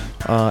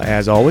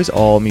 As always,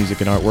 all music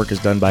and artwork is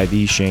done by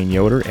the Shane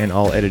Yoder, and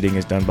all editing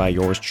is done by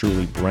yours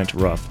truly, Brent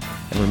Ruff.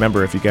 And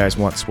remember, if you guys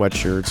want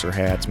sweatshirts or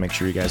hats, make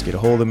sure you guys get a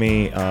hold of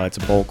me. It's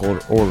a bulk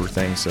order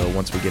thing, so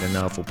once we get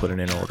enough, we'll put it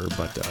in order.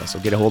 But so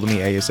get a hold of me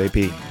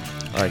ASAP.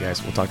 All right,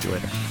 guys, we'll talk to you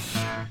later.